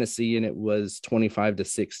over to Tennessee and it was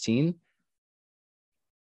 25-16.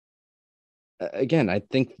 Again, I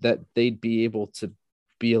think that they'd be able to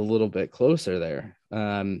be a little bit closer there.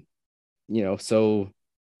 So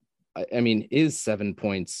I mean, is 7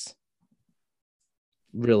 points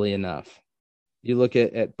really enough? You look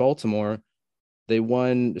at Baltimore, they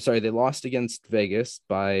lost against Vegas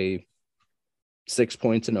by 6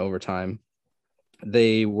 points in overtime.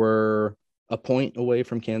 They were a point away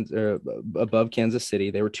from above Kansas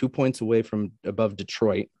City. They were 2 points away from above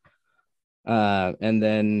Detroit. And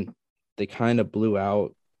then they kind of blew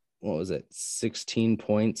out, 16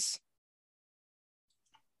 points?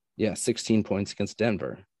 Yeah, 16 points against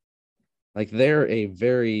Denver. Like, they're a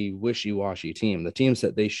very wishy-washy team. The teams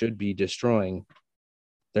that they should be destroying,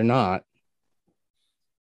 they're not.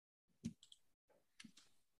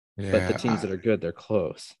 yeah, But the teams that are good, they're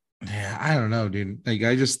close. Yeah, I don't know, dude. Like,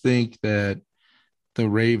 I just think that the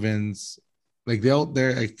Ravens, like they're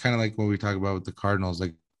kind of like what we talk about with the Cardinals.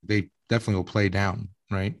 Like, they definitely will play down,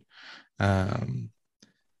 right? And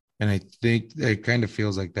I think it kind of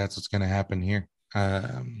feels like that's what's going to happen here.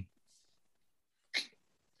 And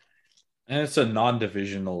it's a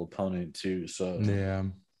non-divisional opponent too. So Yeah,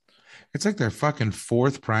 it's like their fucking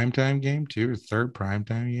 4th primetime game too, or 3rd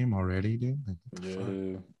primetime game already, dude. Like, what the fuck?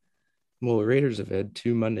 yeah. Well, the Raiders have had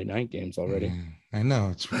 2 Monday night games already. I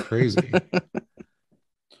know, it's crazy. I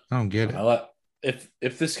don't get it.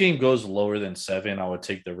 If this game goes lower than 7, I would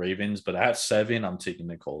take the Ravens. But at 7, I'm taking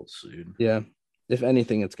the Colts, dude. Yeah. If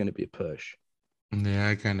anything, it's going to be a push. Yeah,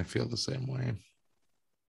 I kind of feel the same way.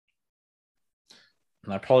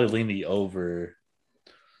 And I probably lean the over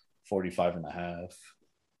 45.5.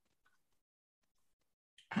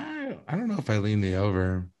 I don't know if I lean the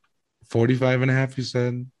over 45.5, you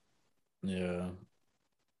said. Yeah.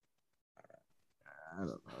 I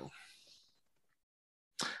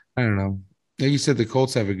don't know. Like you said, the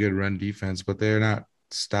Colts have a good run defense, but they're not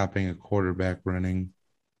stopping a quarterback running.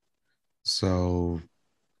 So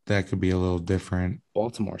that could be a little different.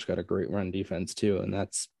 Baltimore's got a great run defense too, and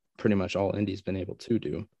that's pretty much all Indy's been able to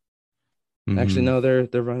do. Actually, no,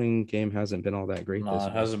 their running game hasn't been all that great. No,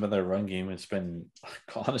 it hasn't been their run game. It's been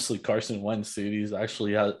honestly Carson Wentz, dude.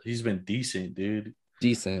 He's been decent, dude.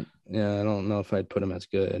 Decent. Yeah, I don't know if I'd put him as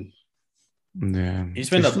good. Yeah. He's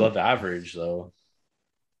been above average, though.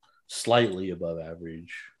 Slightly above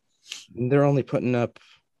average. They're only putting up,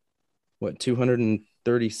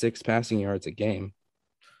 236 passing yards a game.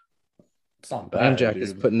 It's not bad. Jack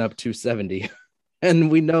is putting up 270. And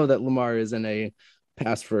we know that Lamar is in a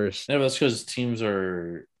pass first. Yeah, but that's because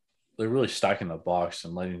they're really stacking the box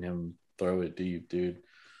and letting him throw it deep, dude.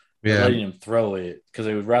 They're letting him throw it because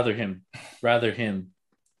they would rather him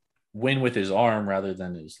win with his arm rather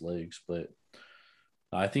than his legs. But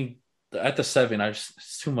I think at the 7,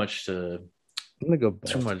 it's too much to. I'm gonna go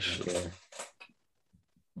too much.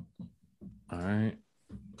 All right,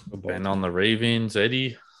 Ben on the Ravens,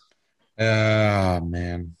 Eddie.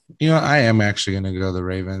 Man, I am actually gonna go the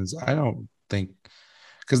Ravens. I don't think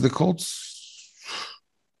because the Colts.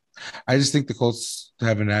 I just think the Colts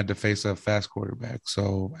haven't had to face a fast quarterback,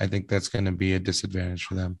 so I think that's going to be a disadvantage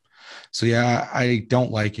for them. So yeah, I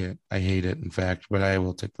don't like it. I hate it, in fact, but I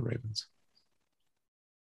will take the Ravens.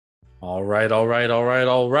 All right.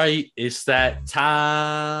 It's that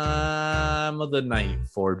time of the night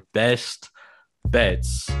for best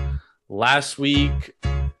bets. Last week,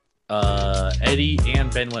 Eddie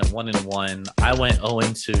and Ben went 1-1. I went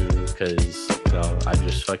 0-2 because I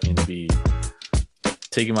just fucking be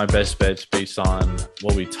taking my best bets based on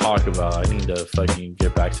what we talk about. I need to fucking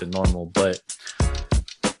get back to normal, but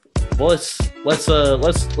let's go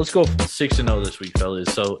 6-0 this week,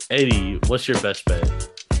 fellas. So Eddie, what's your best bet?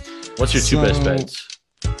 What's your two best bets?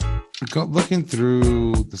 Looking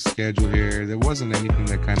through the schedule here, there wasn't anything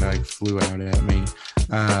that kind of flew out at me,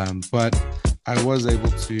 but I was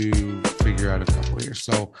able to figure out a couple here.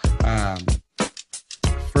 So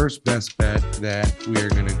first best bet that we are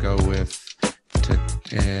going to go with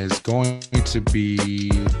is going to be,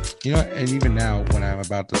 and even now when I'm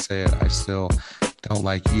about to say it, I still don't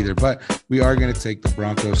like either, but we are going to take the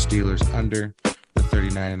Broncos Steelers under the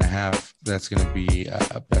 39.5. That's going to be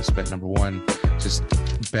best bet number 1. Just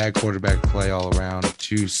bad quarterback play all around,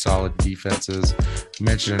 2 solid defenses. I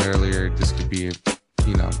mentioned it earlier, this could be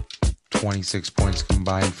 26 points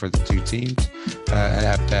combined for the 2 teams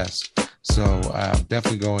at best. So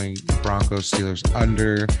definitely going Broncos Steelers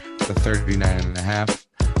under the 39.5.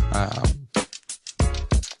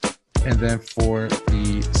 And then for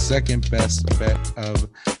the second best bet of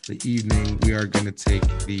the evening, we are going to take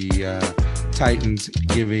the Titans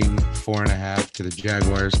giving 4.5 to the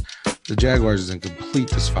Jaguars. The Jaguars is in complete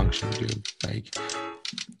dysfunction, dude. Like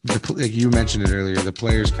you mentioned it earlier, the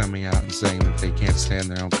players coming out and saying that they can't stand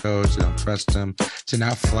their own coach, they don't trust him. To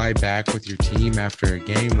not fly back with your team after a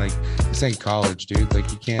game, this ain't college, dude.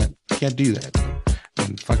 You can't do that, dude.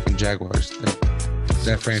 And fucking Jaguars,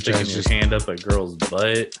 that franchise sticking your hand up a girl's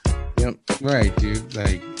butt. Yep. Right, dude.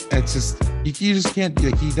 It's just you just can't.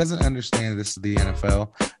 He doesn't understand this is the NFL,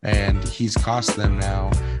 and he's cost them now.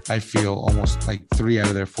 I feel almost 3 out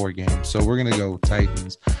of their 4 games. So we're gonna go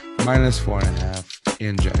Titans minus 4.5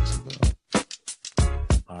 in Jacksonville.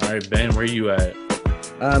 All right, Ben, where you at?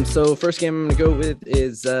 So first game I'm gonna go with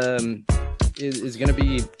is gonna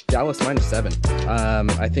be Dallas minus 7.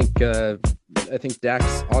 I think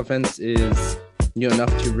Dak's offense is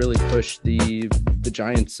enough to really push the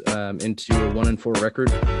Giants into a 1-4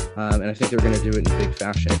 record, and I think they're going to do it in big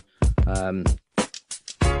fashion.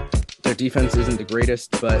 Their defense isn't the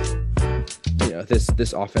greatest, but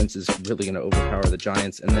this offense is really going to overpower the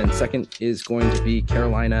Giants. And then second is going to be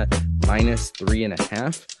Carolina minus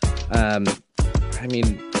 3.5.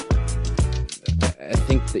 I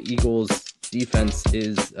think the Eagles' defense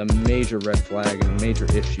is a major red flag and a major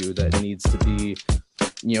issue that needs to be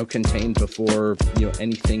contained before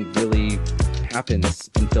anything really happens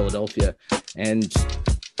in Philadelphia. And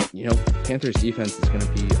Panthers defense is going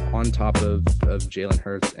to be on top of Jalen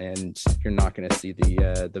Hurts, and you're not going to see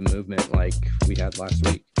the movement like we had last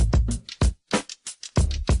week.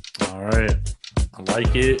 All right, I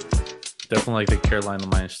like it. Definitely like the Carolina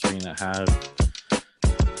minus 3.5.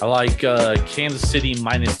 I like Kansas City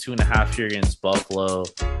minus 2.5 here against Buffalo.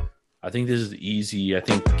 I think this is easy. I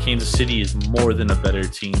think Kansas City is more than a better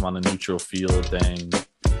team on a neutral field than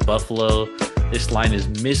Buffalo. This line is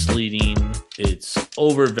misleading. It's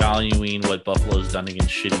overvaluing what Buffalo's done against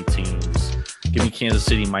shitty teams. Give me Kansas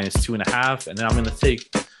City minus 2.5. And then I'm going to take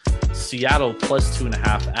Seattle plus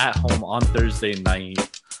 2.5 at home on Thursday night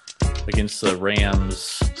against the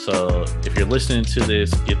Rams. So if you're listening to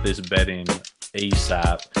this, get this bet in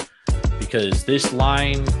ASAP, because this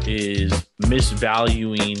line is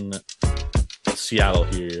misvaluing Seattle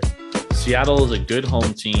here. Seattle is a good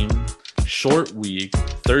home team. short week.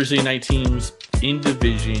 Thursday night teams in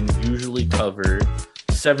division usually cover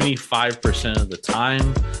 75% of the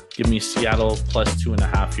time. Give me Seattle plus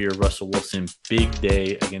 2.5 here. Russell Wilson, big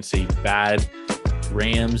day against a bad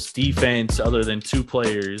Rams defense other than two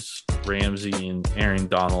players, Ramsey and Aaron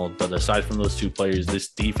Donald. But aside from those two players,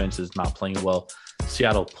 this defense is not playing well.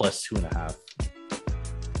 Seattle plus 2.5.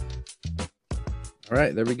 All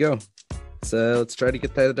right, there we go. So let's try to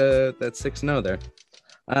get that 6-0 there.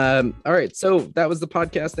 All right, so that was the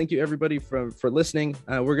podcast. Thank you everybody for listening.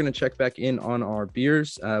 We're going to check back in on our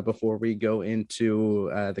beers before we go into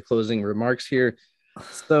the closing remarks here.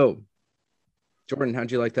 So, Jordan, how'd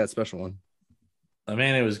you like that special one?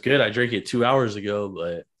 Man, it was good. I drank it 2 hours ago,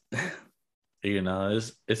 but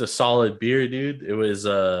it's a solid beer, dude. It was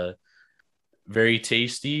very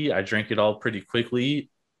tasty. I drank it all pretty quickly.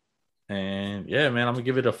 And yeah, man, I'm gonna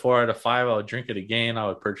give it a 4 out of 5. I would drink it again. I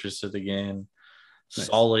would purchase it again. Nice.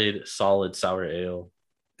 Solid sour ale.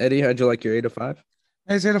 Eddie, how'd you like your 8 out of 5?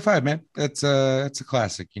 It's 8 out of 5, man. That's a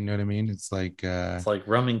classic. You know what I mean? It's like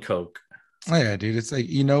rum and Coke. Oh yeah, dude. It's like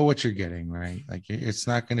you know what you're getting, right? Like it's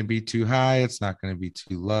not going to be too high. It's not going to be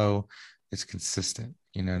too low. It's consistent.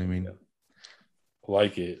 You know what I mean? Yeah.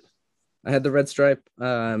 Like it. I had the Red Stripe,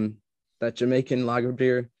 that Jamaican lager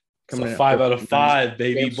beer. It's a 5 out of 5,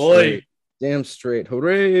 baby damn boy. Straight. Damn straight.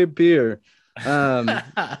 Hooray, beer.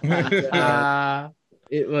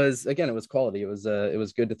 It was quality. It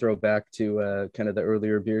was good to throw back to kind of the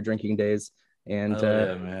earlier beer drinking days. And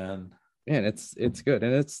yeah, man. Man, it's good,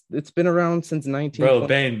 and it's been around since 19. Bro,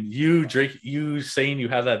 Ben, you saying you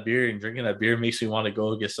have that beer and drinking that beer makes me want to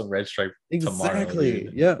go get some Red Stripe tomorrow. Exactly.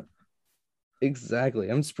 Yeah. Exactly.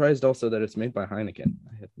 I'm surprised also that it's made by Heineken.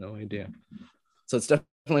 I had no idea. So it's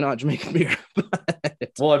definitely not Jamaican beer.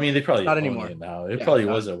 Well, I mean, they probably not anymore now. It probably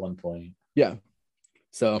was at one point. Yeah.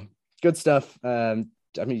 So good stuff. I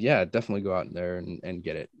mean, yeah, definitely go out there and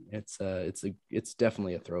get it. It's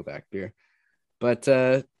definitely a throwback beer. But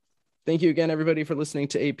thank you again, everybody, for listening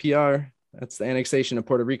to APR. That's the Annexation of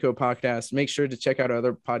Puerto Rico podcast. Make sure to check out our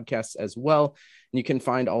other podcasts as well. And you can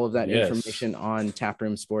find all of that information on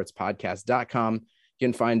taproomsportspodcast.com. You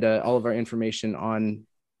can find all of our information on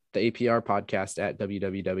the APR podcast at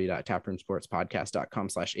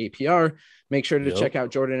www.taproomsportspodcast.com/APR. Make sure to check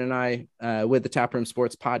out Jordan and I with the Taproom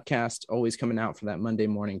Sports podcast, always coming out for that Monday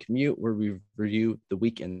morning commute where we review the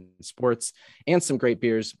weekend sports and some great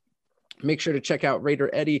beers. Make sure to check out Raider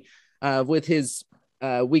Eddie with his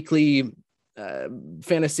weekly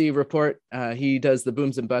fantasy report. He does the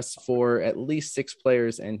booms and busts for at least 6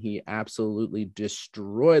 players, and he absolutely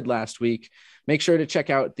destroyed last week. Make sure to check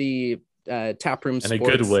out the Taproom Sports. In a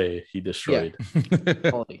good way, he destroyed.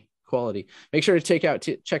 Yeah. Quality. Make sure to check out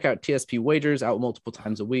TSP Wagers, out multiple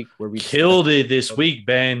times a week, where we killed it this week,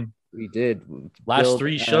 Ben. We did. Last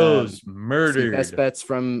 3 shows, murdered. Best bets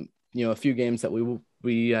from a few games that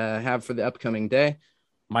we have for the upcoming day.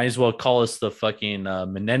 Might as well call us the fucking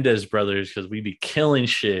Menendez brothers because we be killing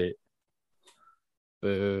shit.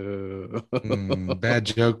 Bad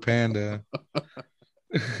joke, Panda.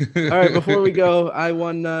 All right, before we go, I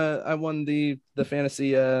won the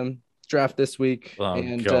fantasy draft this week. Oh,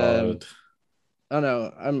 and God.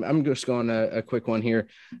 I'm just going a quick one here.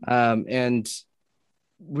 And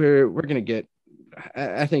we're gonna get,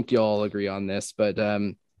 I think you all agree on this, but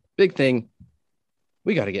big thing,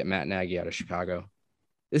 we got to get Matt Nagy out of Chicago.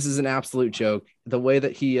 This is an absolute joke. The way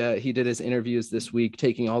that he did his interviews this week,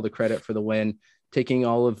 taking all the credit for the win, taking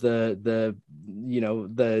all of the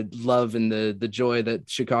love and the joy that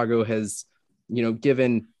Chicago has,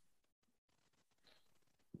 given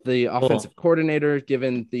the offensive coordinator,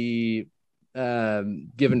 given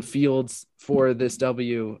Fields for this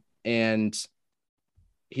W, and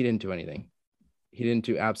he didn't do anything. He didn't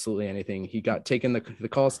do absolutely anything. He got the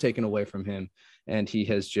calls taken away from him, and he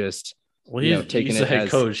has just he's the head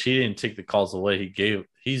coach. He didn't take the calls away. He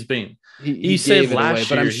said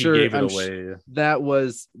last year, but he gave it away. That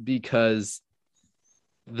was because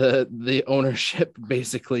the ownership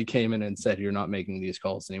basically came in and said, you're not making these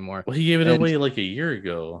calls anymore. Well, he gave it away like a year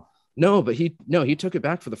ago. No, but he took it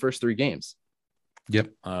back for the first 3 games.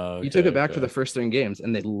 Yep. He took it back for the first 3 games,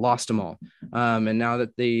 and they lost them all. And now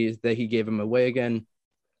that he gave them away again,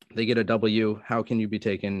 they get a W. How can you be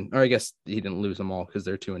taken? Or I guess he didn't lose them all because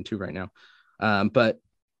they're 2-2 right now. But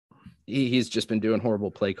he's just been doing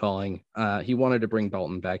horrible play calling. He wanted to bring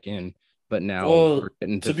Dalton back in, but now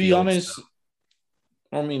to be honest,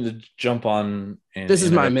 I don't mean to jump on. And this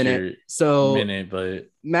is my interrupt minute. your So minute, but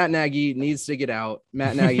Matt Nagy needs to get out.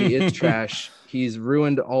 Matt Nagy is trash. He's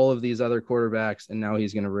ruined all of these other quarterbacks, and now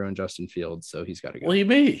he's going to ruin Justin Fields. So he's got to go. well, he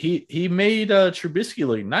made Trubisky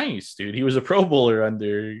look nice, dude. He was a Pro Bowler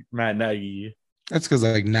under Matt Nagy. That's because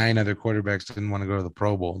like 9 other quarterbacks didn't want to go to the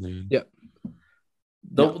Pro Bowl, dude. Yep.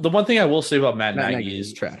 The one thing I will say about Matt Nagy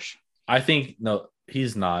is trash. I think no,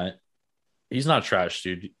 he's not. He's not trash,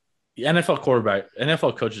 dude. The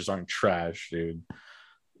NFL coaches aren't trash, dude.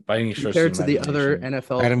 By any stretch Compared of to the other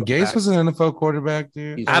imagination. NFL, Adam Gase was an NFL quarterback,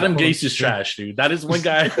 dude. He's Adam awful. Gase is trash, dude. That is one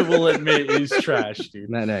guy I will admit is trash, dude.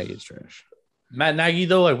 Matt Nagy is trash. Matt Nagy,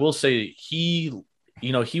 though, I will say he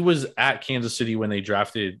was at Kansas City when they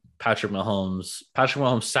drafted Patrick Mahomes. Patrick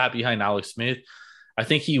Mahomes sat behind Alex Smith. I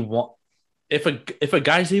think if a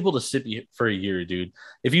guy's able to sit for a year, dude,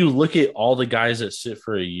 if you look at all the guys that sit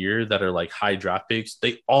for a year that are like high draft picks,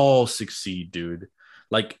 they all succeed, dude.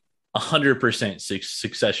 Like 100%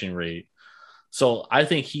 succession rate. So I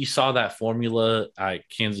think he saw that formula at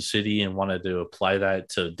Kansas City and wanted to apply that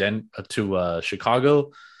to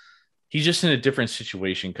Chicago. He's just in a different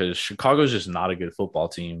situation because Chicago's just not a good football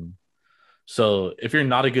team. So if you're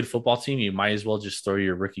not a good football team, you might as well just throw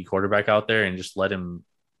your rookie quarterback out there and just let him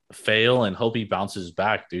fail and hope he bounces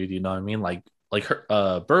back, dude. You know what I mean? Like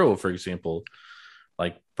Burrow, for example.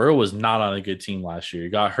 Like Burrow was not on a good team last year. He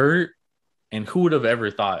got hurt, and who would have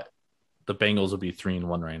ever thought the Bengals would be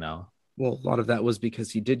 3-1 right now? Well, a lot of that was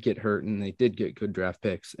because he did get hurt and they did get good draft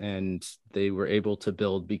picks and they were able to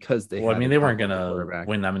build because they. Well, I mean, they weren't gonna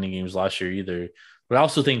win that many games last year either. But I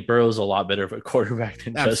also think Burrow's a lot better of a quarterback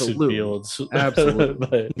than Justin Fields. Absolutely.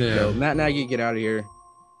 But, Yeah. So, Matt Nagy, get out of here.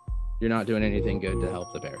 You're not doing anything good to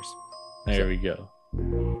help the Bears. there we go.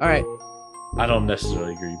 All right. I don't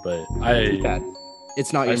necessarily agree, but Bad.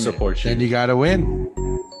 It's not I your minute. support you. And you got to win.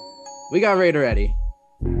 We got Raider Eddie.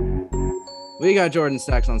 We got Jordan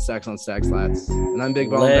Stacks on Stacks on Stacks, lads. And I'm Big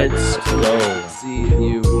Ball. Let's go. See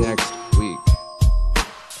you next week.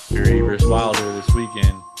 Fury versus Wilder this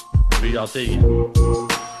weekend. Who y'all taking?